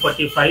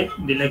 1:45.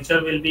 The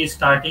lecture will be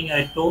starting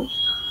at 2.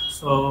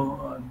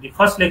 So the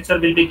first lecture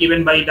will be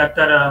given by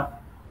Dr.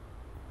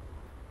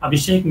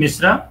 Abhishek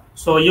Misra.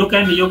 So you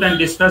can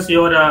discuss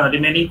your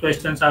remaining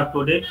questions of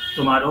today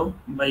tomorrow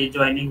by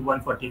joining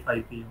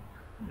 1:45 p.m.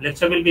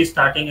 Lecture will be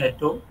starting at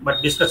 2,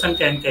 but discussion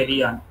can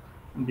carry on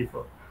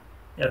before.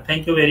 Yeah,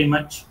 thank you very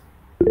much.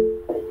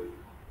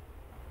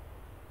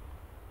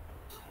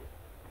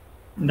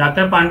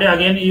 Dr. Pandey,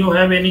 again, you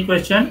have any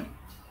question?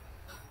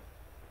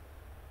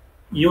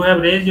 You have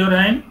raised your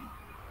hand.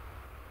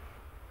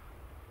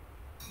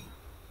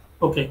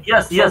 Okay.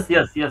 Yes. Yes.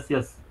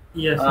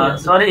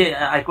 Sorry,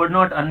 I could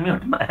not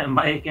unmute my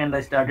mic and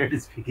I started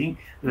speaking.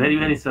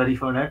 Very sorry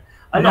for that.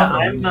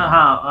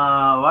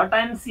 What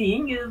I'm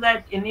seeing is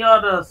that in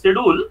your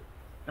schedule,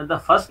 the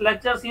first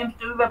lecture seems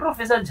to be by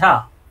Professor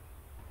Jha.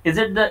 Has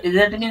it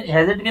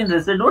been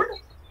rescheduled?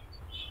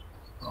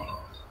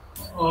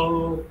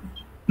 Oh,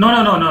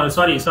 no.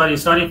 Sorry.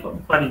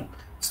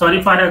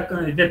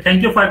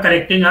 Thank you for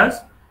correcting us.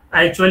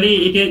 Actually,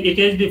 it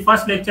is the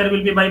first lecture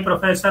will be by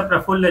Professor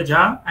Prafulla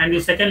Jha, and the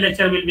second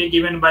lecture will be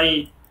given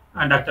by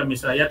Dr.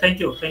 Misra. Yeah, thank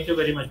you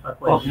very much for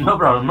Oh, no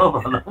problem.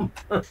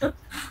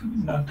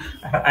 No,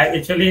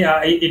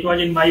 it was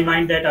in my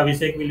mind that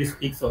Abhishek will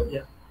speak. So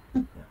yeah.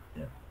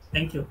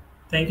 Thank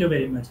you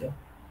very much. Yeah.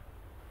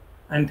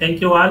 And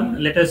thank you all.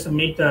 Let us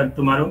meet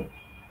tomorrow.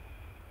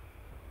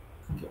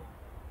 Thank you.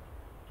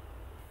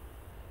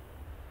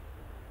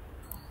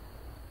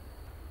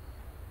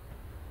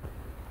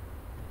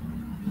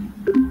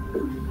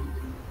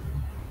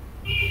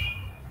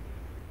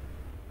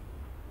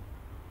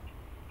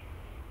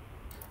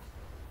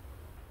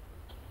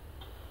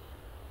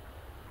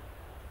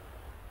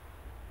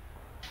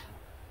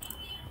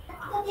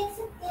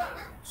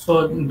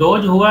 So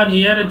those who are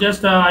here,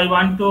 just I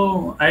want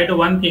to add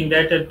one thing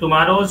that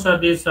tomorrow's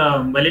this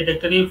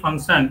valedictory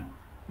function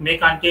may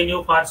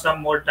continue for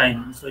some more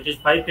time. So it is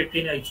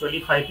 5:15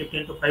 actually,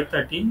 5:15 to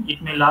 5:30.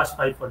 It may last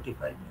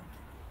 5:45.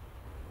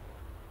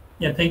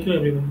 Yeah, thank you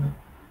everyone.